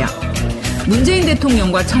되어주세요. 문재인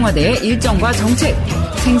대통령과 청와대의 일정과 정책,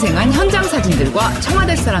 생생한 현장 사진들과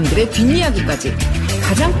청와대 사람들의 뒷이야기까지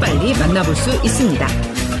가장 빨리 만나볼 수 있습니다.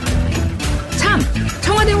 참!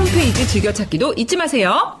 청와대 홈페이지 즐겨찾기도 잊지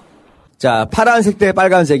마세요. 자, 파란색 대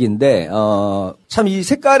빨간색인데, 참 이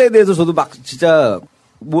색깔에 대해서 저도 막 진짜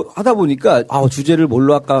뭐 하다 보니까 주제를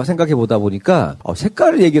뭘로 할까 생각해 보다 보니까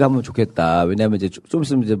색깔을 얘기를 하면 좋겠다. 왜냐하면 이제 좀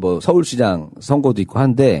있으면 이제 뭐 서울시장 선거도 있고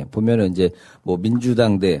한데 보면은 이제 뭐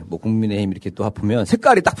민주당 대 뭐 국민의힘 이렇게 또 보면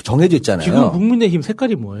색깔이 딱 정해져 있잖아요. 지금 국민의힘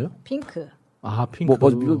색깔이 뭐예요? 핑크. 핑크.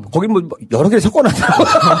 거기 여러 개를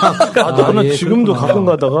섞어놨더라고요. 나는 지금도 가끔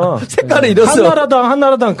가다가 색깔을 잃었어.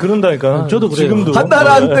 한나라당 그런다니까. 저도 그래요. 지금도.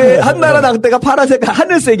 한나라당 때가 파란색,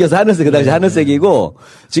 하늘색이었어. 하늘색. 그 당시 하늘색이고,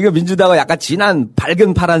 지금 민주당은 약간 진한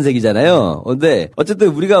밝은 파란색이잖아요. 근데 어쨌든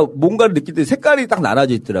우리가 뭔가를 느낄 때 색깔이 딱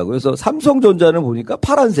나눠져 있더라고요. 그래서 삼성전자는 보니까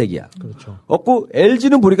파란색이야. 그렇죠.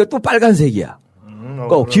 LG는 보니까 또 빨간색이야.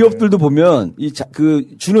 그러니까 기업들도 보면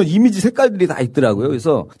주는 이미지 색깔들이 다 있더라고요.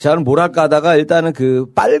 그래서 저는 뭐랄까 하다가 일단은 그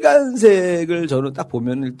빨간색을 저는 딱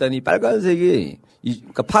보면 일단 이 빨간색이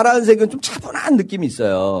그러니까 파란색은 좀 차분한 느낌이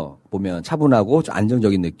있어요. 보면 차분하고 좀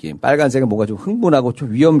안정적인 느낌. 빨간색은 뭔가 좀 흥분하고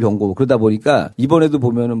좀 위험 경고 그러다 보니까 이번에도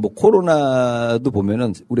보면은 뭐 코로나도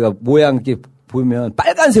보면은 우리가 모양 이렇게 보면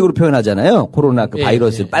빨간색으로 표현하잖아요. 코로나 그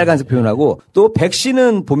바이러스 빨간색 표현하고 또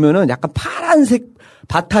백신은 보면은 약간 파란색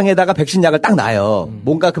바탕에다가 백신 약을 딱 놔요.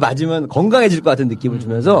 뭔가 그 맞으면 건강해질 것 같은 느낌을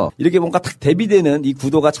주면서 이렇게 뭔가 딱 대비되는 이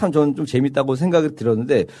구도가 참 저는 좀 재밌다고 생각이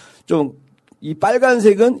들었는데 좀 이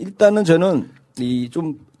빨간색은 일단은 저는 이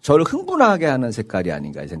좀 저를 흥분하게 하는 색깔이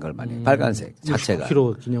아닌가 이 생각을 많이 해요. 빨간색 자체가.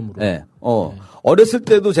 10kg 기념으로. 네. 어렸을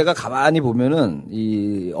때도 제가 가만히 보면은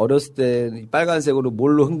이 어렸을 때 빨간색으로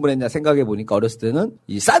뭘로 흥분했냐 생각해 보니까 어렸을 때는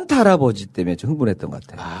이 산타 할아버지 때문에 좀 흥분했던 것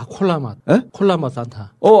같아요. 아, 콜라 맛. 예? 콜라 맛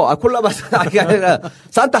산타. 콜라 맛 아니 아니라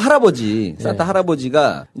산타 할아버지. 산타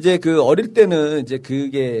할아버지가 이제 그 어릴 때는 이제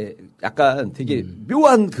그게 약간 되게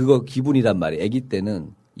묘한 그거 기분이란 말이에요. 아기 때는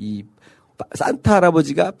이 산타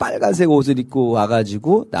할아버지가 빨간색 옷을 입고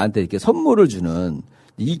와가지고 나한테 이렇게 선물을 주는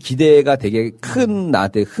이 기대가 되게 큰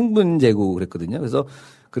나한테 흥분되고 그랬거든요.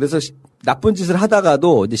 그래서 나쁜 짓을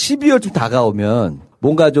하다가도 이제 12월쯤 다가오면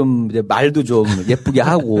뭔가 좀 이제 말도 좀 예쁘게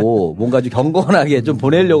하고 뭔가 좀 경건하게 좀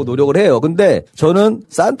보내려고 노력을 해요. 근데 저는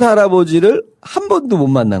산타 할아버지를 한 번도 못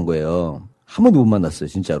만난 거예요. 한 번도 못 만났어요,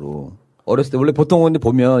 진짜로. 어렸을 때 원래 보통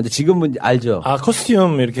보면 이제 지금은 알죠. 아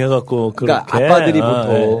커스튬 이렇게 해갖고 그러니까 그렇게? 아빠들이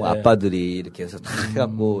보통 아빠들이 이렇게 해서 다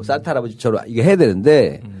해갖고 산타 할아버지처럼 이게 해야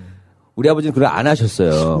되는데 우리 아버지는 그걸 안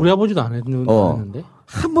하셨어요. 우리 아버지도 안 했는데.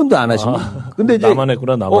 한 번도 안 하십니다. 근데 이제 나만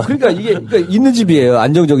했구나 나만. 그러니까 이게 있는 집이에요.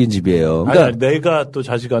 안정적인 집이에요. 그러니까 아니, 내가 또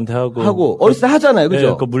자식한테 하고 어렸을 때 하잖아요, 그죠?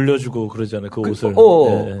 네, 그거 물려주고 그러잖아요, 그 옷을.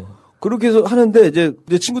 네. 그렇게 해서 하는데 이제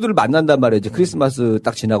친구들을 만난단 말이에요. 이제 크리스마스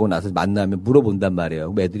딱 지나고 나서 만나면 물어본단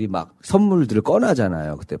말이에요. 그럼 애들이 막 선물들을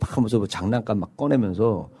꺼내잖아요. 그때 막 하면서 뭐 장난감 막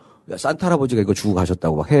꺼내면서 야, 산타 할아버지가 이거 주고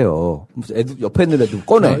가셨다고 막 해요. 무슨 애들 옆에 있는 애들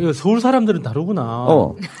꺼내. 이거 서울 사람들은 다르구나.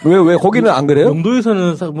 왜 거기는 안 그래요?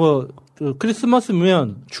 영도에서는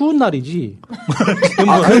크리스마스면 추운 날이지. 그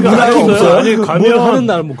문화가 없어요? 아니, 가면 하는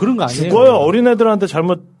날 뭐 그런 거 아니에요? 죽어요. 어린애들한테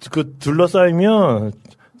잘못 둘러싸이면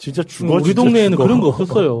진짜 죽어. 우리 동네에는 그런 거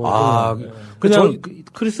없었어요. 그냥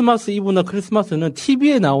크리스마스 이브나 크리스마스는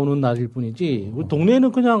TV에 나오는 날일 뿐이지 우리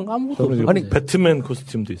동네에는 그냥 아무것도 없어요. 아니 배트맨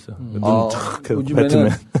코스튬도 있어. 요즘에는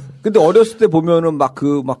배트맨. 근데 어렸을 때 보면은 막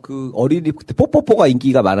그 어린이 그때 뽀뽀뽀가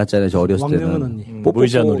인기가 많았잖아요. 저 어렸을 때는.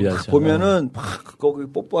 모이자 놀이하죠. 보면은 막 거기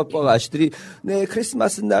뽀뽀 아빠 아저씨들이 네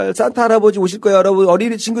크리스마스 날 산타 할아버지 오실 거예요, 여러분.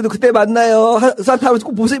 어린이 친구들 그때 만나요. 산타 할아버지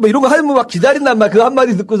꼭 보세요. 뭐 이런 거 하면 막 기다린단 말. 그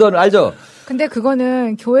한마디 듣고서는 알죠. 근데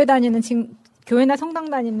그거는 교회나 성당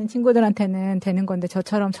다니는 친구들한테는 되는 건데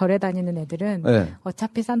저처럼 절에 다니는 애들은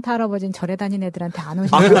어차피 산타 할아버지는 절에 다니는 애들한테 안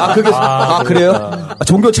오시는 거예요. 그래요?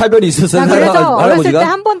 종교 차별이 있었어요. 그래서 어렸을 때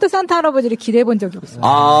한 번도 산타 할아버지를 기대해 본 적이 없어요.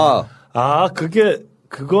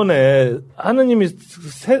 그거네. 하느님이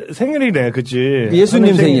생일이네, 그치?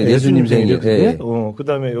 예수님 생일. 네. 그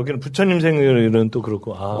다음에 여기는 부처님 생일은 또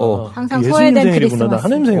그렇고, 항상 소외된 크리스마스.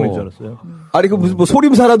 하느님 생일인 줄 알았어요. 아니, 무슨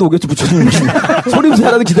소림사라도 오겠죠, 부처님.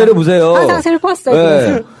 소림사라도 기다려보세요. 항상 슬펐어요.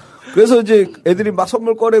 네. 그래서 이제 애들이 막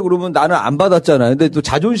선물 꺼내 그러면 나는 안 받았잖아. 근데 또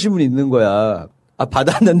자존심은 있는 거야.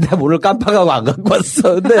 받았는데 오늘 깜빡하고 안 갖고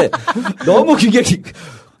왔어. 근데 너무 그게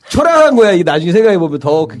초라한 거야. 이게 나중에 생각해보면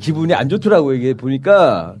더 그 기분이 안 좋더라고, 이게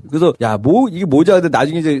보니까. 그래서, 이게 뭐지? 근데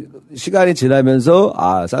나중에 이제 시간이 지나면서,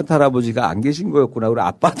 산타 할아버지가 안 계신 거였구나. 우리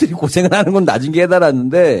아빠들이 고생을 하는 건 나중에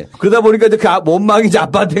깨달았는데, 그러다 보니까 이제 원망이 이제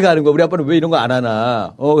아빠한테 가는 거야. 우리 아빠는 왜 이런 거 안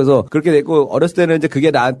하나. 그래서 그렇게 됐고, 어렸을 때는 이제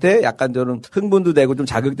그게 나한테 약간 저는 흥분도 되고 좀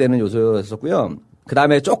자극되는 요소였었고요. 그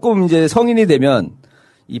다음에 조금 이제 성인이 되면,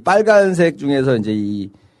 이 빨간색 중에서 이제 이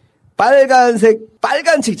빨간 책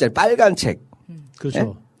있잖아요. 빨간 책. 그렇죠.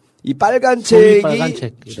 네? 이 빨간 책이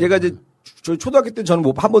제가 이제 저 초등학교 때 저는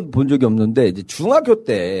뭐 한 번 본 적이 없는데 이제 중학교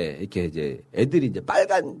때 이렇게 이제 애들이 이제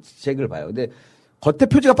빨간 책을 봐요. 근데 겉에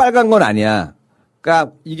표지가 빨간 건 아니야.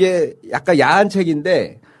 그러니까 이게 약간 야한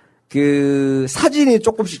책인데 그 사진이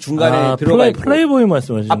조금씩 중간에 들어가 있고. 플레이보이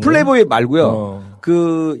말씀하시는 거예요? 플레이보이 말고요.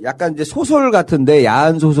 그 약간 이제 소설 같은데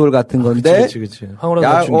야한 소설 같은 건데. 그치.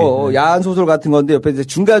 황홀한 야한 소설 같은 건데 옆에 이제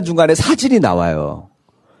중간중간에 사진이 나와요.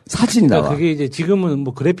 사진이 나와. 그게 이제 지금은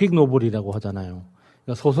뭐 그래픽 노블이라고 하잖아요.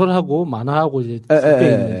 그러니까 소설하고 만화하고 이제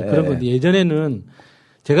그런 건데 예전에는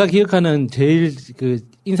제가 기억하는 제일 그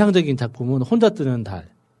인상적인 작품은 혼자 뜨는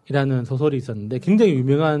달이라는 소설이 있었는데 굉장히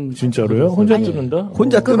유명한. 진짜로요? 혼자 뜨는 달?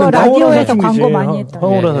 혼자 뜨는 달. 그거 라디오에서 광고 많이 했던.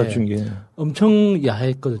 황홀한 사춘기. 엄청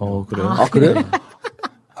야했거든요. 그래요? 그래?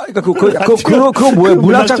 그거 뭐예요?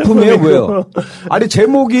 문학 작품이에요, 뭐예요? 아니,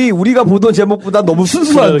 제목이 우리가 보던 제목보다 너무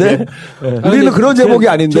순수한데? 우리는 그런 제목이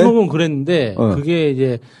아닌데? 제목은 그랬는데, 그게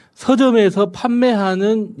이제 서점에서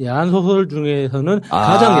판매하는 야한 소설 중에서는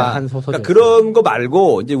가장 야한 소설이에요. 그러니까 그런 거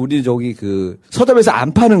말고, 이제 우리 저기 서점에서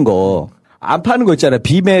안 파는 거 있잖아요.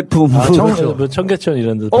 비매품. 청계천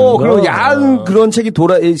이런 데. 그리고 야한 그런 책이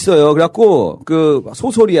있어요. 그래갖고,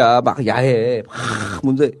 소설이야. 막 야해.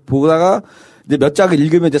 문제 보다가, 이제 몇 장을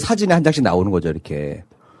읽으면 이제 사진이 한 장씩 나오는 거죠, 이렇게.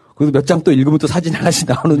 그래서 몇 장 또 읽으면 또 사진이 하나씩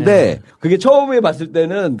나오는데, 그게 처음에 봤을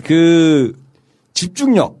때는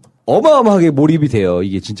집중력, 어마어마하게 몰입이 돼요.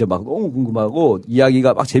 이게 진짜 막 너무 궁금하고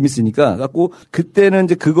이야기가 막 재밌으니까 갖고 그때는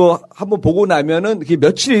이제 그거 한번 보고 나면은 그게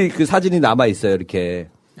며칠 그 사진이 남아 있어요. 이렇게.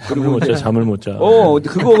 잠을 못 자.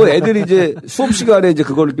 그거 애들이 이제 수업 시간에 이제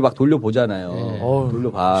그걸 이렇게 막 돌려보잖아요.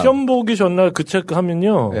 돌려봐. 시험 보기 전날 그 책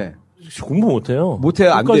하면요. 네. 공부 못해요.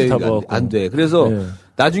 못해요. 안 돼. 그래서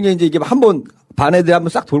나중에 이제 이게 한번 반 애들 한번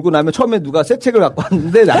싹 돌고 나면 처음에 누가 새 책을 갖고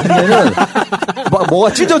왔는데 나중에는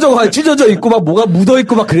뭐가 찢어져 있고 막 뭐가 묻어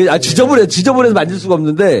있고 막 그래. 지저분해서 만질 수가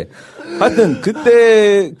없는데 하여튼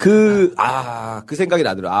그때 그 생각이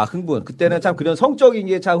나더라고요. 흥분. 그때는 참 그런 성적인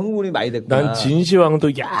게 참 흥분이 많이 됐구나. 난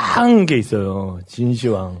진시황도 야한 게 있어요.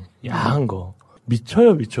 진시황. 야한 거. 미쳐.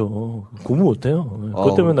 공부 못해요.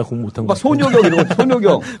 그것 때문에 나 공부 못한 거. 손효경 이런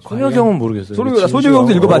거, 손효경은 모르겠어요.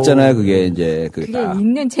 손효경도 읽어봤잖아요. 그게 이제. 그게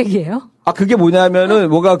읽는 책이에요? 그게 뭐냐면은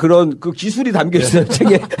뭐가 그런 그 기술이 담겨 있어요.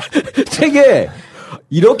 책에.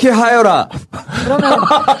 이렇게 하여라. 그러면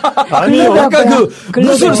아니 약간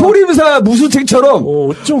무술책처럼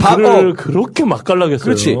좀 글을 그렇게 맛깔나겠어요.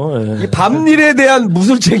 그렇지. 이 밤일에 대한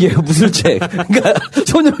무술책이에요. 무술책. 그러니까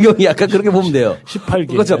손효경이 약간 그렇게 보면 돼요. 18기.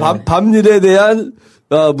 그렇죠. 밤일에 대한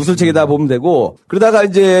무술책에다 보면 되고 그러다가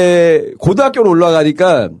이제 고등학교로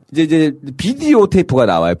올라가니까 이제 비디오 테이프가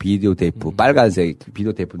나와요. 비디오 테이프. 빨간색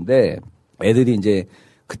비디오 테이프인데 애들이 이제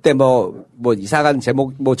그때 뭐 이상한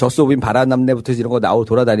제목, 젖소빈 바람남네부터 이런 거 나오고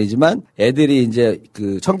돌아다니지만 애들이 이제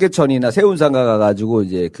그 청계천이나 세운상가 가가지고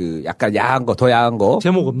이제 그 약간 더 야한 거.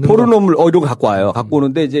 제목 없는 포르노물, 이런 거 갖고 와요. 갖고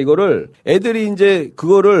오는데 이제 이거를 애들이 이제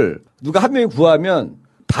그거를 누가 한 명이 구하면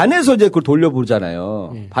반에서 이제 그걸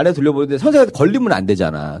돌려보잖아요. 반에 돌려보는데 선생님한테 걸리면 안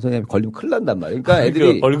되잖아. 선생님한테 걸리면 큰일 난단 말이에요. 그러니까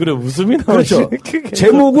애들이. 얼굴에 웃음이 나오지. 그렇죠.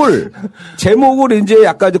 제목을 이제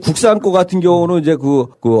약간 이제 국산 거 같은 경우는 이제 그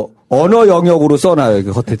언어 영역으로 써놔요.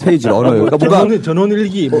 그 겉에 페이지를 언어 영역. 그러니까 뭔가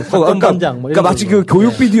전원일기, 사건반장. 그러니까 마치 그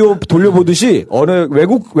교육 비디오 돌려보듯이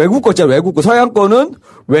외국 거 있잖아요. 외국 거. 서양 거는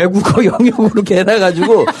외국어 영역으로 이렇게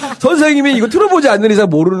해놔가지고 선생님이 이거 틀어보지 않는 이상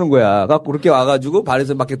모르는 거야. 갖고 그렇게 와가지고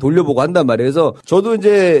반에서 막 이렇게 돌려보고 한단 말이에요. 그래서 저도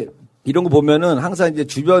이제 이런 거 보면은 항상 이제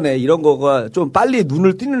주변에 이런 거가 좀 빨리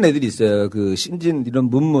눈을 띄는 애들이 있어요. 그 신진 이런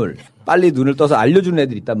문물 빨리 눈을 떠서 알려주는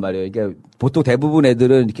애들이 있단 말이에요. 그러니까 보통 대부분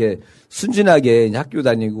애들은 이렇게 순진하게 이제 학교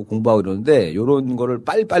다니고 공부하고 이러는데 요런 거를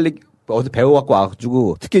빨리 어디 배워갖고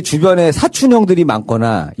와가지고 특히 주변에 사촌형들이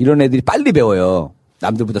많거나 이런 애들이 빨리 배워요.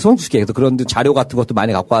 남들보다 성숙해. 그래서 그런 자료 같은 것도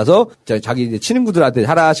많이 갖고 와서 자기 이제 친구들한테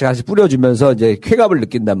하나씩 뿌려주면서 이제 쾌감을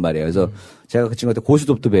느낀단 말이에요. 그래서 제가 그 친구한테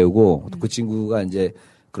고스톱도 배우고 또 그 친구가 이제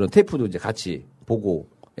그런 테이프도 이제 같이 보고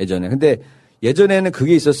예전에. 근데 예전에는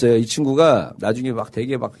그게 있었어요. 이 친구가 나중에 막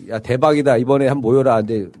되게 야, 대박이다. 이번에 한번 모여라.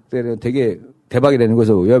 근데 그때는 되게 대박이라는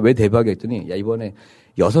거에서 야, 왜 대박이야 했더니 야, 이번에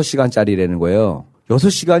 6시간짜리라는 거예요.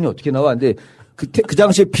 6시간이 어떻게 나와? 근데 그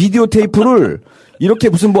당시에 비디오 테이프를 이렇게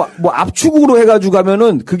무슨 뭐 압축으로 해가지고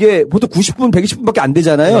가면은 그게 보통 90분, 120분밖에 안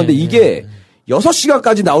되잖아요. 근데 이게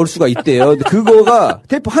 6시간까지 나올 수가 있대요. 근데 그거가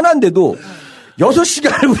테이프 하나인데도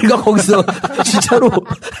 6시간을 우리가 거기서 진짜로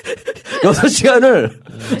 6시간을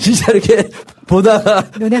진짜 이렇게 보다가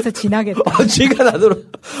눈에서 지나겠다. 쥐가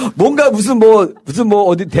나도록 뭔가 무슨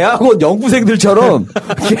어디 대학원 연구생들처럼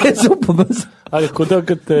계속 보면서. 아니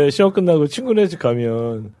고등학교 때 시험 끝나고 친구네 집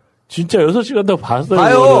가면 진짜 6시간 더 봤어요.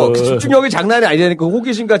 봐요. 그 집중력이 장난이 아니라니까.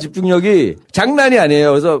 호기심과 집중력이 장난이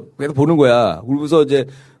아니에요. 그래서 계속 보는 거야. 그러고서 이제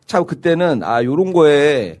참 그때는 요런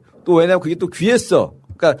거에 또 왜냐면 그게 또 귀했어.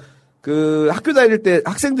 그러니까 그 학교 다닐 때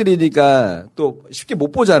학생들이니까 또 쉽게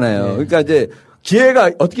못 보잖아요. 그러니까 이제 기회가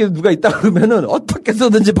어떻게 누가 있다 그러면은 어떻게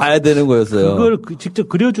해서든지 봐야 되는 거였어요. 그걸 직접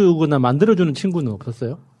그려주거나 만들어주는 친구는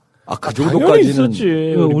없었어요? 그 정도까지는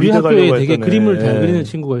있었지. 우리 학교에 되게 그림을 잘 그리는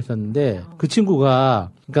친구가 있었는데 그 친구가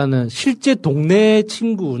그러니까는 실제 동네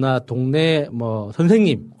친구나 동네 뭐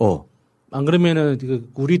선생님 안 그러면은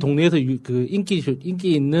우리 동네에서 그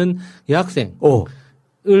인기 있는 여학생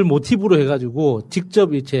을 모티브로 해가지고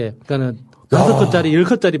직접 이제 그러니까는 5컷짜리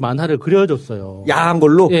 10컷짜리 만화를 그려줬어요. 야한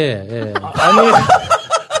걸로? 예. 아니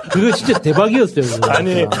그거 진짜 대박이었어요. 그거.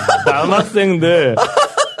 아니 남학생들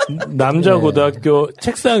남자 고등학교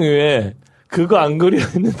책상 위에 그거 안 그려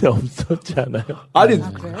있는데 없었지 않아요?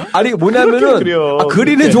 아니 뭐냐면은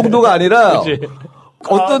그리는 정도가 아니라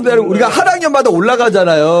어떤 데는 우리가 한 학년마다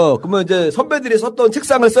올라가잖아요. 그러면 이제 선배들이 썼던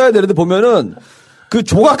책상을 써야 되는데 보면은 그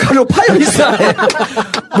조각칼로 파여 있어.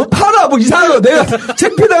 뭐 팔아, 뭐 이상한 거. 내가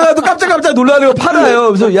책 피다가도 깜짝 놀라는 거 팔아요.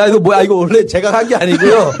 그래서 야, 이거 뭐야, 이거 원래 제가 한 게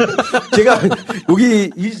아니고요. 제가 여기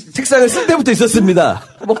이 책상을 쓸 때부터 있었습니다.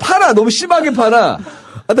 뭐 팔아, 너무 심하게 팔아.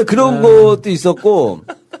 하여튼 그런 것도 있었고.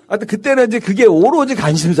 하여튼 그때는 이제 그게 오로지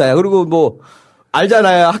관심사야. 그리고 뭐,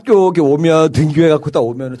 알잖아요. 학교 이렇게 오면 등교해갖고 딱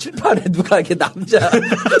오면은 칠판에 누가 이렇게 남자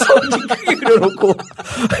성질 크게 그려놓고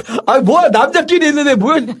뭐야 남자끼리 있는데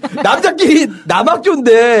뭐야 남자끼리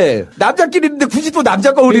남학교인데 남자끼리 있는데 굳이 또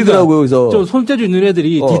남자 거 그리더라고요. 그래서 좀 손재주 있는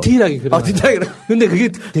애들이 디테일하게 그려. 디테일하게. 근데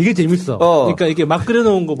그게 되게 재밌어. 그러니까 이게 막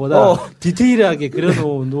그려놓은 것보다 디테일하게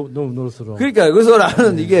그려놓을수록. 그러니까 그래서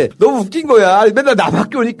나는 이게 너무 웃긴 거야. 맨날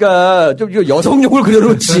남학교니까 좀 이거 여성용을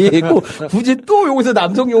그려놓지. 굳이 또 여기서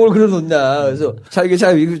남성용을 그려놓냐. 그래서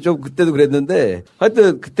이게 좀 그때도 그랬는데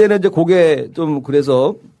하여튼 그때는 이제 그게 좀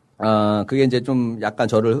그래서 그게 이제 좀 약간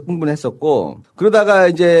저를 흥분했었고 그러다가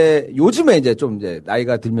이제 요즘에 이제 좀 이제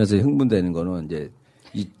나이가 들면서 흥분되는 거는 이제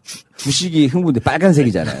이 주식이 흥분돼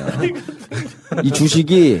빨간색이잖아요. 이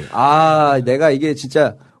주식이 내가 이게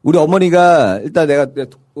진짜 우리 어머니가 일단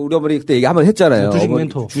우리 어머니 그때 얘기 한번 했잖아요. 주식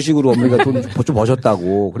멘토. 주식으로 어머니가 돈 좀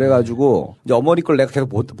버셨다고 그래가지고 이제 어머니 걸 내가 계속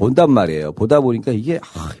본단 말이에요. 보다 보니까 이게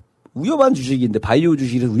위험한 주식인데 바이오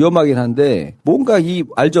주식은 위험하긴 한데 뭔가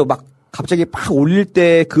알죠? 막 갑자기 막 올릴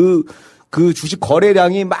때 그 주식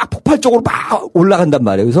거래량이 막 폭발적으로 막 올라간단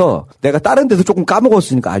말이에요. 그래서 내가 다른 데서 조금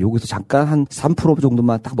까먹었으니까 여기서 잠깐 한 3%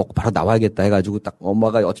 정도만 딱 먹고 바로 나와야겠다 해가지고 딱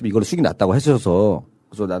엄마가 어차피 이걸로 수익이 났다고 하셔서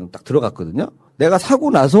그래서 나는 딱 들어갔거든요. 내가 사고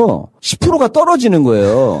나서 10%가 떨어지는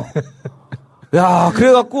거예요. 야,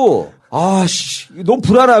 그래갖고 너무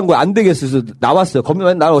불안한 거야. 안 되겠어. 그래서 나왔어요.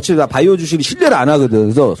 난 어차피 바이오 주식이 신뢰를 안 하거든.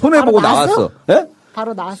 그래서 손해보고 나왔어. 예?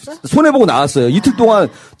 바로 나왔어? 손해보고 나왔어요. 이틀 동안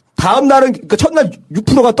다음 날은, 그러니까 첫날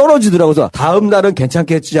 6%가 떨어지더라고요. 그래서 다음 날은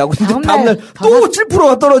괜찮겠지 하고, 근데 다음 날 또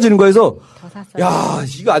 7%가 떨어지는 거여서, 야,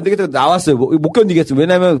 이거 안 되겠다. 나왔어요. 못 견디겠어요.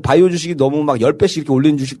 왜냐면 바이오 주식이 너무 막 10배씩 이렇게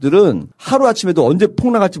올리는 주식들은 하루아침에도 언제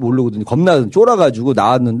폭락할지 모르거든요. 겁나 쫄아가지고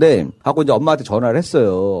나왔는데, 하고 이제 엄마한테 전화를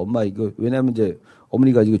했어요. 엄마 이거, 왜냐면 이제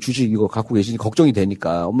어머니가 이거 주식 이거 갖고 계시니 걱정이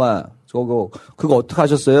되니까, 엄마, 그거 어떻게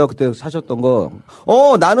하셨어요? 그때 사셨던 거.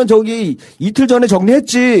 나는 저기 이틀 전에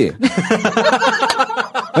정리했지.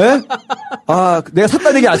 예? 내가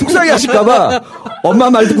샀다는 얘기 속상해 하실까봐 엄마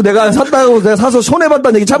말 듣고 내가 샀다고 내가 사서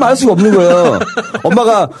손해봤다는 얘기 참 할 수가 없는 거예요.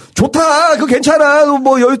 엄마가 좋다, 그거 괜찮아,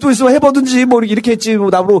 뭐 여유 또 있으면 해보든지 뭐 이렇게 했지, 뭐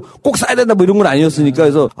나보고 꼭 사야 된다 뭐 이런 건 아니었으니까.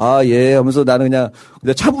 그래서 예 하면서 나는 그냥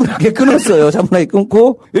차분하게 끊었어요. 차분하게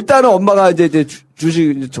끊고 일단은 엄마가 이제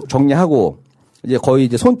주식 정리하고 이제 거의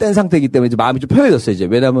이제 손 뗀 상태이기 때문에 이제 마음이 좀 편해졌어요. 이제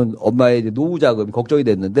왜냐하면 엄마의 이제 노후 자금이 걱정이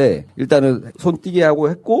됐는데 일단은 손 띄게 하고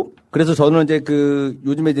했고 그래서 저는 이제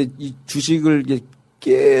요즘에 이제 이 주식을 이제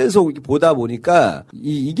계속 보다 보니까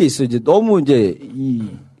이게 있어요. 이제 너무 이제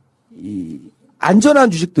이 안전한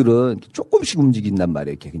주식들은 조금씩 움직인단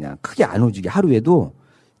말이에요. 이렇게 그냥 크게 안 움직여. 하루에도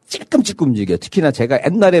찔끔찔끔 움직여. 특히나 제가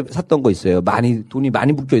옛날에 샀던 거 있어요. 돈이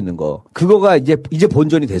많이 묶여 있는 거. 그거가 이제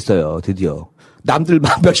본전이 됐어요. 드디어. 남들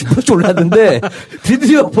몇십 프로씩 올랐는데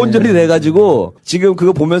드디어 본전이 돼가지고 지금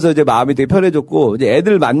그거 보면서 이제 마음이 되게 편해졌고 이제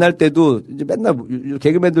애들 만날 때도 이제 맨날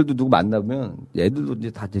개그맨들도 누구 만나면 애들도 이제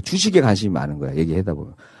다 이제 주식에 관심이 많은 거야. 얘기하다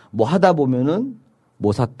보면 뭐 하다 보면은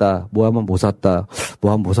뭐 샀다, 뭐 하면 뭐 샀다, 뭐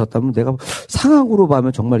하면 뭐 샀다면 내가 상황으로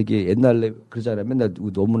보면 정말 이게 옛날에 그러잖아요. 맨날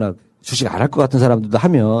너무나 주식 안 할 것 같은 사람들도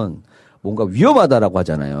하면 뭔가 위험하다라고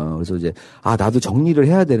하잖아요. 그래서 이제 나도 정리를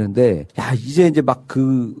해야 되는데 이제 막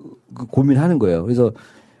고민하는 거예요. 그래서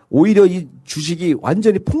오히려 이 주식이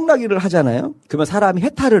완전히 폭락을 하잖아요. 그러면 사람이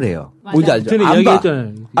해탈을 해요. 맞아. 뭔지 알죠? 안 봐.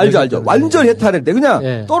 알죠. 완전히 해탈을 돼.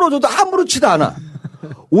 그냥 떨어져도 아무렇지도 않아.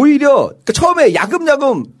 오히려 그러니까 처음에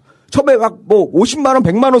야금야금 처음에 막 뭐 50만 원,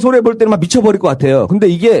 100만 원 손해 볼 때는 막 미쳐버릴 것 같아요. 근데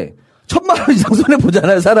이게 1000만 원 이상 손해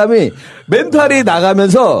보잖아요. 사람이 멘탈이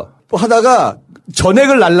나가면서 하다가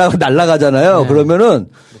전액을 날라가잖아요. 그러면은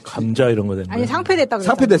감자 이런 거 되는 아니 상폐됐다고.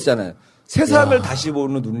 상폐됐잖아요. 세상을 다시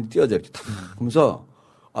보는 눈이 띄어져 이렇게 탁. 그러면서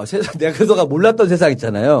세상 내가 그동안 몰랐던 세상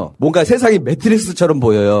있잖아요. 뭔가 세상이 매트릭스처럼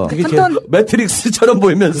보여요. 그게 매트릭스처럼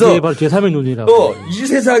보이면서 그게 바로 제3의 눈이라고. 이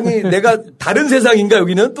세상이 내가 다른 세상인가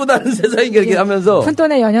여기는 또 다른 세상인가 이렇게 하면서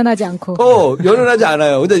푼돈에 연연하지 않고. 연연하지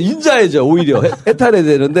않아요. 근데 인자해져 오히려 해탈해야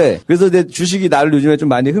되는데 그래서 이제 주식이 나를 요즘에 좀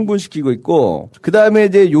많이 흥분시키고 있고 그 다음에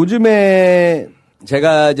이제 요즘에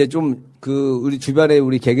제가 이제 좀 우리 주변에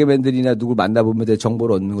우리 개그맨들이나 누구 만나보면 이제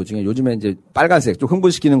정보를 얻는 것 중에 요즘에 이제 빨간색 좀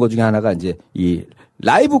흥분시키는 것 중에 하나가 이제 이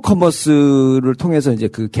라이브 커머스를 통해서 이제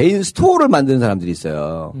개인 스토어를 만드는 사람들이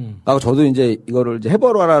있어요. 그리고 저도 이제 이거를 이제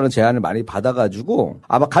해보라라는 제안을 많이 받아가지고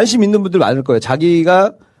아마 관심 있는 분들 많을 거예요.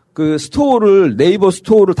 자기가 네이버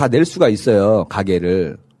스토어를 다 낼 수가 있어요.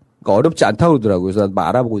 가게를. 그러니까 어렵지 않다고 그러더라고요. 그래서 막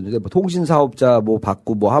알아보고 있는데 뭐 통신 사업자 뭐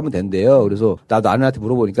받고 뭐 하면 된대요. 그래서 나도 아내한테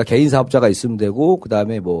물어보니까 개인 사업자가 있으면 되고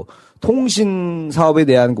그다음에 뭐 통신 사업에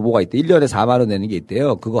대한 뭐가 있대. 1년에 4만 원 내는 게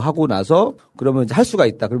있대요. 그거 하고 나서 그러면 이제 할 수가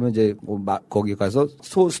있다. 그러면 이제 뭐 거기 가서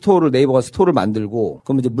스토어를 네이버가 스토어를 만들고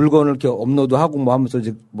그러면 이제 물건을 이렇게 업로드하고 뭐 하면서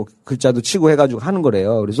이제 뭐 글자도 치고 해가지고 하는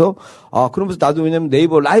거래요. 그래서 그러면서 나도 왜냐면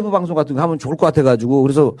네이버 라이브 방송 같은 거 하면 좋을 것 같아가지고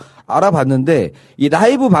그래서 알아봤는데 이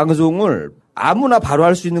라이브 방송을 아무나 바로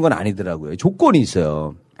할 수 있는 건 아니더라고요. 조건이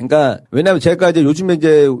있어요. 그러니까 왜냐하면 제가 이제 요즘에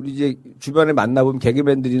이제 우리 이제 주변에 만나보면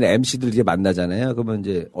개그맨들이나 MC들 이제 만나잖아요. 그러면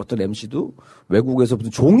이제 어떤 MC도 외국에서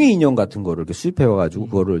무슨 종이 인형 같은 거를 이렇게 수입해 와가지고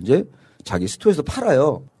그거를 이제 자기 스토어에서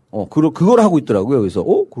팔아요. 그걸 하고 있더라고요. 그래서,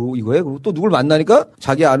 그리고 이거에, 그리고 또 누굴 만나니까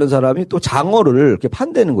자기 아는 사람이 또 장어를 이렇게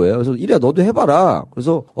판대는 거예요. 그래서 이래, 너도 해봐라.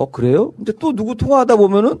 그래서, 그래요? 근데 또 누구 통화하다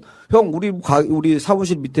보면은, 형, 우리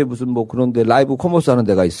사무실 밑에 무슨 뭐 그런데 라이브 커머스 하는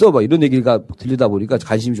데가 있어? 막 이런 얘기가 들리다 보니까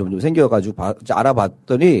관심이 점점 생겨가지고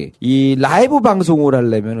알아봤더니, 이 라이브 방송을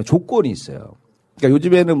하려면 조건이 있어요. 그러니까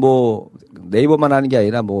요즘에는 뭐 네이버만 하는 게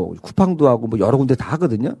아니라 뭐 쿠팡도 하고 뭐 여러 군데 다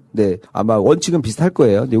하거든요. 근데 아마 원칙은 비슷할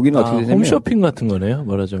거예요. 근데 여기는 어떻게 되냐면 홈쇼핑 같은 거네요.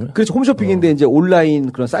 말하자면. 그렇죠. 홈쇼핑인데 이제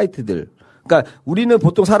온라인 그런 사이트들. 그러니까 우리는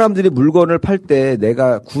보통 사람들이 물건을 팔 때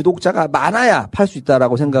내가 구독자가 많아야 팔 수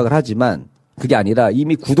있다라고 생각을 하지만 그게 아니라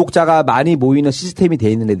이미 구독자가 많이 모이는 시스템이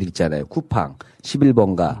돼 있는 애들 있잖아요. 쿠팡,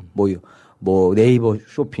 11번가, 뭐 네이버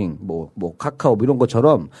쇼핑, 뭐 카카오 이런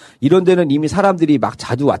것처럼 이런 데는 이미 사람들이 막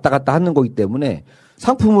자주 왔다 갔다 하는 거기 때문에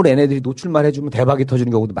상품으로 얘네들이 노출만 해주면 대박이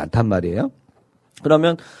터지는 경우도 많단 말이에요.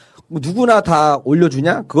 그러면 누구나 다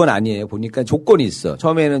올려주냐? 그건 아니에요. 보니까 조건이 있어.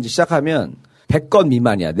 처음에는 이제 시작하면 100건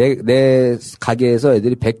미만이야. 내 가게에서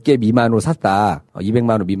애들이 100개 미만으로 샀다. 200만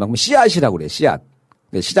원 미만. 그럼 씨앗이라고 그래. 씨앗.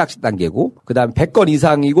 시작 단계고, 그 다음에 100건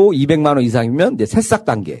이상이고 200만 원 이상이면 이제 새싹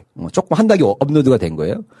단계. 조금 한 단계 업로드가 된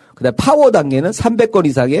거예요. 그 다음에 파워 단계는 300건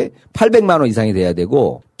이상에 800만 원 이상이 돼야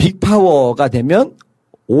되고, 빅파워가 되면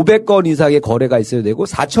 500건 이상의 거래가 있어야 되고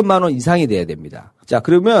 4천만 원 이상이 돼야 됩니다. 자,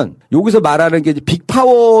 그러면 여기서 말하는 게 이제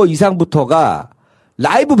빅파워 이상부터가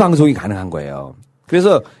라이브 방송이 가능한 거예요.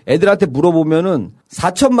 그래서 애들한테 물어보면은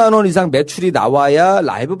 4천만 원 이상 매출이 나와야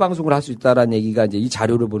라이브 방송을 할 수 있다라는 얘기가 이제 이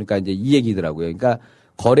자료를 보니까 이제 이 얘기더라고요. 그러니까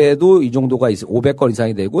거래도 이 정도가 500건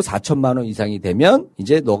이상이 되고 4천만 원 이상이 되면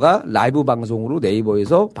이제 너가 라이브 방송으로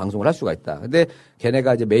네이버에서 방송을 할 수가 있다. 근데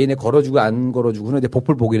걔네가 이제 메인에 걸어주고 안 걸어주고 그런데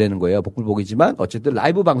복불복이라는 거예요. 복불복이지만 어쨌든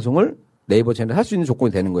라이브 방송을 네이버 채널 할 수 있는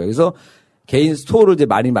조건이 되는 거예요. 그래서 개인 스토어를 이제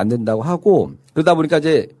많이 만든다고 하고 그러다 보니까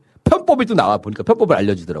이제 편법이 또 나와 보니까 편법을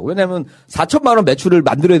알려주더라고요. 왜냐하면 4천만 원 매출을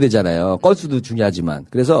만들어야 되잖아요. 건수도 중요하지만.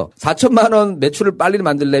 그래서 4천만 원 매출을 빨리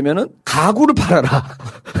만들려면은 가구를 팔아라.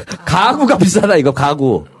 가구가 비싸다 이거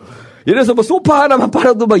가구. 예를 들어서 뭐 소파 하나만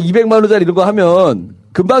팔아도 막 200만 원짜리 이런 거 하면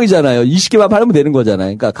금방이잖아요. 20개만 팔면 되는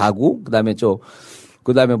거잖아요. 그러니까 가구.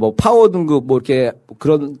 그다음에 뭐 파워 등급 뭐 이렇게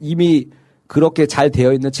그런 이미 그렇게 잘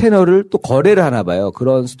되어 있는 채널을 또 거래를 하나 봐요.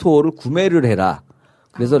 그런 스토어를 구매를 해라.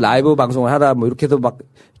 그래서 라이브 방송을 하라 뭐 이렇게 해서 막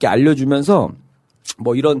이렇게 알려주면서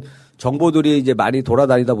뭐 이런 정보들이 이제 많이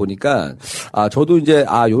돌아다니다 보니까 저도 이제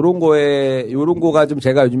요런 거가 좀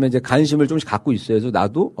제가 요즘에 이제 관심을 좀씩 갖고 있어요. 그래서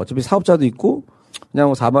나도 어차피 사업자도 있고 그냥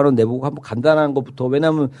뭐 4만 원 내보고 한번 간단한 것부터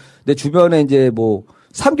왜냐면 내 주변에 이제 뭐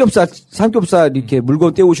삼겹살 이렇게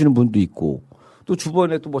물건 떼오시는 분도 있고 또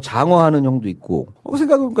주변에 또 뭐 장어하는 형도 있고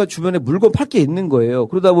생각해보니까 주변에 물건 팔 게 있는 거예요.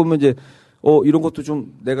 그러다 보면 이제 이런 것도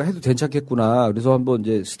좀 내가 해도 괜찮겠구나. 그래서 한번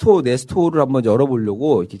이제 내 스토어를 한번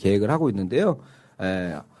열어보려고 이렇게 계획을 하고 있는데요.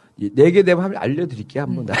 내게 되면 한번 알려드릴게요.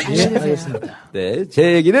 한번 나중에. 알겠습니다. 네.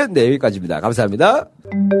 제 얘기는 여기까지입니다. 감사합니다.